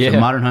forward. Yeah. So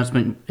Modern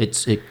Huntsman,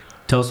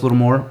 tell us a little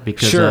more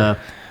because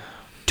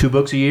 2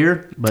 books a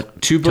year,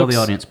 but tell the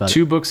audience about it.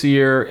 2 books a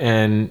year,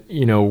 and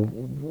you know,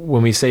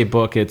 when we say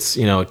book, it's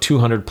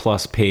 200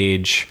 plus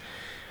page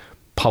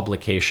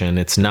publication.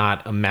 It's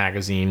not a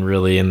magazine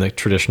really in the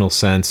traditional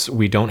sense.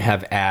 We don't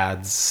have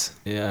ads.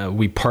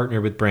 We partner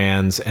with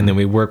brands, and then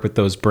we work with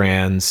those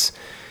brands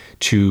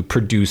to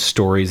produce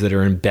stories that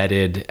are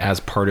embedded as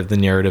part of the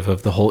narrative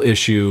of the whole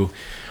issue.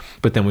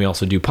 But then we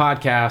also do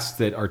podcasts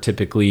that are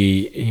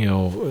typically,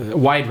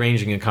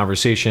 wide-ranging in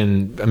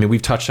conversation. I mean,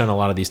 we've touched on a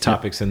lot of these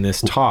topics in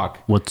this talk.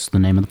 What's the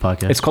name of the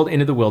podcast? It's called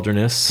Into the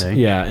Wilderness. Okay.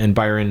 Yeah, and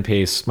Byron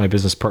Pace, my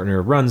business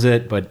partner, runs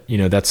it. But,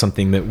 that's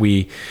something that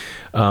we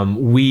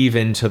weave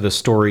into the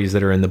stories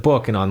that are in the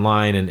book and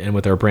online and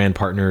with our brand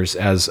partners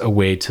as a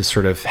way to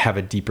sort of have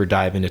a deeper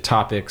dive into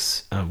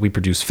topics. We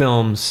produce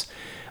films.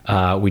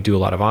 We do a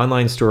lot of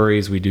online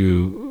stories. We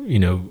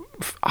do,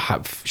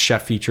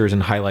 chef features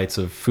and highlights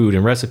of food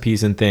and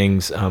recipes and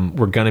things.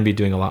 We're going to be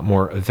doing a lot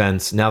more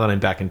events. Now that I'm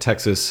back in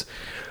Texas,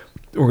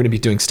 we're going to be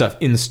doing stuff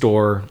in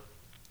store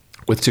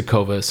with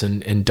Tecovas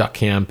and Duck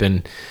Camp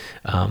and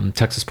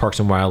Texas Parks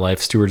and Wildlife,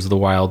 Stewards of the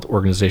Wild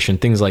organization,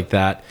 things like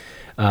that.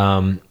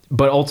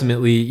 But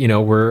ultimately,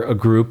 we're a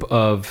group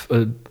of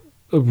a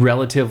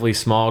relatively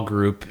small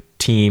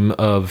team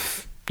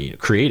of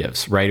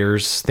creatives,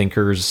 writers,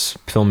 thinkers,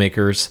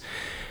 filmmakers,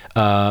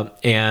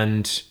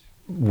 and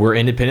we're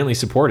independently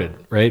supported,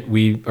 right?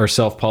 We are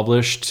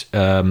self-published.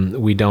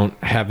 We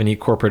don't have any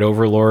corporate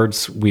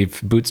overlords.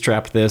 We've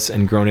bootstrapped this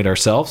and grown it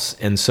ourselves.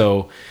 And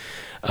so,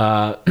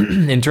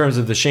 in terms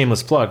of the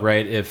shameless plug,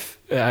 right? If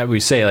we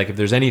say if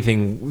there's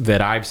anything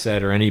that I've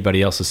said or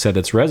anybody else has said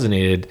that's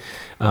resonated,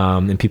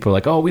 and people are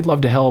like, "Oh, we'd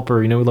love to help," or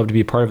we'd love to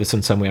be a part of this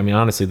in some way. I mean,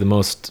 honestly, the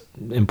most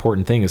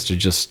important thing is to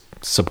just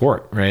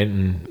support, right?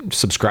 And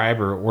subscribe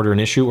or order an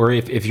issue, or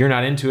if you're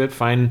not into it,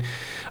 find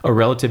a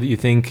relative that you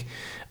think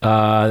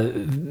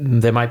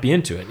they might be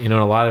into it.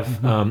 A lot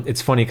of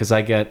it's funny because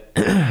I get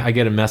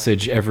a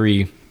message at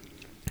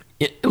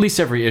least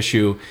every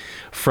issue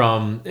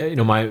from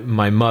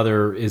my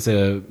mother is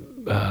a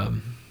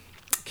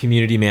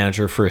community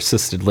manager for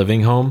assisted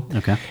living home.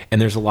 Okay. And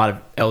there's a lot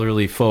of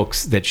elderly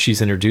folks that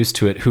she's introduced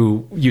to it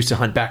who used to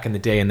hunt back in the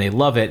day, and they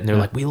love it. And they're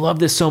like, we love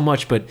this so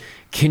much, but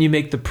can you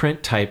make the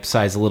print type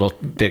size a little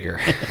bigger?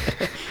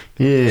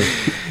 Yeah.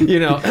 You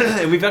know,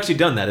 and we've actually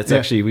done that.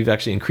 We've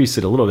actually increased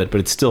it a little bit, but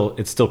it's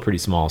still pretty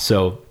small.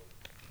 So,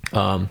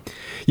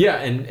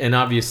 and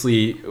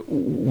obviously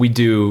we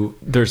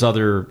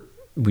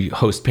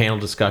host panel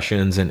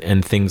discussions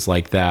and things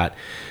like that.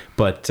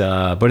 But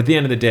at the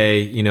end of the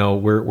day, you know,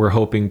 we're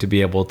hoping to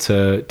be able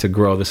to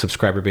grow the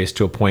subscriber base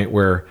to a point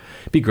where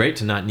it'd be great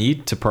to not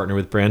need to partner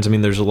with brands. I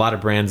mean, there's a lot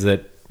of brands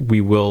that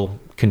we will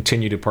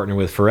continue to partner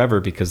with forever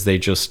because they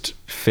just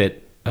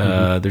fit.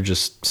 They're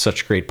just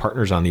such great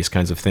partners on these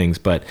kinds of things.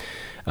 But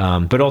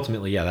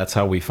ultimately, yeah, that's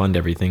how we fund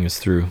everything, is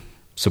through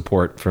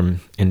support from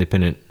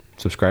independent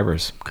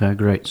subscribers. Okay,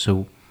 great.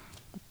 So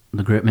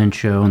the Gritman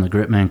Show and the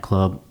Gritman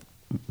Club,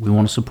 we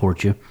want to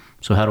support you.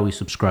 So how do we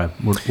subscribe?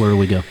 Where do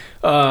we go?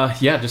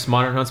 Just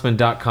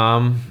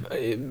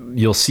modernhuntsman.com.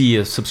 You'll see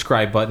a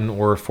subscribe button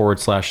or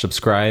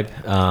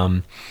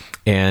 /subscribe.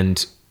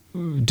 And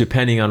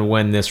depending on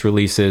when this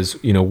releases,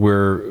 you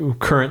know,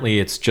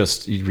 it's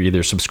just you're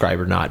either subscribe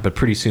or not, but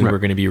pretty soon we're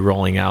going to be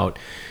rolling out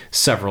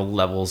several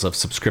levels of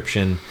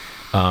subscription.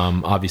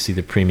 Obviously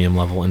the premium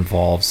level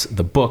involves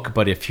the book,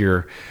 but if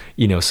you're,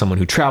 you know, someone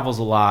who travels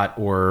a lot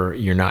or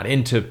you're not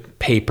into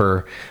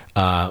paper,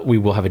 we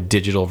will have a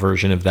digital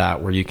version of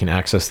that where you can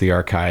access the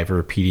archive or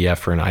a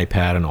PDF or an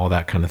iPad and all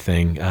that kind of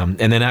thing. And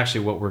then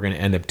actually what we're going to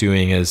end up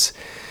doing is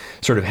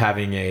sort of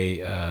having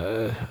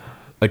a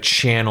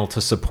channel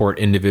to support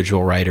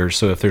individual writers.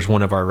 So if there's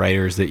one of our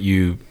writers that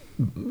you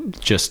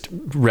just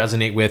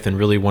resonate with and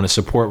really want to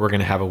support, we're going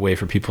to have a way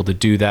for people to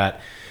do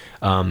that.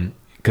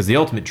 Because the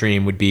ultimate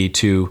dream would be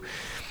to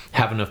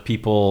have enough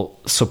people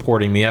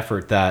supporting the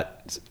effort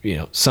that, you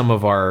know, some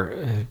of our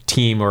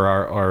team or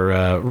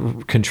our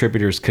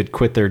contributors could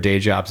quit their day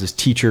jobs as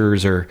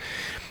teachers or,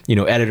 you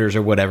know, editors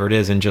or whatever it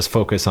is, and just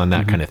focus on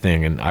that kind of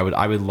thing. And I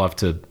would love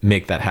to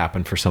make that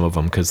happen for some of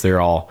them, because they're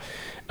all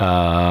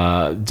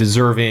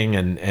deserving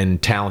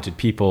and talented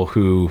people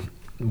who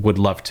would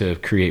love to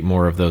create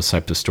more of those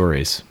types of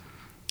stories.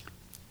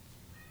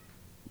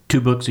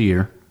 2 books a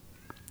year.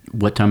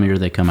 What time of year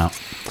they come out?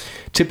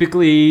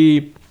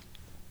 Typically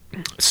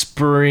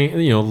spring,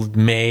 you know,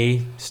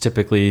 May. It's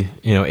typically,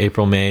 you know,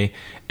 April, May.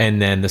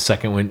 And then the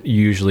second one,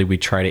 usually we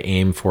try to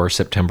aim for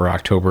September,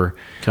 October,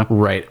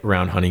 right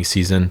around hunting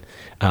season.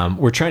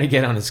 We're trying to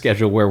get on a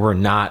schedule where we're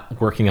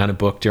not working on a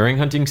book during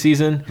hunting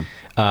season.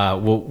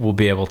 We'll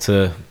be able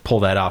to pull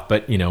that off.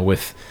 But, you know,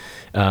 with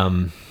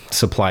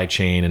supply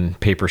chain and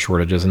paper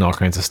shortages and all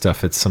kinds of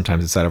stuff,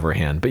 sometimes it's out of our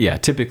hand. But yeah,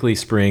 typically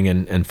spring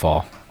and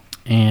fall.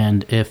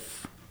 And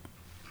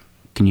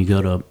can you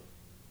go to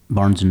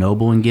Barnes &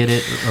 Noble and get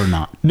it or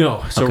not?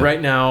 No. So right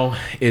now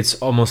it's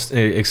almost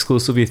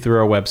exclusively through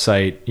our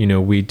website. You know,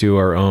 we do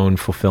our own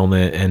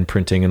fulfillment and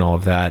printing and all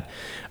of that.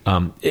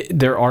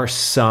 There are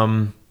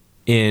some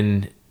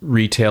in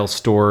retail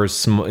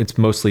stores. It's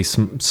mostly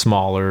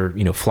smaller,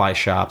 you know, fly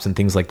shops and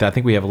things like that. I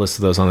think we have a list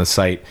of those on the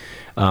site.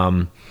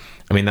 I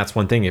mean, that's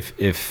one thing.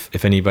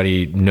 If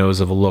anybody knows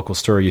of a local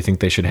store you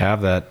think they should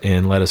have that,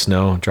 and let us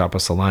know, drop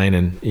us a line,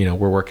 and, you know,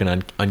 we're working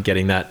on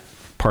getting that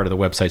part of the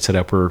website set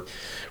up where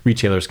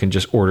retailers can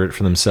just order it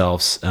for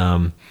themselves.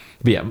 But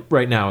yeah,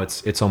 right now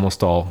it's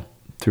almost all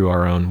through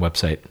our own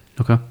website.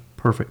 Okay,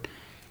 perfect.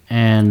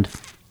 And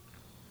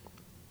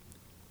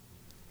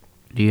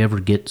do you ever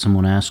get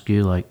someone ask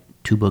you, like,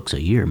 2 books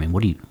a year? I mean,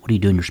 what do you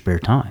do in your spare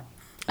time?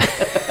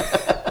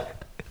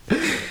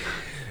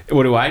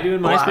 What do I do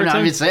in my spare time?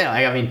 I'm just saying,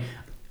 I mean,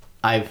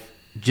 I've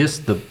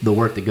just the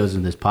work that goes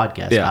into this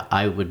podcast. Yeah.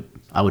 I would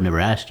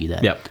never ask you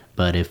that. Yep.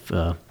 But if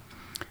I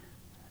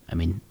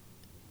mean,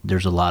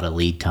 there's a lot of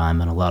lead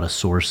time and a lot of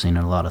sourcing and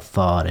a lot of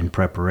thought and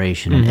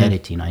preparation and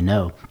editing, I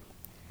know.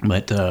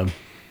 But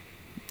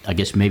I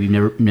guess maybe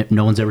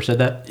no one's ever said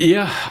that?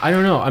 Yeah, I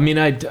don't know. I mean,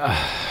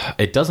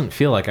 it doesn't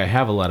feel like I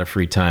have a lot of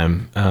free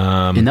time.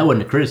 And that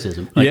wasn't a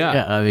criticism.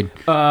 I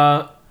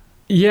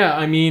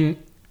mean,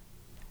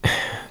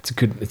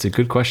 it's a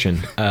good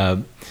question.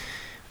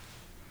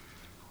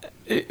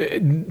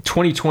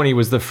 2020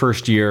 was the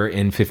first year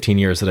in 15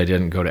 years that I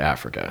didn't go to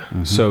Africa.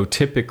 So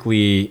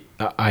typically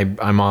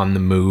I'm on the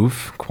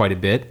move quite a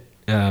bit,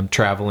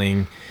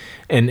 traveling,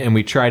 and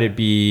we try to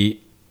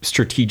be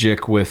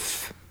strategic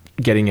with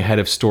getting ahead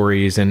of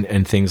stories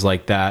and things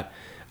like that.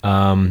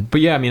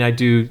 But yeah, I mean, I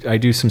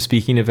do some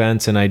speaking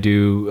events, and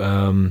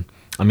I'm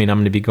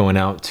going to be going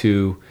out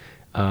to,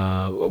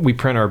 we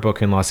print our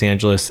book in Los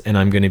Angeles, and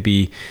I'm going to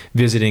be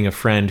visiting a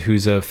friend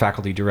who's a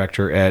faculty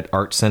director at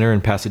Art Center in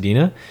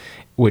Pasadena,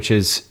 which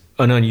is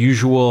an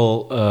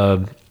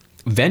unusual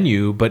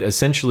venue, but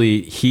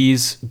essentially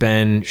he's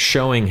been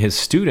showing his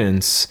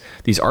students,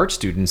 these art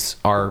students,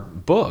 our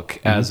book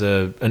as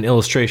an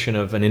illustration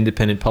of an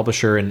independent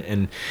publisher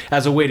and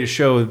as a way to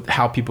show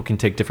how people can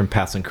take different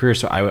paths in careers.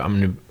 So I'm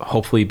going to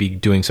hopefully be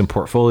doing some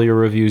portfolio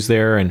reviews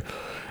there and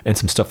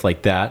some stuff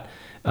like that.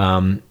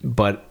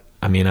 But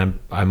I mean,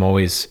 I'm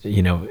always,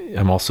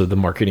 I'm also the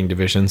marketing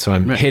division, so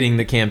I'm hitting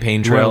the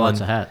campaign trail. Wear lots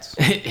of hats.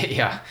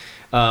 Yeah.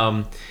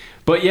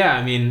 But yeah,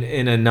 I mean,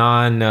 in a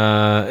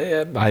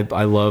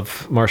I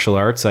love martial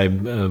arts. I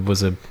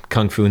was a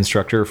Kung Fu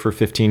instructor for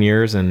 15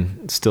 years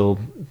and still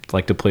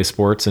like to play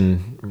sports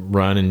and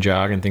run and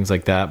jog and things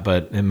like that.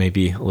 But it may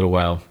be a little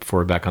while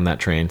before we're back on that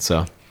train.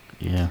 So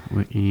yeah,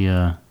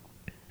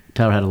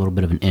 Tyler had a little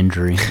bit of an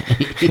injury.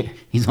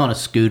 He's on a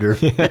scooter.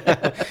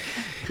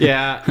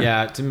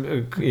 Yeah.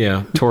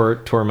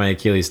 Tore my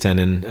Achilles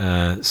tendon.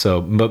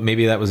 But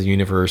maybe that was a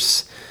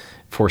universe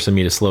forcing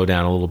me to slow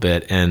down a little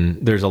bit. And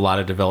there's a lot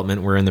of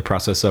development we're in the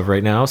process of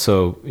right now.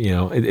 So,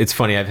 it's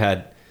funny. I've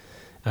had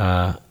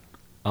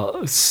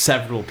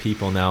several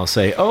people now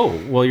say, "Oh,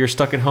 well, you're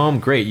stuck at home.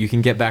 Great. You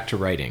can get back to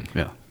writing."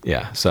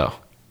 Yeah. So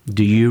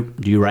do you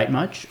write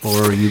much,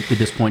 or are you at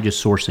this point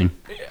just sourcing?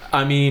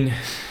 I mean,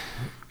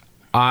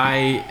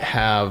 I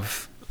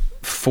have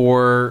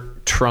 4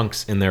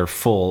 trunks in there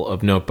full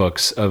of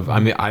notebooks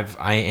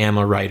I am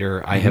a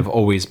writer. I have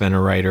always been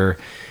a writer.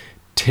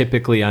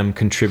 Typically I'm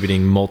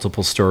contributing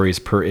multiple stories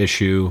per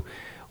issue.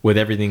 With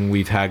everything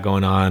we've had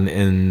going on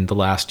in the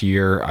last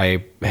year,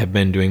 I have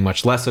been doing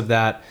much less of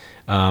that.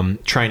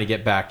 Trying to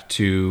get back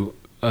to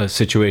a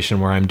situation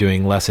where I'm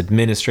doing less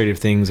administrative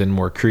things and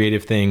more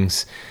creative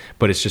things,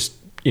 but it's just,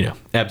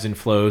 ebbs and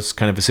flows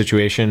kind of a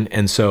situation.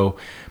 And so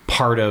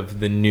part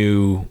of the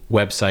new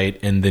website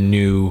and the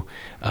new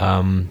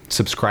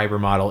subscriber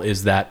model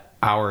is that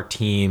our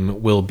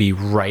team will be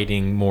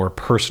writing more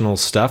personal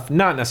stuff,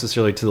 not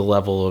necessarily to the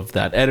level of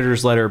that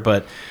editor's letter,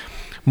 but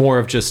more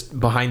of just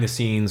behind the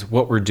scenes,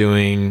 what we're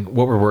doing,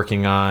 what we're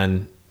working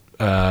on,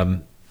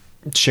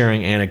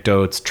 sharing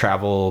anecdotes,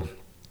 travel.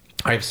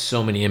 I have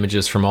so many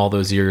images from all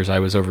those years I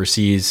was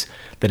overseas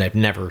that I've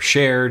never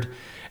shared,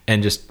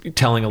 and just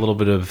telling a little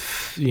bit of,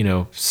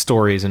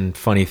 stories and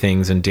funny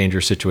things and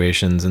dangerous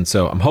situations. And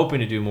so I'm hoping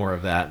to do more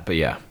of that, but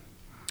yeah.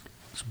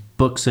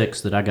 Book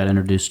 6 that I got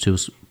introduced to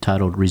is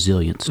titled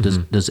Resilience.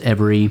 Does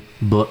every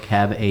book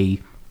have a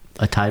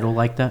title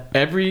like that?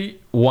 Every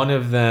one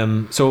of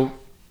them. So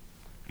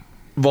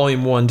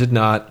volume 1 did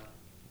not,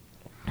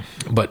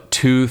 but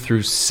 2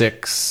 through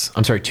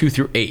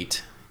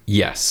 8,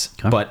 yes.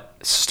 Okay. But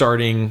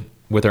starting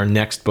with our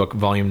next book,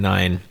 volume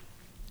 9,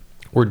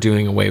 we're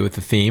doing away with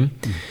the theme.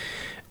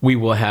 We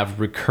will have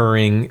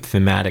recurring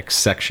thematic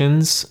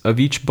sections of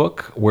each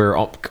book where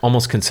I'll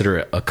almost consider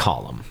it a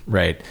column,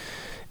 right?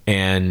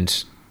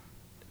 And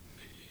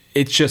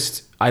it's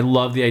just, I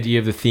love the idea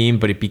of the theme,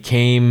 but it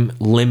became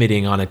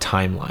limiting on a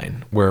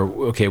timeline where,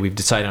 okay, we've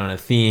decided on a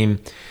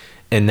theme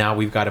and now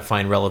we've got to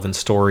find relevant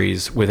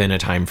stories within a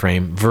time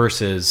frame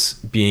versus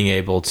being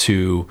able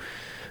to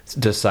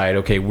decide,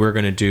 okay, we're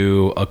going to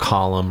do a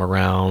column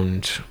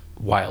around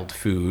wild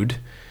food.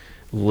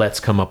 Let's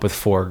come up with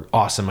 4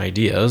 awesome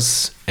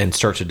ideas and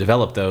start to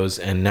develop those.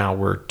 And now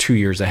we're 2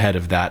 years ahead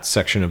of that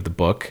section of the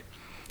book.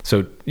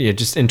 So yeah,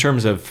 just in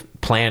terms of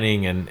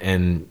planning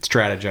and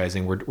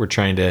strategizing, we're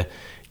trying to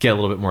get a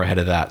little bit more ahead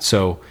of that.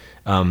 So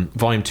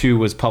volume 2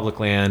 was public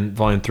land.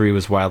 Volume 3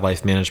 was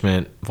wildlife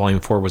management.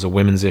 Volume 4 was a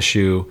women's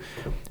issue.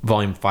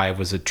 Volume 5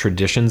 was a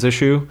traditions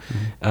issue.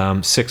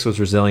 6 was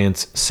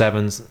resilience.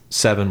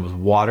 7 was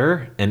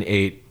water, and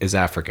 8 is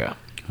Africa.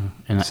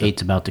 And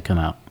 8's about to come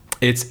out.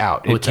 It's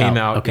out. It came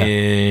out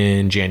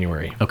in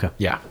January. Okay.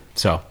 Yeah.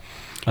 So,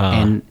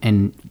 and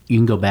you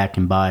can go back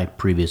and buy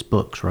previous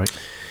books, right?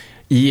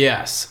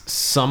 Yes.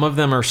 Some of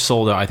them are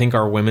sold out. I think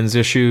our women's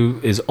issue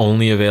is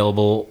only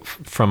available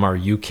from our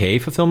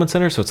UK fulfillment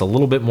center. So it's a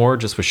little bit more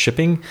just with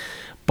shipping,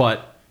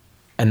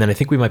 and then I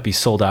think we might be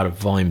sold out of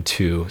volume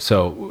 2.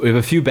 So we have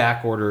a few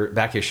back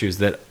issues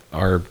that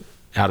are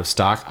out of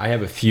stock. I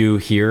have a few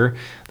here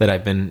that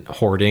I've been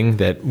hoarding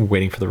that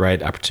waiting for the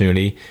right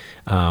opportunity.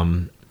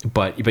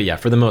 But yeah,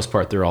 for the most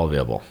part, they're all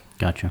available.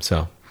 Gotcha.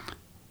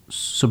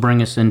 So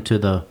bring us into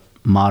the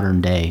modern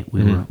day.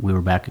 We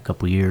were back a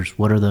couple of years.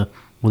 What are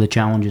the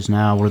challenges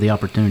now? What are the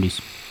opportunities?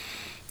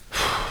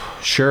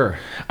 Sure.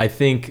 I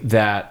think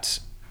that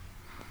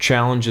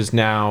challenges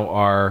now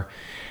are,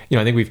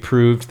 I think we've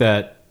proved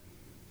that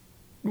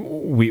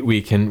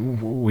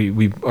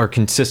we are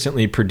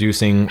consistently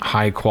producing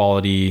high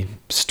quality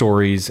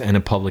stories and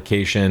a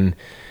publication.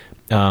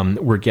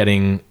 We're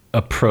getting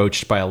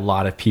approached by a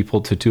lot of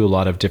people to do a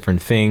lot of different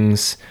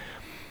things.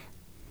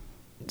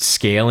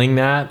 Scaling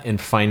that and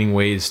finding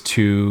ways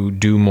to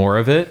do more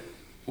of it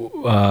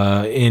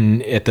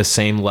at the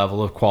same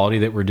level of quality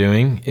that we're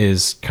doing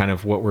is kind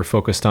of what we're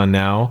focused on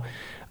now,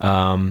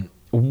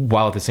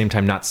 while at the same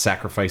time not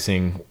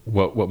sacrificing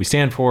what we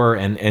stand for.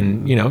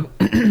 And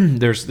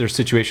there's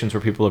situations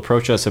where people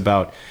approach us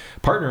about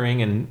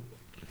partnering and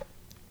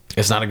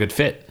it's not a good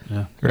fit,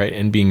 right?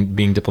 And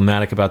being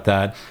diplomatic about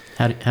that.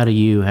 How do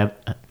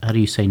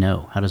you say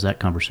no? How does that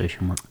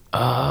conversation work?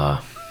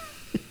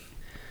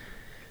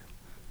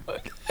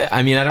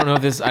 I mean, I don't know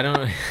if this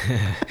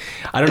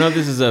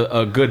is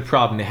a good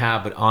problem to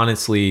have, but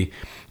honestly,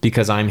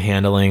 because I'm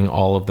handling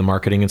all of the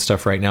marketing and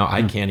stuff right now,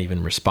 I can't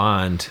even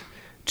respond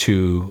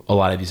to a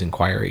lot of these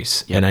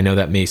inquiries. And I know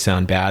that may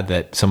sound bad,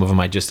 that some of them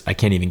I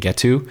can't even get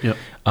to.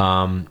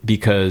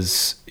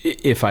 Because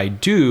if I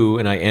do,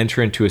 and I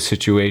enter into a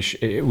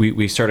situation,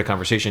 we start a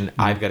conversation,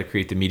 I've got to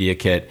create the media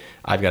kit,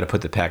 I've got to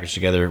put the package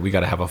together, we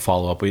got to have a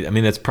follow-up. I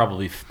mean, that's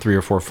probably 3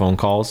 or 4 phone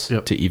calls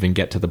to even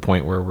get to the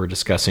point where we're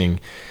discussing,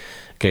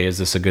 okay, is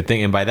this a good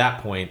thing? And by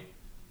that point,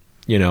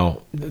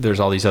 there's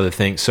all these other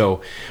things.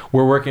 So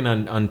we're working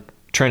on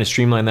trying to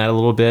streamline that a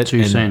little bit. So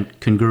you're saying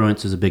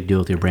congruence is a big deal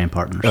with your brand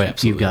partners. Oh,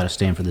 absolutely. You've got to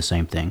stand for the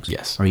same things.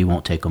 Yes. Or you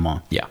won't take them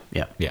on. Yeah.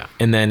 Yeah. Yeah.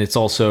 And then it's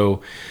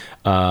also,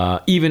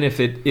 even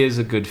if it is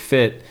a good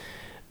fit,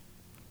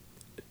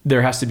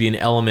 there has to be an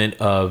element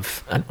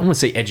of, I don't want to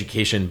say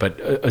education, but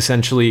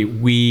essentially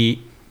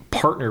we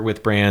partner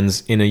with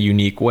brands in a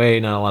unique way.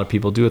 Not a lot of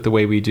people do it the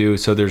way we do.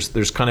 So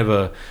there's kind of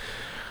a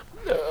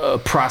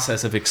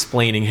process of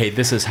explaining, hey,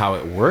 this is how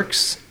it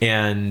works.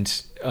 And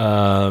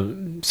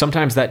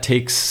sometimes that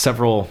takes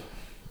several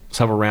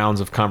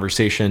rounds of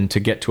conversation to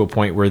get to a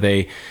point where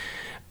they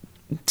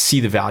see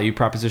the value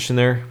proposition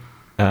there.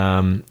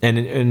 And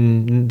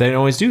they don't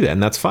always do that,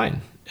 and that's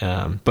fine.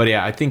 But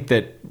yeah, I think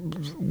that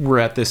we're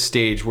at this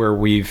stage where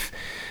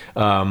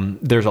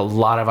there's a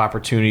lot of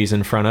opportunities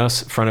in front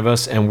of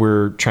us, and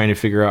we're trying to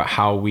figure out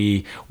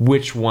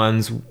which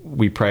ones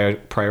we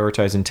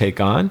prioritize and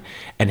take on,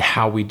 and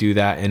how we do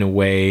that in a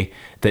way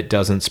that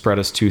doesn't spread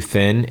us too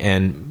thin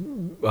and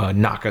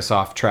knock us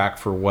off track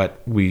for what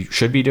we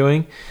should be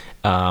doing.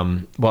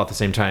 While at the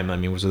same time, I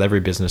mean, was with every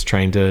business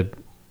trying to,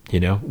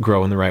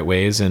 grow in the right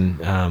ways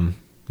and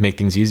make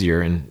things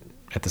easier, and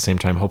at the same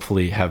time,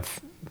 hopefully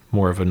have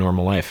more of a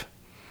normal life.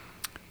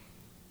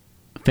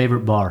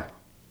 Favorite bar?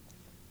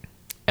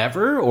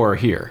 Ever or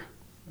here?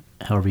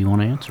 However you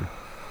want to answer.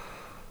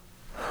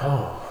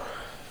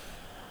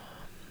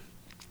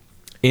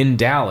 In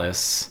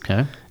Dallas,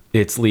 Okay.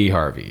 it's Lee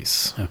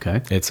Harvey's.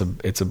 Okay. It's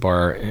a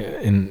bar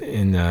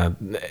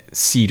in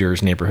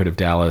Cedars neighborhood of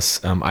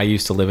Dallas. I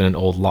used to live in an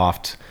old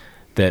loft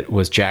that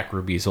was Jack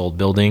Ruby's old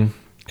building,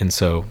 and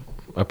so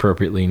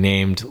appropriately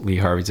named Lee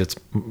Harvey's. It's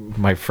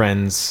my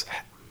friend's,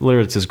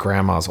 literally it's his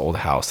grandma's old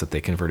house that they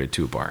converted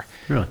to a bar.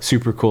 Really?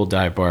 Super cool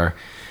dive bar.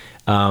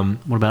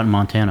 What about in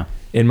Montana?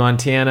 In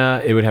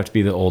Montana, it would have to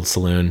be the Old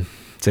Saloon.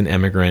 It's in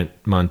Emigrant,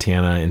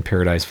 Montana, in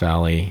Paradise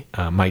Valley.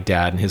 My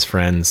dad and his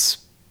friends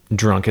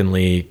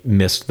drunkenly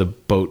missed the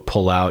boat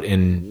pullout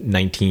in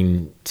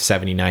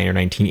 1979 or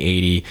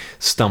 1980,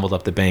 stumbled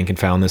up the bank and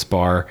found this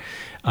bar.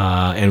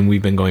 And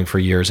we've been going for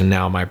years. And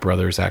now my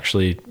brother's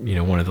actually,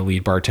 one of the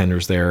lead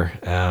bartenders there.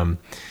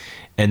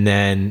 And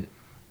then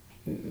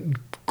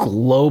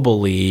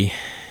globally,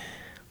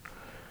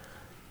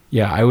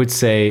 yeah, I would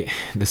say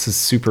this is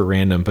super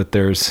random, but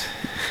there's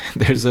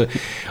a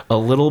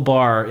little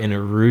bar in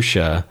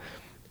Arusha,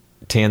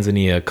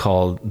 Tanzania,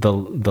 called the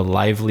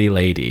Lively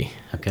Lady.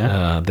 Okay.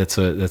 That's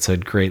a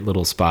great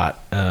little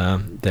spot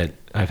that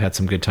I've had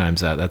some good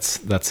times at.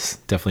 That's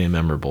definitely a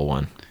memorable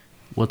one.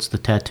 What's the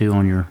tattoo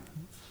on your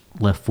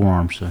left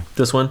forearm say?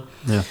 This one?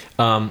 Yeah.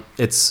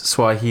 It's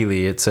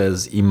Swahili. It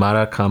says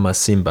Imara Kama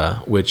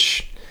Simba,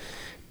 which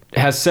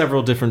has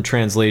several different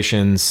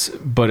translations,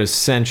 but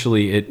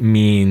essentially it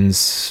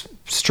means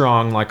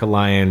strong like a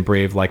lion,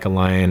 brave like a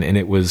lion. And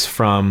it was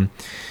from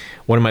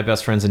one of my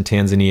best friends in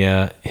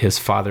Tanzania. His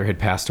father had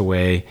passed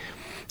away,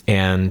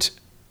 and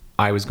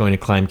I was going to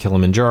climb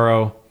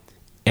Kilimanjaro,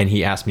 and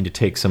he asked me to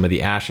take some of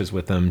the ashes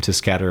with him to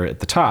scatter at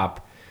the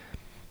top.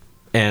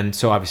 And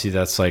so obviously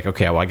that's like,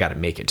 okay, well, I got to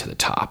make it to the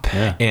top.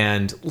 Yeah.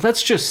 And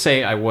let's just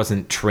say I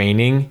wasn't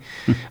training.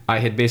 I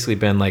had basically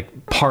been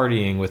like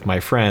partying with my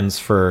friends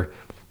for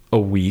a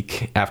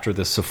week after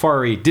the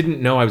safari.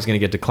 Didn't know I was going to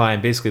get to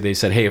climb. Basically, they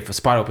said, hey, if a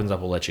spot opens up,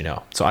 we'll let you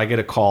know. So I get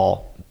a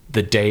call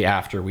the day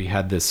after we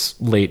had this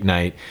late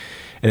night.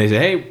 And they say,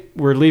 hey,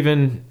 we're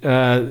leaving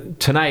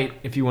tonight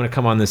if you want to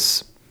come on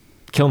this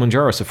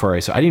Kilimanjaro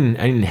safari. So I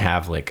didn't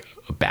have like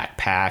a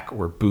backpack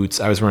or boots.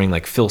 I was wearing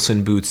like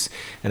Filson boots,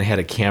 and I had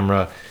a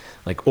camera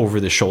like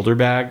over the shoulder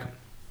bag.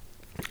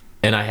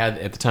 And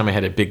at the time I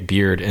had a big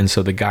beard, and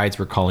so the guides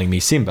were calling me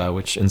Simba,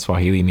 which in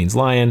Swahili means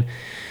lion.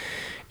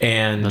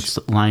 And That's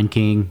Lion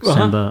King,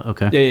 Simba.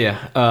 Okay.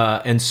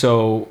 Yeah. And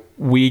so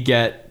we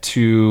get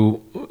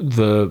to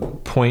the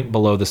point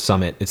below the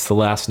summit. It's the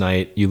last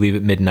night. You leave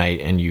at midnight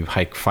and you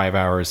hike 5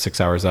 hours,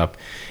 6 hours up.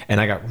 And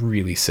I got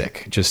really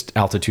sick, just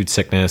altitude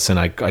sickness. And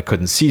I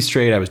couldn't see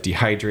straight. I was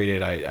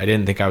dehydrated. I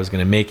didn't think I was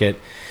going to make it.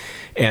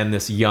 And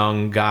this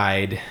young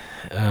guide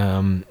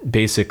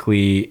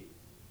basically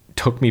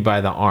took me by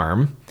the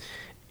arm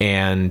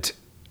and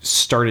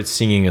started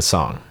singing a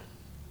song.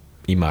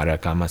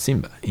 Imara Kama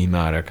Simba,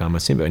 Imara Kama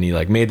Simba. And he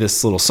like made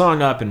this little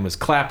song up and was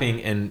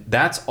clapping. And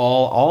that's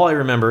all I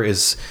remember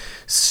is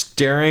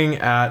staring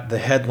at the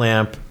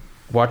headlamp,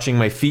 watching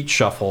my feet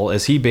shuffle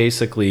as he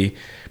basically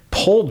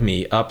pulled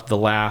me up the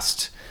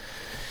last,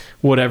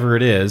 whatever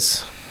it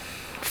is,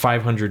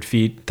 500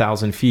 feet,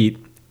 1,000 feet.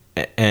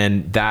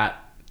 And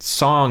that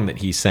song that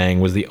he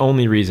sang was the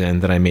only reason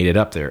that I made it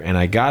up there. And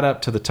I got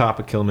up to the top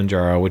of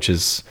Kilimanjaro, which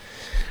is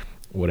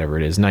whatever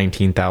it is,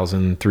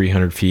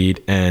 19,300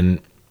 feet.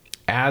 And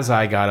as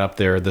I got up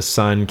there, the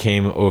sun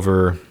came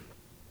over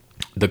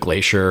the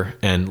glacier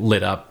and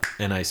lit up,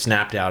 and I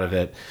snapped out of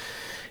it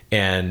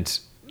and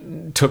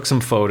took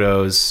some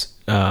photos,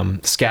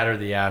 scattered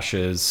the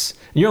ashes.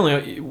 You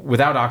only,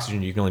 without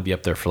oxygen, you can only be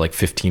up there for like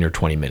 15 or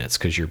 20 minutes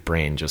because your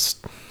brain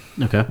just,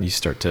 you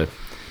start to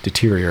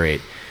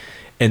deteriorate.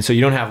 And so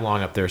you don't have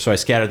long up there. So I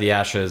scattered the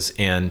ashes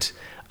and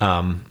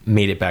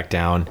made it back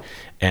down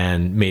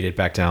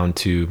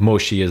to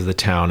Moshi, as the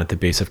town at the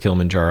base of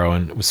Kilimanjaro,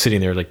 and was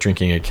sitting there like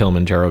drinking a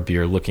Kilimanjaro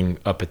beer, looking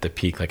up at the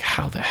peak, like,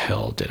 how the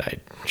hell did I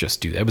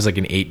just do that? It was like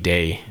an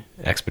 8-day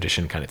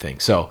expedition kind of thing.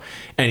 So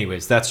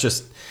anyways, that's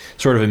just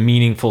sort of a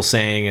meaningful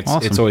saying.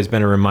 It's always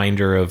been a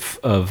reminder of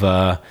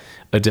a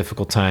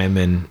difficult time.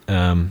 And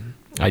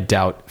I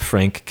doubt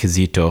Frank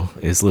Quizito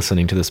is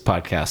listening to this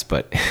podcast,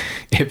 but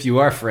if you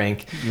are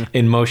Frank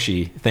in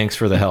Moshi, thanks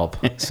for the help.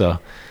 So,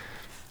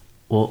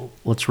 well,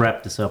 let's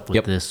wrap this up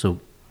with this. So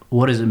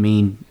what does it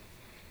mean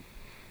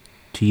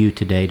to you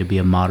today to be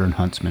a modern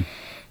huntsman?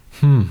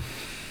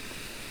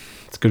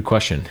 It's a good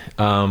question.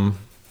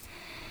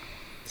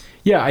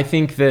 Yeah, I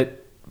think that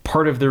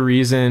part of the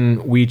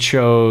reason we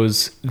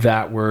chose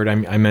that word,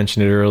 I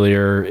mentioned it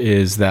earlier,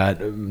 is that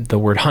the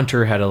word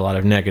hunter had a lot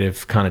of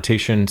negative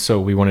connotation. So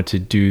we wanted to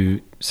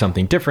do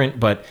something different.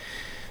 But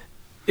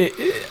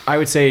I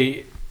would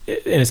say,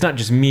 and it's not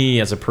just me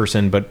as a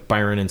person, but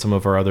Byron and some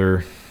of our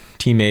other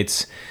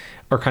teammates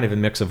are kind of a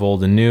mix of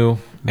old and new.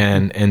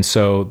 And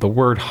so the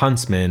word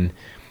huntsman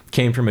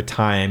came from a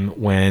time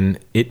when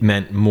it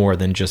meant more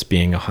than just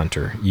being a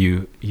hunter.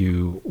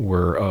 You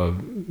were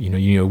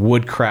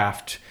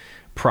woodcraft.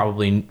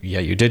 Probably,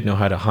 you did know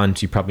how to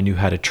hunt. You probably knew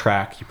how to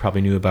track. You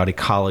probably knew about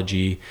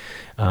ecology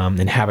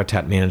and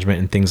habitat management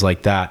and things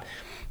like that.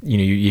 You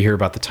hear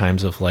about the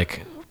times of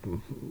like,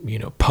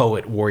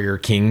 poet, warrior,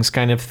 kings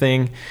kind of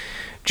thing.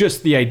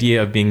 Just the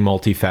idea of being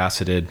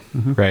multifaceted,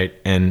 right?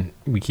 And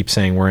we keep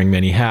saying wearing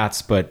many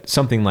hats, but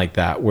something like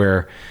that,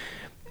 where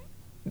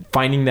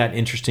finding that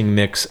interesting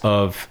mix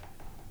of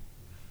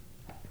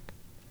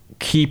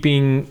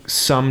keeping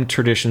some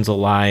traditions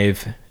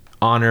alive,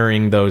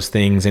 honoring those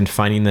things, and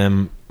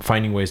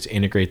finding ways to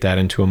integrate that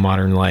into a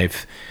modern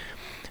life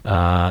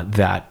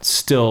that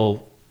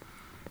still,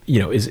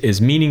 is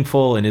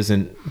meaningful and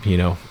isn't,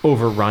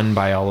 overrun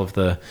by all of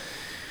the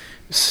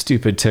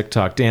stupid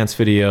TikTok dance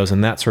videos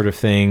and that sort of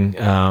thing.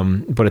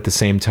 But at the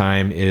same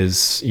time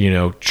is,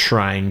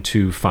 trying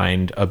to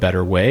find a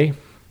better way.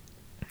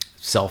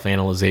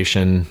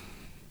 Self-analyzation,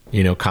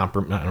 I don't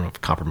know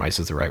if compromise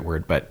is the right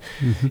word, but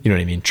you know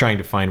what I mean? Trying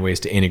to find ways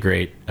to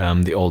integrate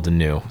the old and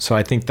new. So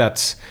I think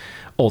that's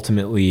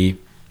ultimately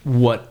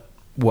what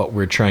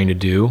we're trying to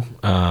do.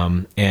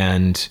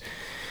 And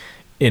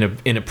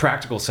in a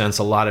practical sense,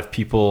 a lot of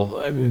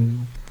people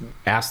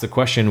ask the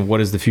question, what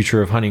does the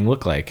future of hunting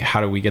look like? How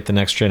do we get the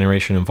next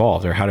generation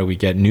involved, or how do we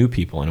get new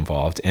people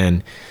involved?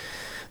 And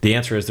the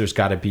answer is there's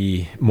got to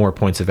be more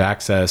points of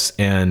access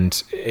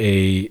and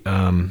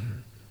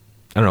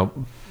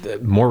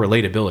more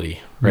relatability,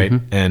 right?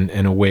 And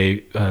in a way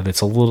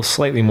that's a little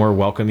slightly more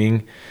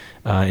welcoming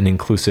and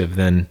inclusive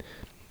than,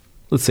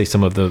 let's say,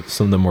 some of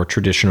the more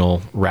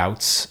traditional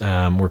routes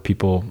where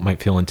people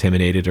might feel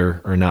intimidated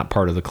or not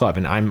part of the club.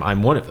 And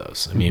I'm one of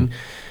those. I mean,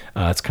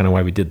 that's kind of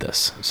why we did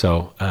this.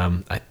 So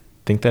I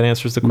think that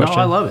answers the question.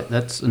 No, I love it.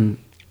 That's in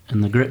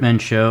the Gritmen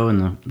show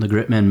and the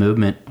Gritmen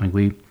movement.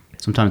 Like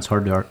sometimes it's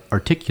hard to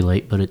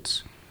articulate, but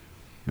it's,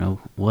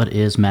 what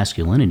is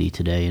masculinity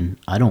today? And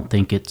I don't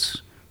think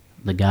it's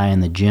the guy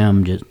in the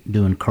gym just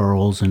doing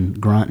curls and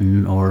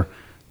grunting, or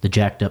the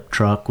jacked up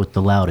truck with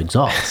the loud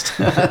exhaust.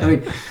 I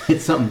mean,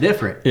 it's something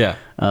different. Yeah.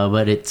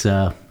 But it's,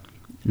 I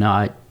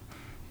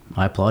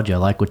applaud you. I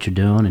like what you're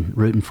doing and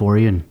rooting for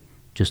you, and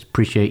just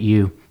appreciate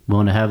you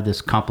willing to have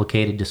this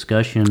complicated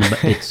discussion.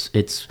 But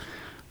it's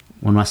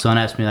when my son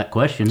asked me that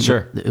question,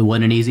 it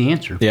wasn't an easy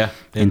answer. Yeah.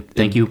 And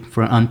thank you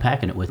for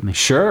unpacking it with me.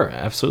 Sure.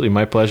 Absolutely.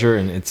 My pleasure.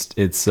 And it's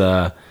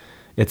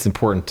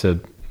important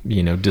to,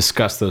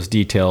 discuss those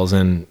details,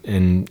 and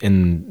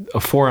in a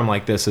forum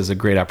like this is a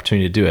great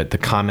opportunity to do it. The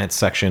comments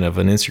section of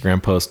an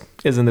Instagram post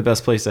isn't the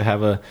best place to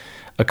have a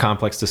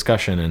complex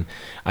discussion. And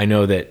I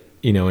know that,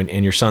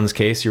 in your son's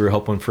case, you were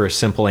hoping for a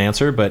simple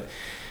answer, but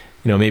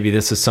maybe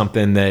this is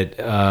something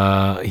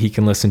that he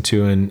can listen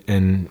to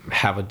and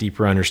have a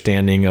deeper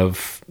understanding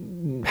of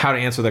how to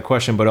answer that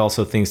question, but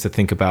also things to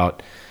think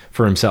about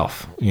for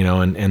himself,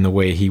 and the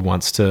way he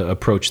wants to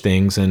approach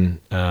things and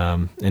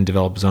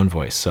develop his own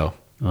voice. So.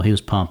 Well, he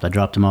was pumped. I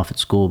dropped him off at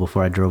school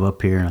before I drove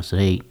up here, and I said,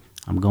 "Hey,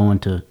 I'm going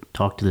to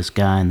talk to this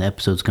guy, and the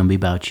episode's going to be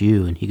about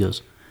you." And he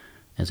goes,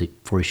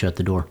 before he shut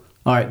the door,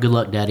 "All right, good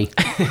luck, Daddy."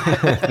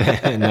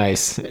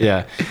 Nice.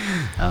 Yeah.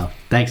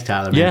 Thanks,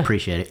 Tyler. Man,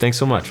 appreciate it. Thanks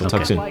so much. We'll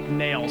talk soon. Like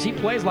nails. He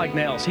plays like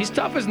nails. He's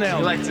tough as nails.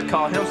 He likes to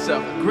call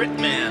himself a grit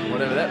man,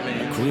 whatever that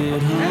means.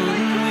 Quit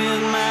hunting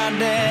with my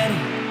daddy,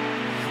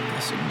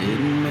 guess I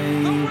didn't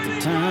make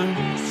the time.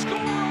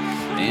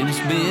 And it's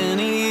been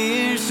a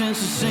year since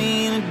I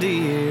seen a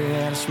deer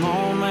at a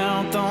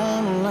smallmouth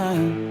on the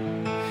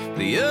line.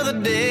 The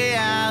other day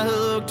I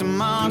hooked a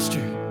monster,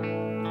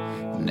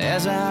 and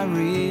as I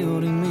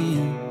reeled him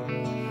in,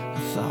 I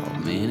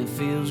thought, man, it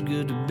feels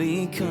good to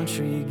be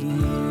country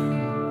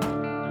again.